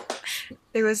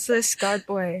 There was this guard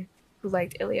boy who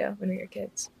liked Ilya when we were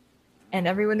kids. And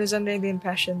everyone was under the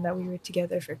impression that we were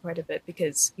together for quite a bit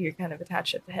because we were kind of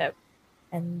attached at the hip.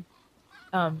 And,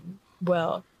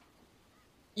 well,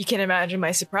 you can imagine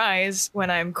my surprise when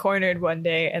I'm cornered one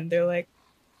day and they're like,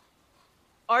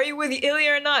 "Are you with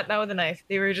Ilya or not?" Not with a knife.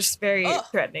 They were just very Oh.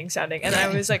 threatening sounding. And I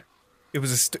was like, It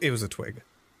was a twig.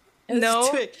 no.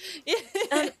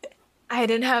 Yeah. I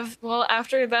didn't have, well,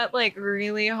 after that, like,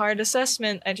 really hard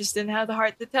assessment, I just didn't have the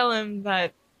heart to tell him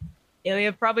that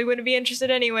Ilya probably wouldn't be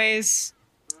interested anyways.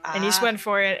 And he just went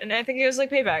for it. And I think it was like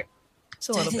payback. Just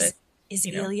a little bit. Is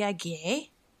you know. Ilya gay?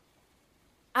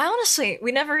 I honestly,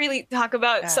 we never really talk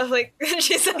about stuff like,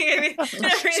 she's like, we never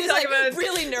really She's talk like about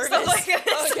really nervous. stuff like that.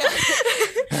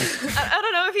 Okay. I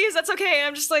don't know if he is, that's okay.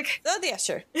 I'm just like, Oh, yeah,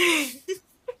 sure.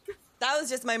 That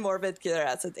was just my morbid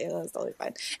curiosity. That was totally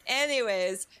fine.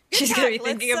 Anyways, good she's talk. going to be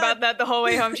thinking Let's, about that the whole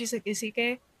way home. She's like, is he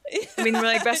gay? I mean, we're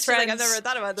like best She's friends. like, I've never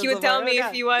thought about this He would before. tell me Okay.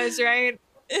 if he was, right?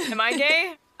 Am I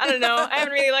gay? I don't know. I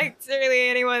haven't really liked really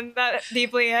anyone that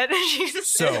deeply yet.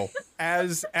 So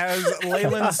as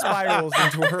Leyland spirals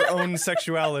into her own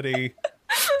sexuality,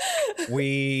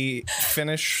 we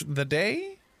finish the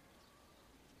day.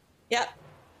 Yeah,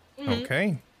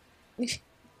 Okay.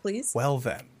 please. Well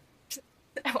then.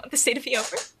 I want this day to be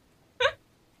over.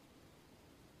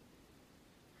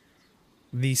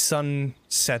 The sun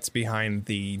sets behind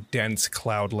the dense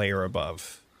cloud layer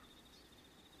above.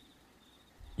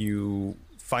 You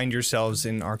find yourselves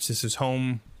in Arxis's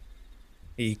home.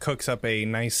 He cooks up a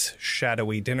nice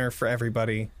shadowy dinner for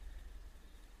everybody.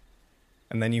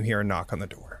 And then you hear a knock on the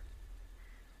door.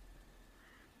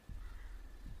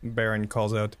 Baron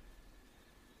calls out,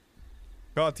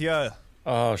 "Katya,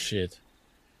 Oh shit.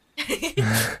 They're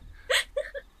here."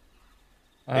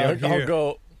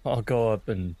 I'll go up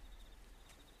and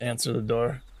answer the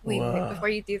door. Wait, Whoa. before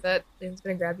you do that, Lynn's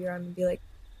gonna grab your arm and be like,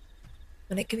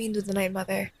 when I convened with the Night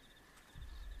Mother,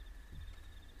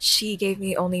 she gave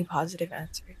me only positive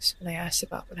answers when I asked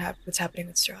about what's happening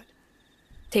with Strahd.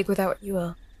 Take with that what you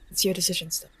will. It's your decision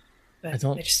still. But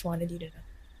I just wanted you to know.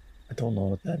 I don't know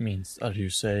what that means. Are you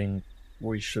saying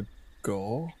we should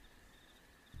go?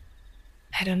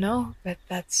 I don't know, but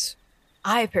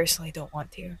I personally don't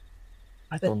want to.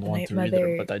 I But don't the want Night to either,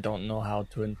 Mother- but I don't know how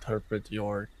to interpret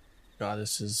your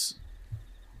goddess's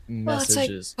Well, it's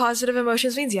messages. like positive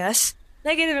emotions means yes.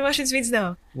 Negative emotions means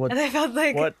no. What? And I felt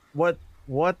like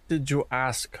What did you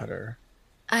ask her?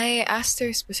 I asked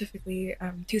her specifically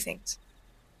two things.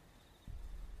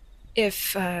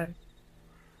 If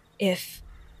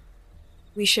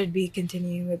we should be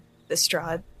continuing with the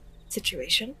Strahd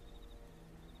situation,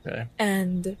 Okay.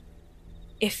 and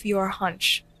if your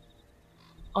hunch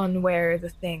on where the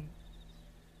thing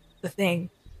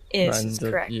is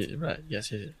correct. Yeah, right.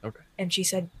 Yes. Okay. And she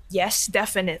said yes,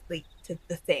 definitely to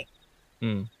the thing.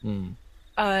 Mm.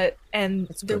 And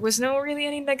That's there good. was no really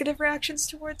any negative reactions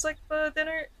towards like the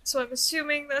dinner, so I'm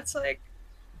assuming that's like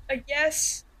a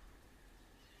yes.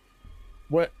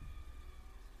 What?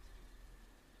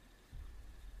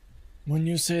 When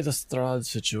you say the Strahd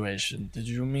situation, did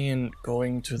you mean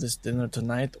going to this dinner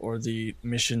tonight or the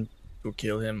mission to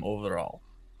kill him overall?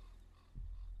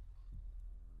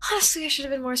 Honestly, I should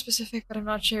have been more specific, but I'm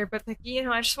not sure. But like,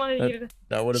 I just wanted you to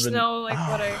That would have just been. know like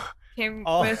what I came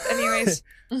Oh. with, anyways.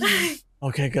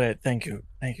 Okay, good. Thank you.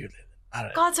 Leland. All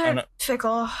right. Gods are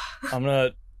fickle. I'm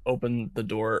gonna open the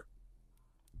door.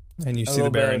 And you see Hello,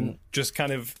 the Baron Baron. just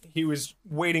kind of, he was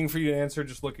waiting for you to answer,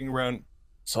 just looking around.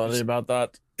 Sorry about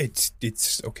that. It's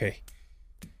okay.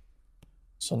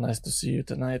 So nice to see you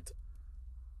tonight.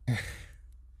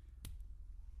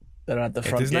 They're at the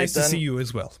front It is gate, nice to then? see you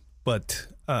as well. But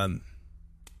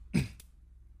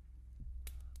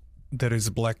there is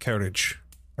a black carriage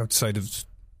outside of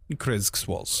Krezk's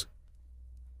walls.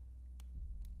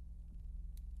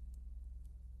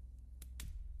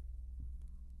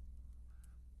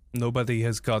 Nobody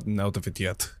has gotten out of it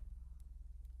yet.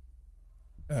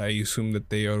 I assume that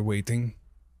they are waiting.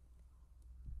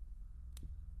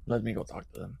 Let me go talk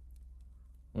to them.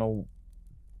 No,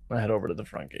 I head over to the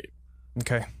front gate.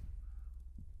 Okay.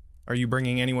 Are you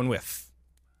bringing anyone with?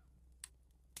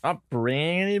 Not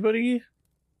bringing anybody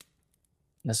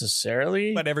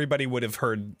necessarily. But everybody would have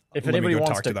heard. if let me anybody go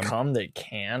wants talk to them. come, they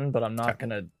can. But I'm not Okay.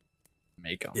 gonna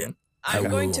make them. Yeah. I'm I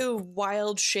going will- to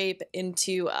wild shape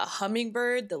into a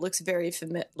hummingbird that looks very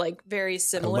very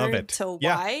similar it. to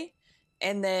Yeah. Y,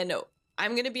 and then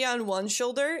I'm going to be on one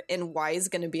shoulder and Y is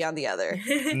going to be on the other.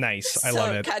 Nice. I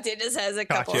love it. Katya just has a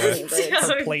couple Katya. hummingbirds.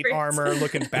 Her plate armor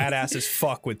looking badass as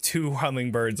fuck with 2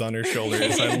 hummingbirds on her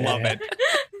shoulders. I love it.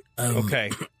 Okay.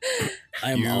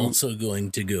 I'm You- also going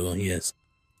to go, yes.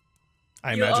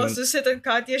 I You imagine. also sit on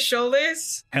Katya's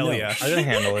shoulders? Hell No. yeah. I can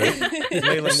handle it.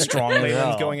 Leyland, Strong as Leyland's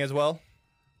hell. going as well?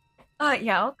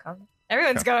 Yeah, I'll come.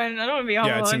 Everyone's going. I don't want to be all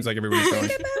Yeah, it alone. seems like everybody's going.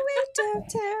 Making my way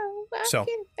downtown, So.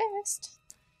 walking fast.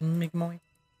 Make my way.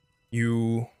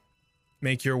 You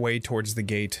make your way towards the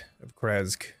gate of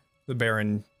Krezk, the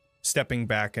Baron stepping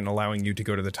back and allowing you to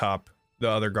go to the top. The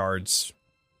other guards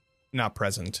not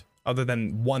present, other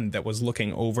than one that was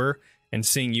looking over and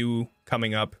seeing you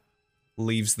coming up,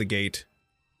 leaves the gate.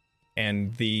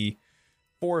 And the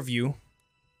 4 of you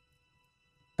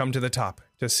come to the top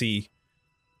to see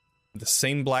the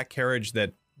same black carriage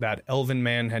that elven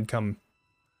man had come.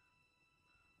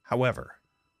 However,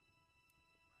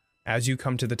 as you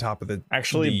come to the top of the...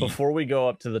 Actually, before we go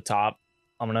up to the top,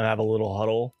 I'm gonna have a little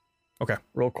huddle. Okay.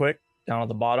 Real quick, down at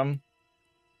the bottom.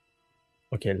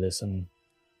 Okay, listen.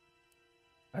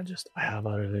 I have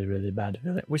a really, really bad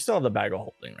feeling. We still have the bag of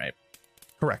holding, right?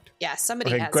 Correct. Yeah,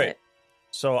 somebody Okay, has great. it.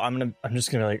 So I'm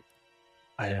just gonna be like,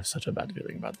 I have such a bad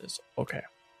feeling about this. Okay.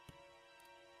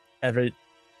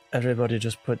 Everybody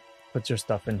just put your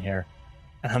stuff in here.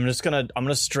 And I'm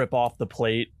gonna strip off the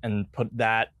plate and put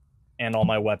that and all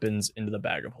my weapons into the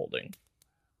bag of holding.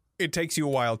 It takes you a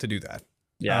while to do that.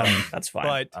 Yeah, that's fine.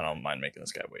 but- I don't mind making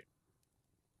this guy wait.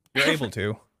 You're able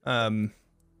to. Let's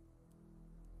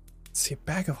see, a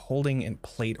bag of holding and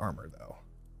plate armor, though.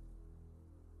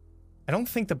 I don't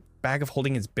think the bag of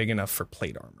holding is big enough for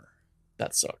plate armor.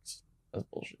 That sucks. That's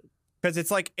bullshit. Because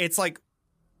it's like,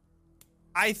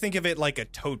 I think of it like a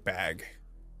tote bag.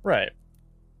 Right.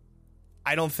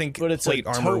 I don't think But it's plate a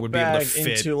armor tote would be able to bag fit.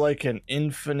 into like an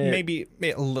infinite. Maybe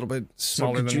a little bit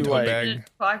smaller could than you, a tote like- bag.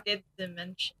 Pocket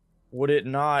dimension. Would it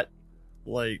not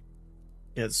like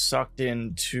get sucked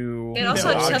into It also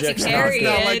the just have to objects? carry It's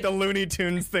not it. like the Looney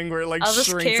Tunes thing where it like I'll just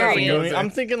shrinks carry out and it. goes in. I'm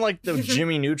thinking like the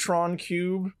Jimmy Neutron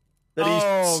cube that he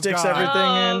Oh, sticks God. everything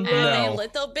Oh, in. man. And No. a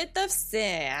little bit of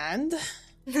sand.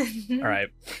 All right,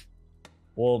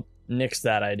 we'll nix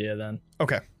that idea then.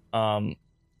 Okay.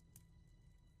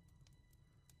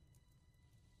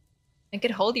 I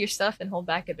could hold your stuff and hold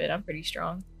back a bit. I'm pretty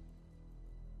strong.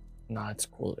 Nah, it's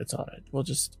cool. It's all right.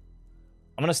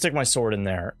 I'm gonna stick my sword in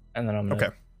there, and then I'm gonna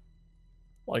Okay.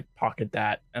 like pocket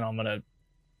that, and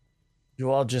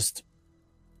you all just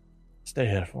stay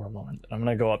here for a moment. I'm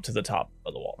gonna go up to the top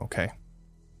of the wall. Okay.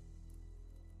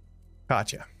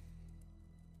 Gotcha.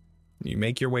 You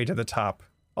make your way to the top,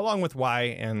 along with Y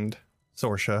and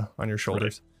Sorsha on your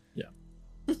shoulders.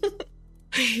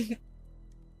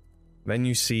 Then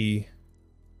you see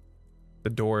the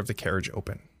door of the carriage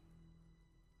open.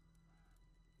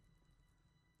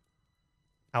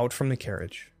 Out from the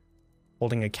carriage,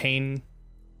 holding a cane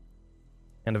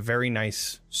and a very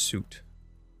nice suit,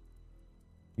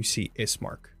 you see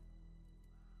Ismark.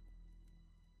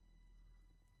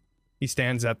 He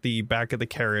stands at the back of the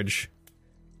carriage,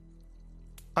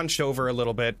 hunched over a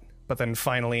little bit, but then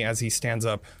finally, as he stands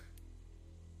up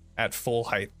at full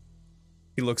height,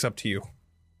 he looks up to you.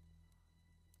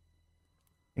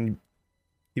 And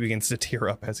he begins to tear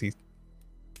up as he...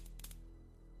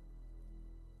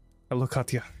 Hello,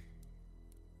 Katya.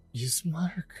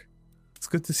 Ismark, It's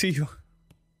good to see you.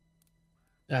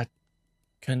 that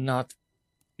cannot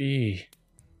be.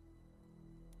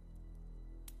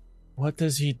 What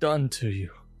has he done to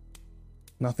you?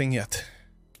 Nothing yet,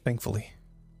 thankfully.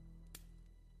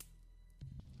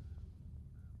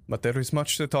 But there is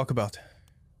much to talk about.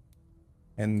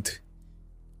 And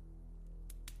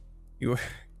you're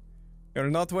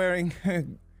not wearing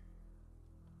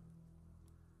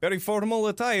very formal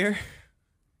attire.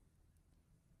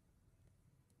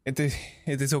 It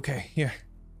is okay. Here,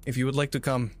 if you would like to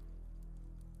come,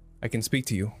 I can speak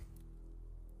to you.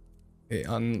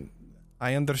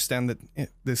 I understand that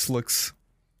this looks...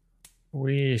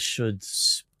 We should...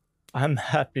 I'm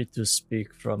happy to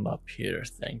speak from up here,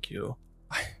 thank you.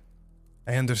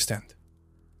 I understand.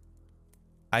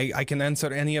 I can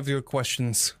answer any of your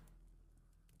questions.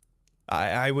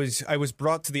 I was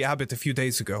brought to the abbot a few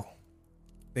days ago.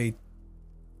 I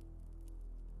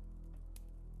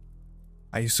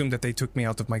assume that they took me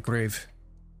out of my grave.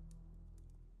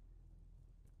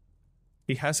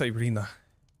 He has Irina.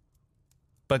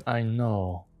 But I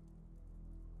know.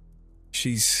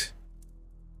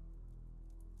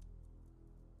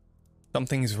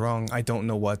 Something's wrong. I don't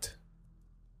know what.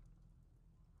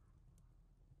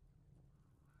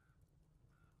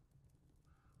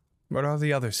 Where are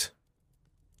the others?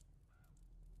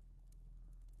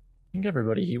 I think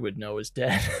everybody he would know is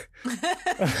dead. Yep.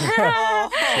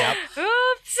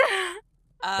 Oops.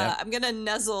 I'm gonna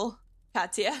nuzzle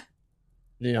Katya.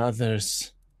 The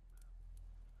others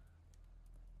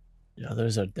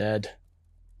are dead.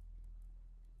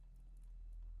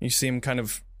 You see him kind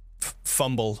of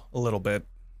fumble a little bit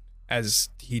as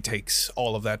he takes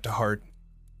all of that to heart.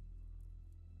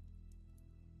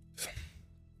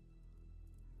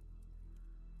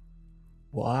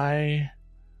 Why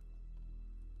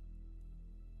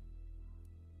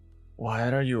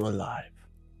are you alive?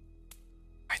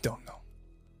 I don't know.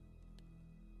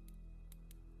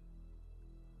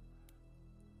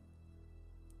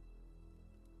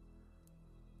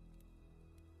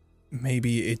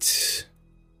 Maybe it's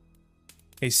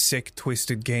a sick,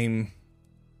 twisted game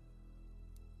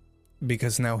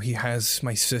because now he has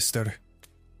my sister.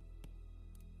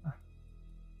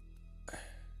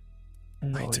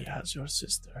 No, he has your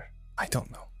sister. I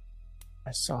don't know.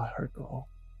 I saw her go.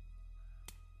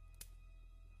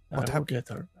 What I will get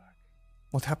her back.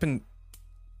 What happened?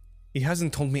 He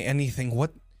hasn't told me anything.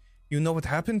 What? You know what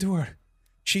happened to her?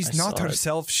 She's not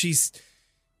herself. She's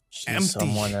empty.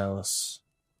 Someone else.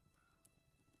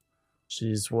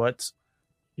 She's what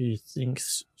he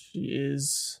thinks she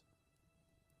is.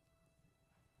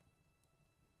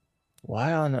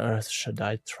 Why on earth should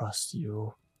I trust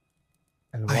you?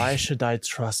 And why should I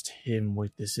trust him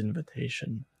with this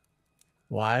invitation?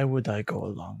 Why would I go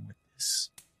along with this?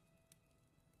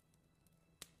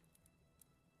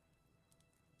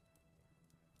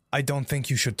 I don't think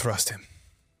you should trust him.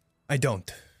 I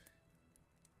don't.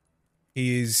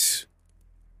 He's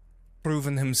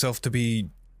proven himself to be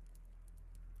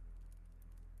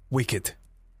wicked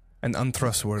and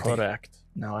untrustworthy. Correct.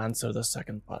 Now answer the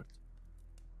second part.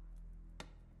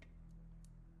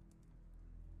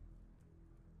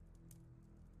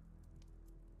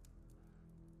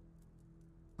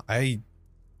 I,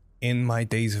 in my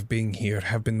days of being here,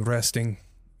 have been resting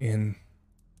in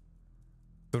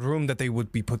the room that they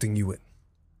would be putting you in.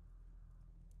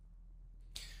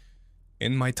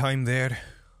 In my time there,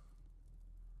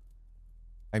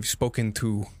 I've spoken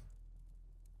to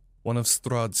one of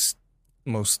Strahd's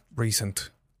most recent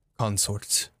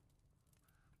consorts.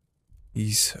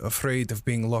 He's afraid of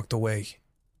being locked away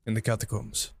in the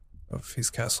catacombs of his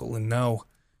castle, and now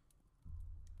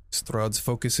Strahd's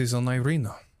focus is on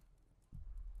Irina.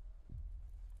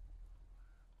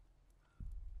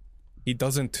 He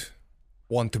doesn't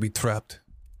want to be trapped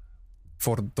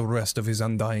for the rest of his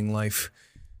undying life.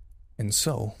 And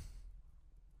so,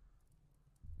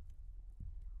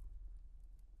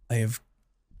 I have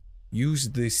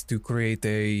used this to create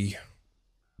a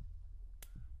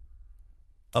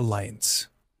alliance.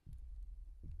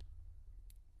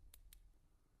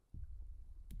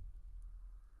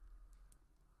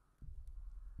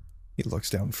 He looks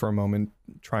down for a moment,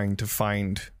 trying to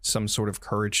find some sort of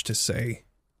courage to say,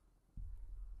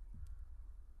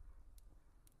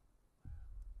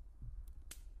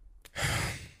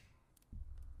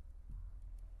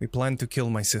 we plan to kill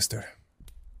my sister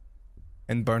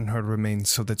and burn her remains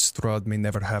so that Strahd may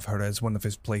never have her as one of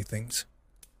his playthings.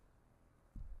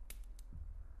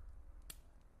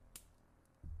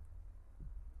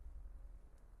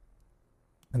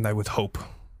 And I would hope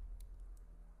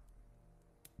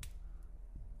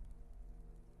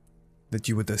that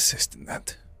you would assist in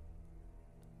that.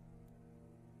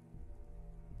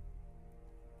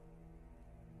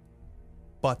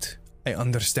 But I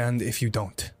understand if you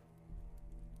don't.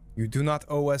 You do not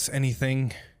owe us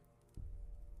anything.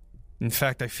 In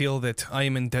fact, I feel that I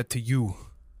am in debt to you.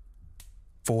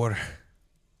 For...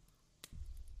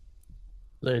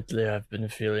 Lately, I've been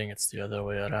feeling it's the other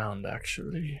way around,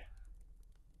 actually.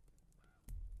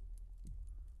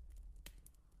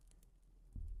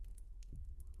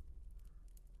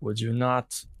 Would you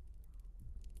not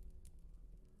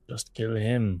just kill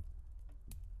him?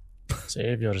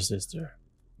 Save your sister.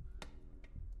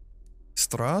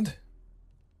 Strahd?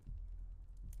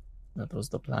 That was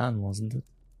the plan, wasn't it?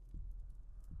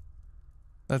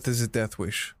 That is a death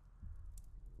wish.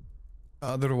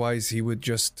 Otherwise, he would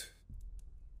just...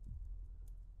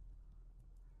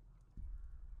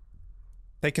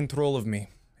 take control of me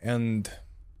and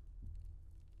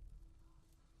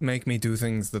make me do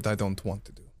things that I don't want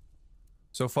to do.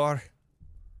 So far,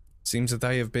 it seems that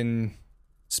I have been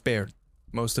spared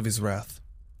most of his wrath.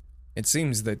 It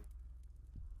seems that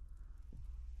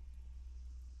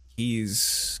he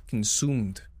is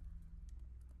consumed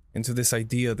into this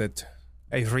idea that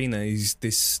Irina is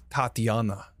this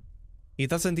Tatiana. He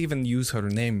doesn't even use her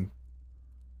name.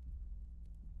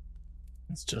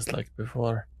 It's just like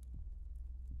before.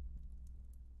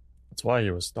 That's why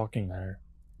he was stalking her.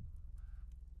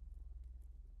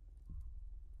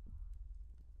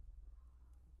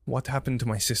 What happened to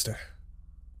my sister?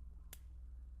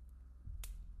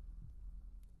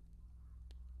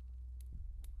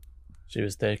 She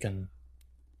was taken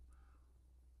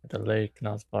at a lake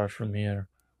not far from here.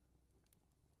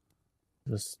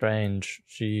 It was strange.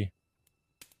 It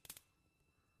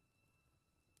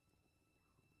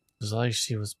was like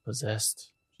she was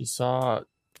possessed. She saw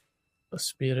a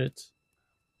spirit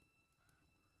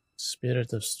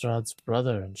of Strahd's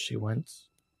brother, and she went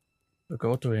to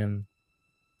go to him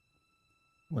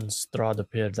when Strahd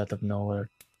appeared out of nowhere,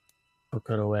 took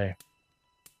her away.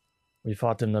 We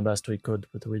fought him the best we could,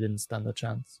 but we didn't stand a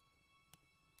chance.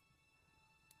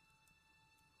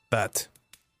 That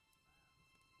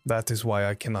is why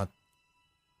I cannot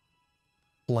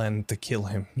plan to kill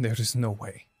him. There is no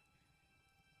way.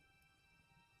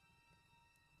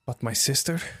 But my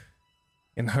sister,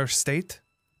 in her state,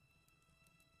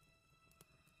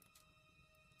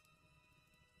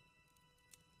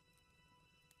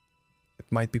 it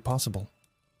might be possible.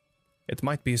 It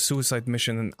might be a suicide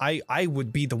mission, and I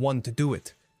would be the one to do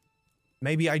it.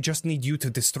 Maybe I just need you to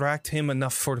distract him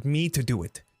enough for me to do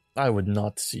it. I would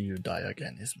not see you die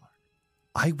again, Ismar.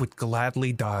 I would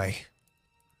gladly die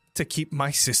to keep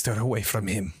my sister away from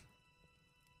him.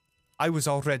 I was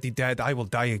already dead. I will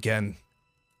die again.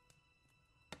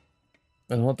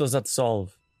 And what does that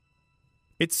solve?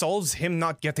 It solves him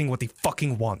not getting what he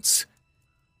fucking wants.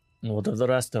 And what of the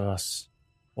rest of us?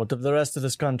 What of the rest of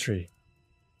this country?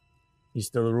 He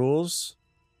still rules?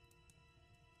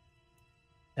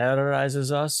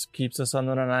 Terrorizes us? Keeps us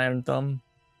under an iron thumb?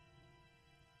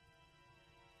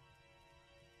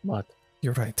 What?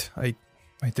 You're right. I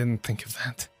didn't think of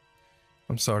that.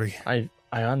 I'm sorry. I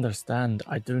understand.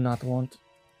 I do not want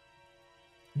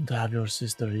to have your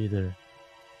sister either.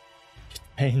 It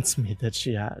pains me that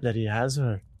that he has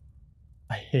her.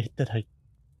 I hate that I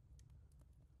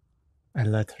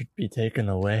let her be taken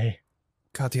away.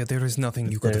 Katya, there is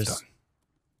nothing you could have done.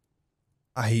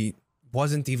 I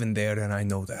wasn't even there, and I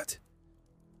know that.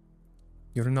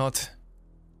 You're not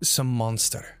some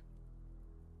monster.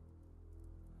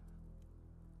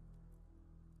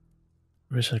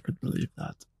 Wish I could believe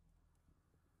that.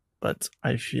 But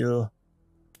I feel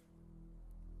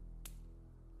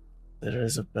there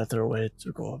is a better way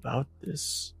to go about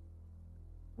this.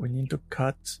 We need to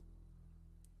cut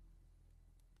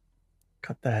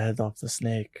the head off the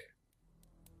snake.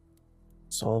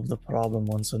 Solve the problem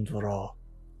once and for all.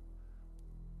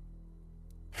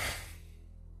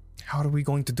 How are we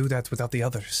going to do that without the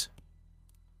others?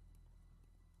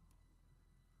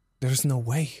 There's no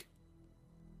way.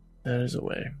 There is a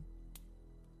way.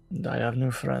 And I have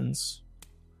new friends.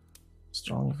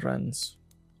 Strong friends.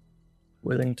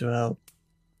 Willing to help.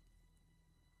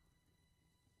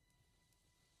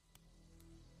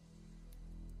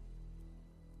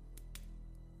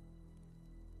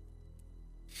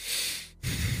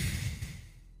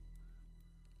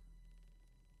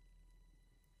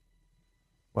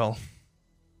 Well,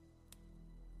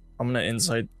 I'm gonna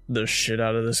insight the shit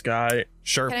out of this guy.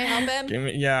 Sure. Can I help him? Give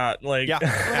me, yeah, like Yeah, Oh,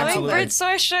 absolutely. Bird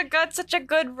Sorsha got such a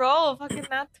good roll. Fucking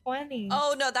not 20.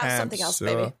 Oh no, that was something else,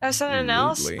 baby. That's something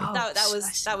else? Absolutely. Oh,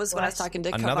 That was when I was talking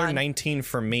to Another Kavan. 19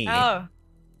 for me. Oh.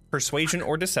 Persuasion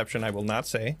or deception, I will not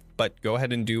say, but go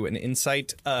ahead and do an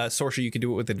insight. Sorsha, you can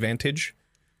do it with advantage.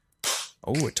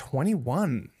 Oh, a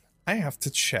 21. I have to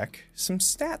check some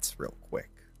stats real quick.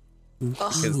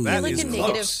 Because I that like is a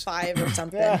close. -5 or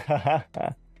something.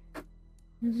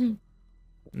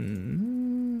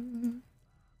 Mm.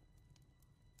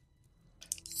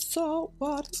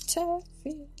 Saltwater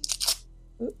taffy.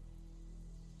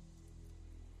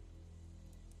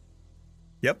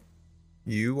 Yep.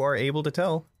 You are able to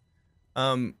tell.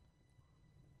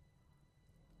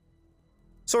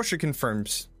 Sorsha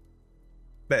confirms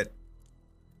that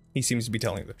he seems to be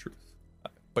telling the truth.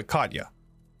 But Katya,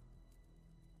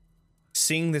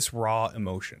 seeing this raw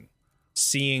emotion,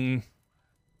 seeing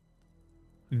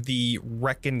the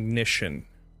recognition,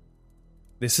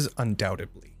 this is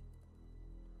undoubtedly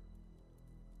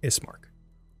Ismark.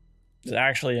 It's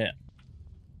actually him.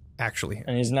 Actually him.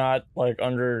 And he's not like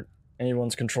under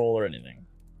anyone's control or anything.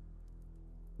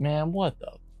 Man, what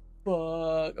the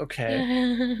fuck?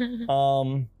 Okay.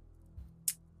 I'll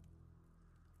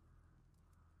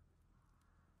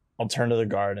turn to the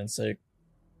guard and say,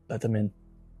 let them in.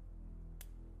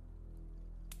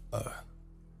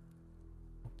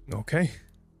 Okay.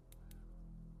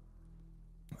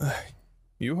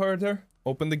 You heard her.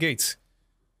 Open the gates.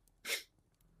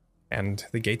 And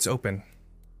the gates open.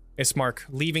 Ismark,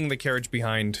 leaving the carriage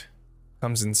behind,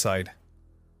 comes inside.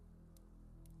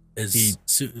 As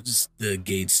soon as the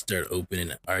gates start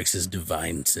opening, Arx's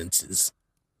divine senses.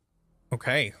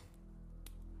 Okay.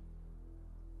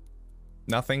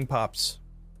 Nothing pops.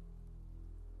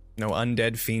 No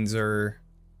undead fiends or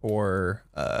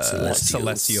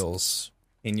celestials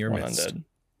in your One midst. undead.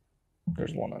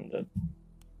 There's one undead.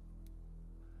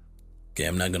 Okay,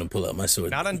 I'm not gonna pull out my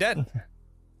sword. Not undead.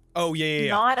 Oh yeah.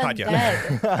 Not Katya.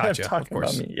 undead. Katya, Talking of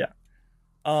course. about me,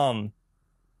 yeah.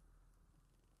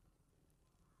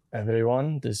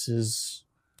 Everyone, this is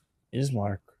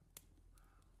Ismark,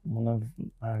 one of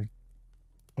my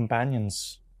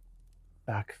companions,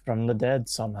 back from the dead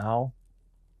somehow.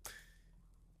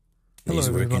 He's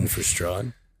Hello, working everyone. for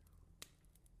Strahd.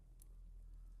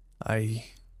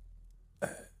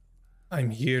 I'm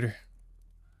here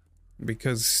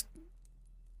because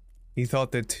he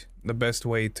thought that the best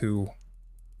way to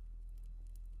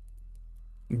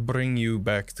bring you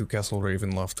back to Castle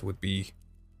Ravenloft would be,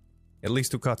 at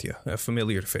least to Katya, a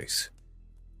familiar face.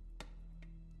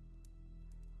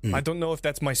 I don't know if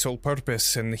that's my sole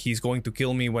purpose and he's going to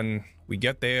kill me when we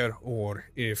get there, or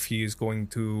if he is going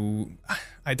to...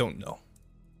 I don't know.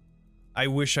 I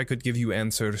wish I could give you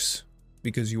answers,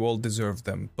 because you all deserve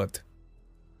them, but...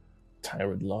 I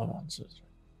would love answers.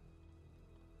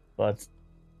 But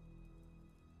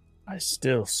I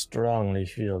still strongly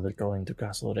feel that going to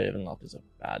Castle Ravenloft is a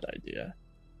bad idea.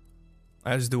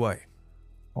 As do I. I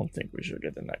don't think we should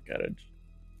get in that carriage.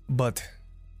 But...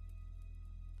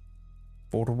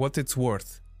 for what it's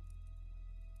worth,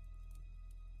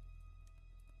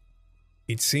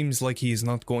 it seems like he's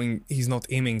not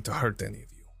aiming to hurt any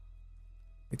of you.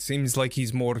 It seems like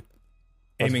he's more But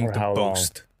aiming for to how long?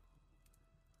 boast.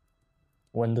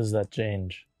 When does that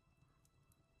change?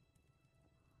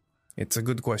 It's a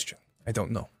good question. I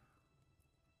don't know.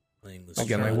 Playing with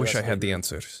Again, I Strahd wish is I had like- the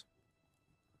answers.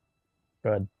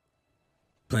 Good.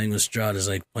 Playing with Strahd is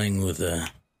like playing with a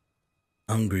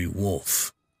hungry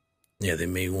wolf. Yeah, they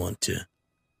may want to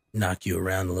knock you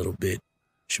around a little bit,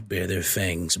 should bare their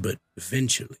fangs, but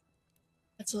eventually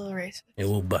That's a little racist. it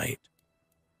will bite.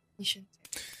 You shouldn't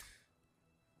say.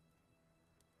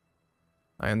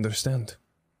 I understand.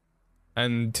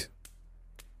 And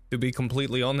to be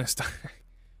completely honest,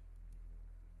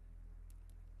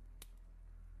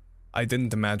 I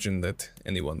didn't imagine that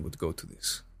anyone would go to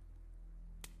this.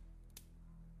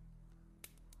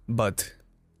 But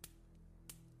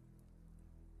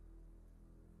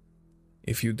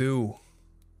if you do,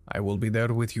 I will be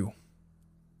there with you.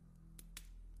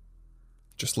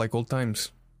 Just like old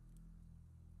times.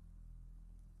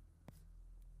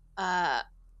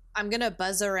 I'm gonna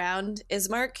buzz around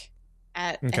Ismark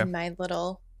Okay. and my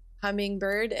little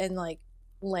hummingbird and like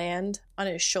land on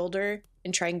his shoulder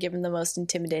and try and give him the most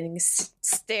intimidating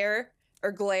stare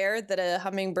or glare that a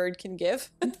hummingbird can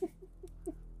give.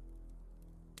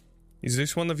 Is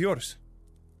this one of yours?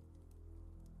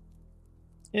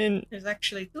 There's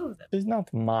actually two of them. It's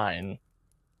not mine.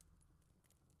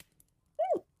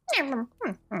 The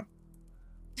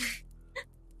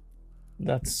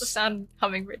That's sound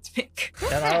hummingbirds make.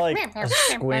 and I like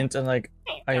squint and like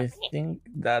I think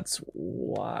that's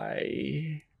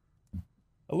why.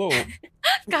 Hello.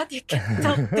 God, you can't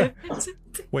tell the difference.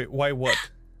 Wait, why what?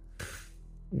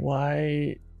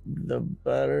 Why the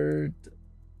bird?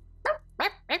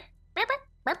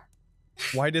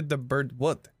 Why did the bird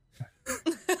what? He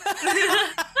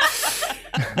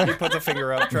puts a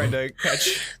finger up trying to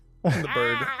catch the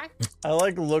bird. I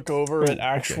like look over at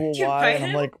actual You Y, bite and I'm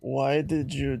him? like, why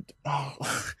did you? Oh,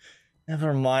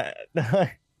 never mind.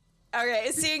 Okay,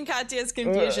 seeing Katya's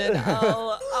confusion,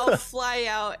 I'll fly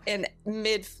out and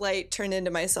mid-flight turn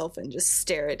into myself and just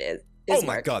stare at it. Oh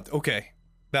my god, okay.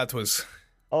 That was...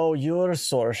 Oh, you're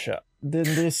Sorsha. Then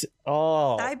this.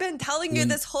 Oh, I've been telling you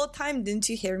this whole time. Didn't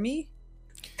you hear me?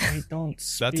 I don't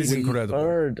speak That is incredible.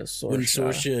 Bird, Sorsha. When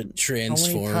Sorsha How many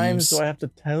transforms, times do I have to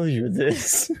tell you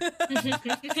this?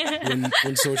 when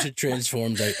Sorsha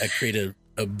transforms, I create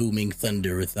a booming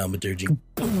thunder with thaumaturgy. And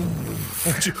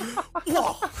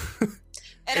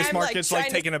Is I'm Marcus trying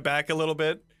like taken aback a little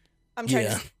bit? I'm trying.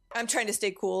 Yeah. I'm trying to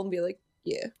stay cool and be like,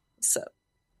 yeah. So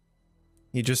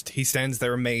He stands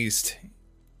there amazed.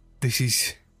 This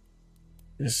is...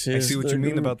 This I is see what the you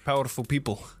mean group. about powerful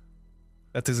people.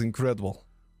 That is incredible.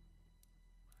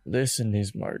 Listen,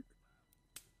 Ismark.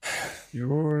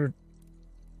 You're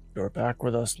back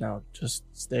with us now. Just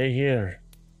stay here.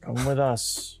 Come with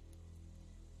us.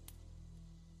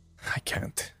 I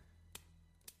can't.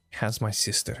 He has my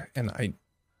sister, and I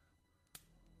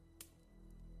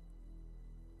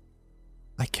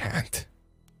can't.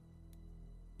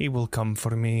 He will come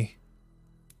for me.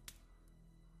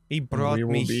 He brought we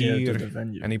will me be here to here,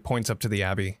 defend you. and he points up to the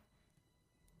abbey.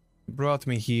 He brought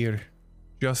me here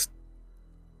just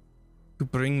to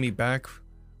bring me back,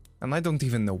 and I don't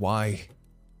even know why.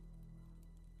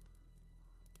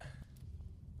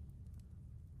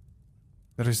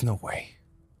 There is no way.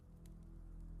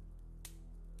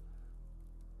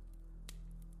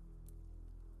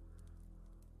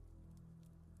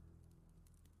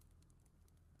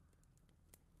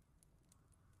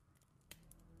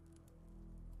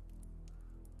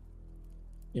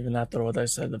 Even after what I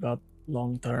said about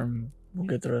long term, we'll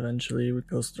get there eventually with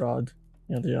Ghost Rod,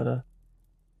 yada yada.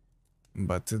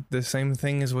 But the same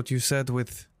thing is what you said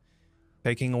with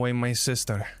taking away my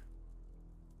sister.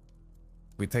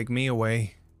 If we take me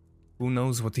away, who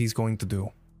knows what he's going to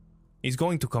do? He's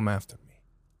going to come after me.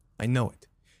 I know it.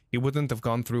 He wouldn't have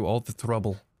gone through all the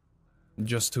trouble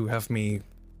just to have me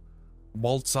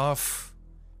waltz off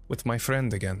with my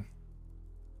friend again.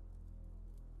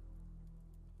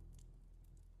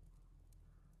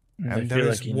 And there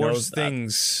is worse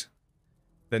things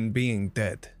than being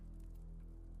dead.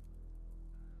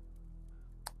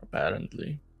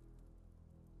 Apparently.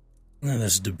 Well,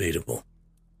 that's debatable.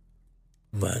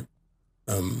 But,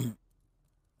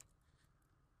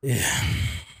 yeah,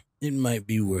 it might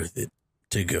be worth it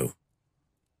to go.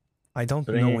 I don't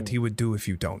know what he would do if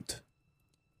you don't.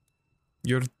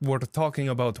 We're talking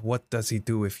about what does he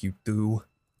do if you do.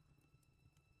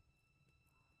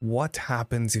 What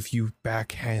happens if you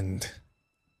backhand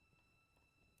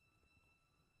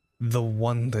the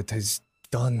one that has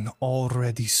done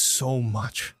already so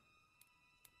much?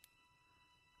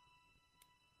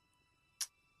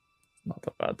 Not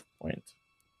a bad point.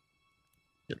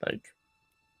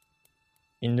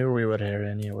 He knew we were here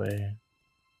anyway.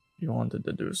 If you wanted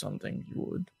to do something, you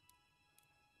would.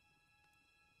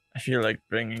 I feel like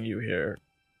bringing you here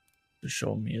to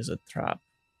show me is a trap.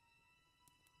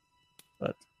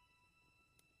 But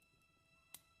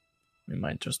it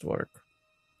might just work.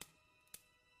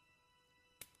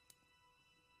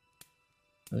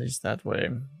 At least that way,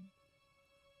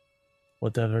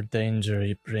 whatever danger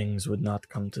he brings would not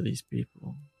come to these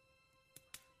people.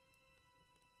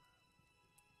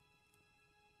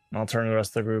 I'll turn to the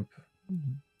rest of the group.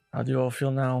 How do you all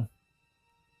feel now?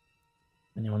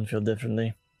 Anyone feel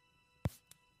differently?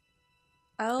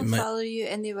 I'll follow you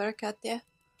anywhere, Katya.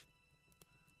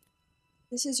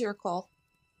 This is your call.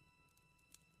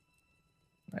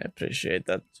 I appreciate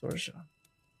that, Sorsha.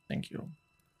 Thank you.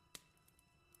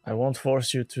 I won't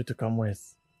force you two to come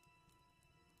with.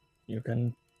 You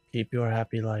can keep your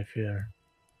happy life here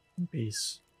in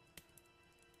peace.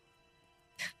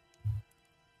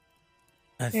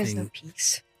 There's no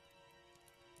peace.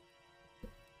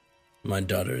 My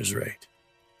daughter is right.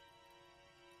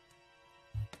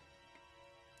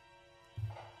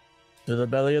 To the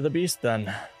belly of the beast,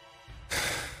 then.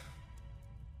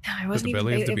 I wasn't even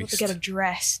belly of the able to beast. get a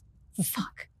dress.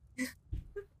 Fuck.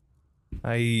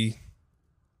 I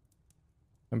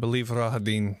believe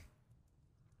Rahadin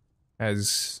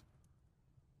has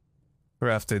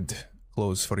crafted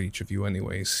clothes for each of you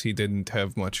anyways. He didn't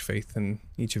have much faith in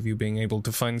each of you being able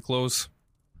to find clothes.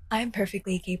 I'm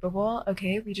perfectly capable,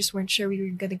 okay? We just weren't sure we were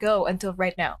gonna go until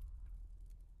right now.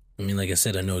 I mean, like I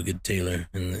said, I know a good tailor,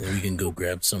 and we can go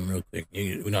grab some real quick.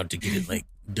 We don't have to get it,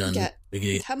 done. Yeah. We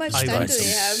get How much I time would, do we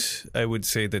have? I would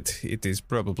say that it is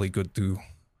probably good to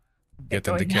get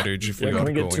in the going now. carriage if Yeah, we can are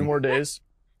we get going. 2 more days?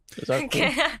 Is that cool?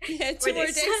 Yeah, 2 more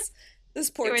days. This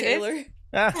poor Wait, Taylor.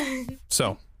 Ah,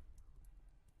 So,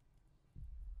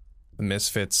 the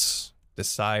misfits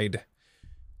decide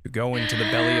to go into the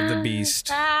belly of the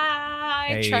beast.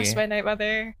 I trust my Night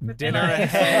Mother. with my Dinner life.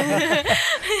 ahead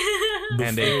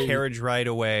and a carriage ride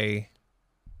away.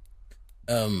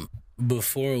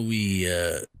 Before we,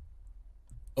 or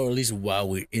at least while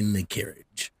we're in the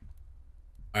carriage,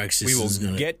 Arxis We will is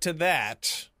gonna get to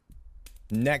that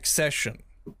next session,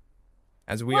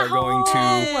 as we are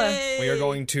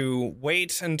going to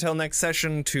wait until next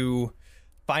session to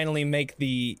finally make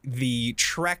the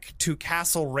trek to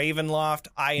Castle Ravenloft.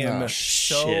 I am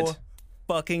so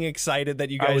fucking excited that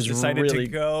you guys decided to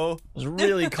go. I was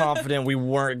really confident we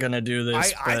weren't gonna do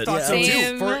this. I thought so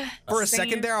Same. too. For a Same.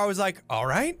 second there, I was like, all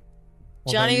right.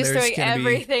 Well, Johnny then was there's throwing gonna be-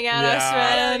 everything at us,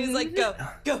 man. He's like, go,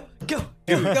 go, go.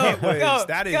 Dude, go,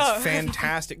 that is go.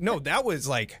 fantastic. No, that was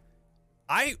like,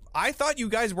 I thought you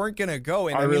guys weren't gonna go,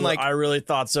 and I mean, like, really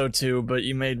thought so too, but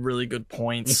you made really good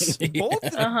points.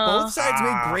 both sides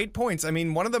made great points. I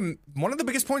mean, one of the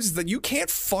biggest points is that you can't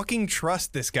fucking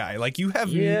trust this guy. Like, you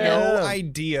have no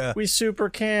idea. We super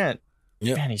can't.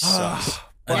 Yep. Man, he sucks.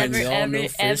 I mean, we all know Ever,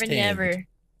 firsthand. never.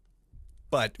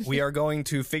 But we are going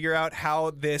to figure out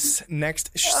how this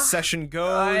next session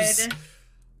goes. God.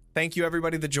 Thank you,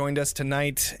 everybody that joined us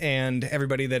tonight, and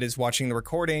everybody that is watching the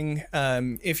recording.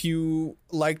 If you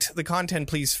liked the content,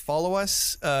 please follow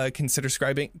us. Consider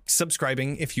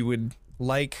subscribing if you would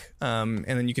like. And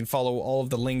then you can follow all of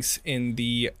the links in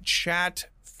the chat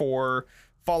for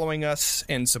following us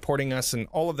and supporting us and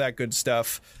all of that good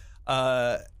stuff.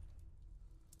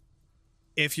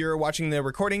 If you're watching the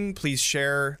recording, please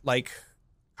share, like,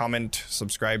 comment,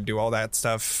 subscribe, do all that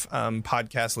stuff.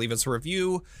 Podcast, leave us a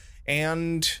review.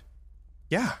 And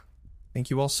yeah, thank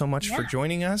you all so much for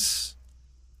joining us.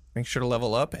 Make sure to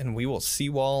level up, and we will see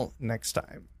you all next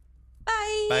time.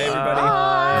 Bye. Bye, everybody.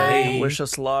 Bye. Wish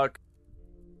us luck.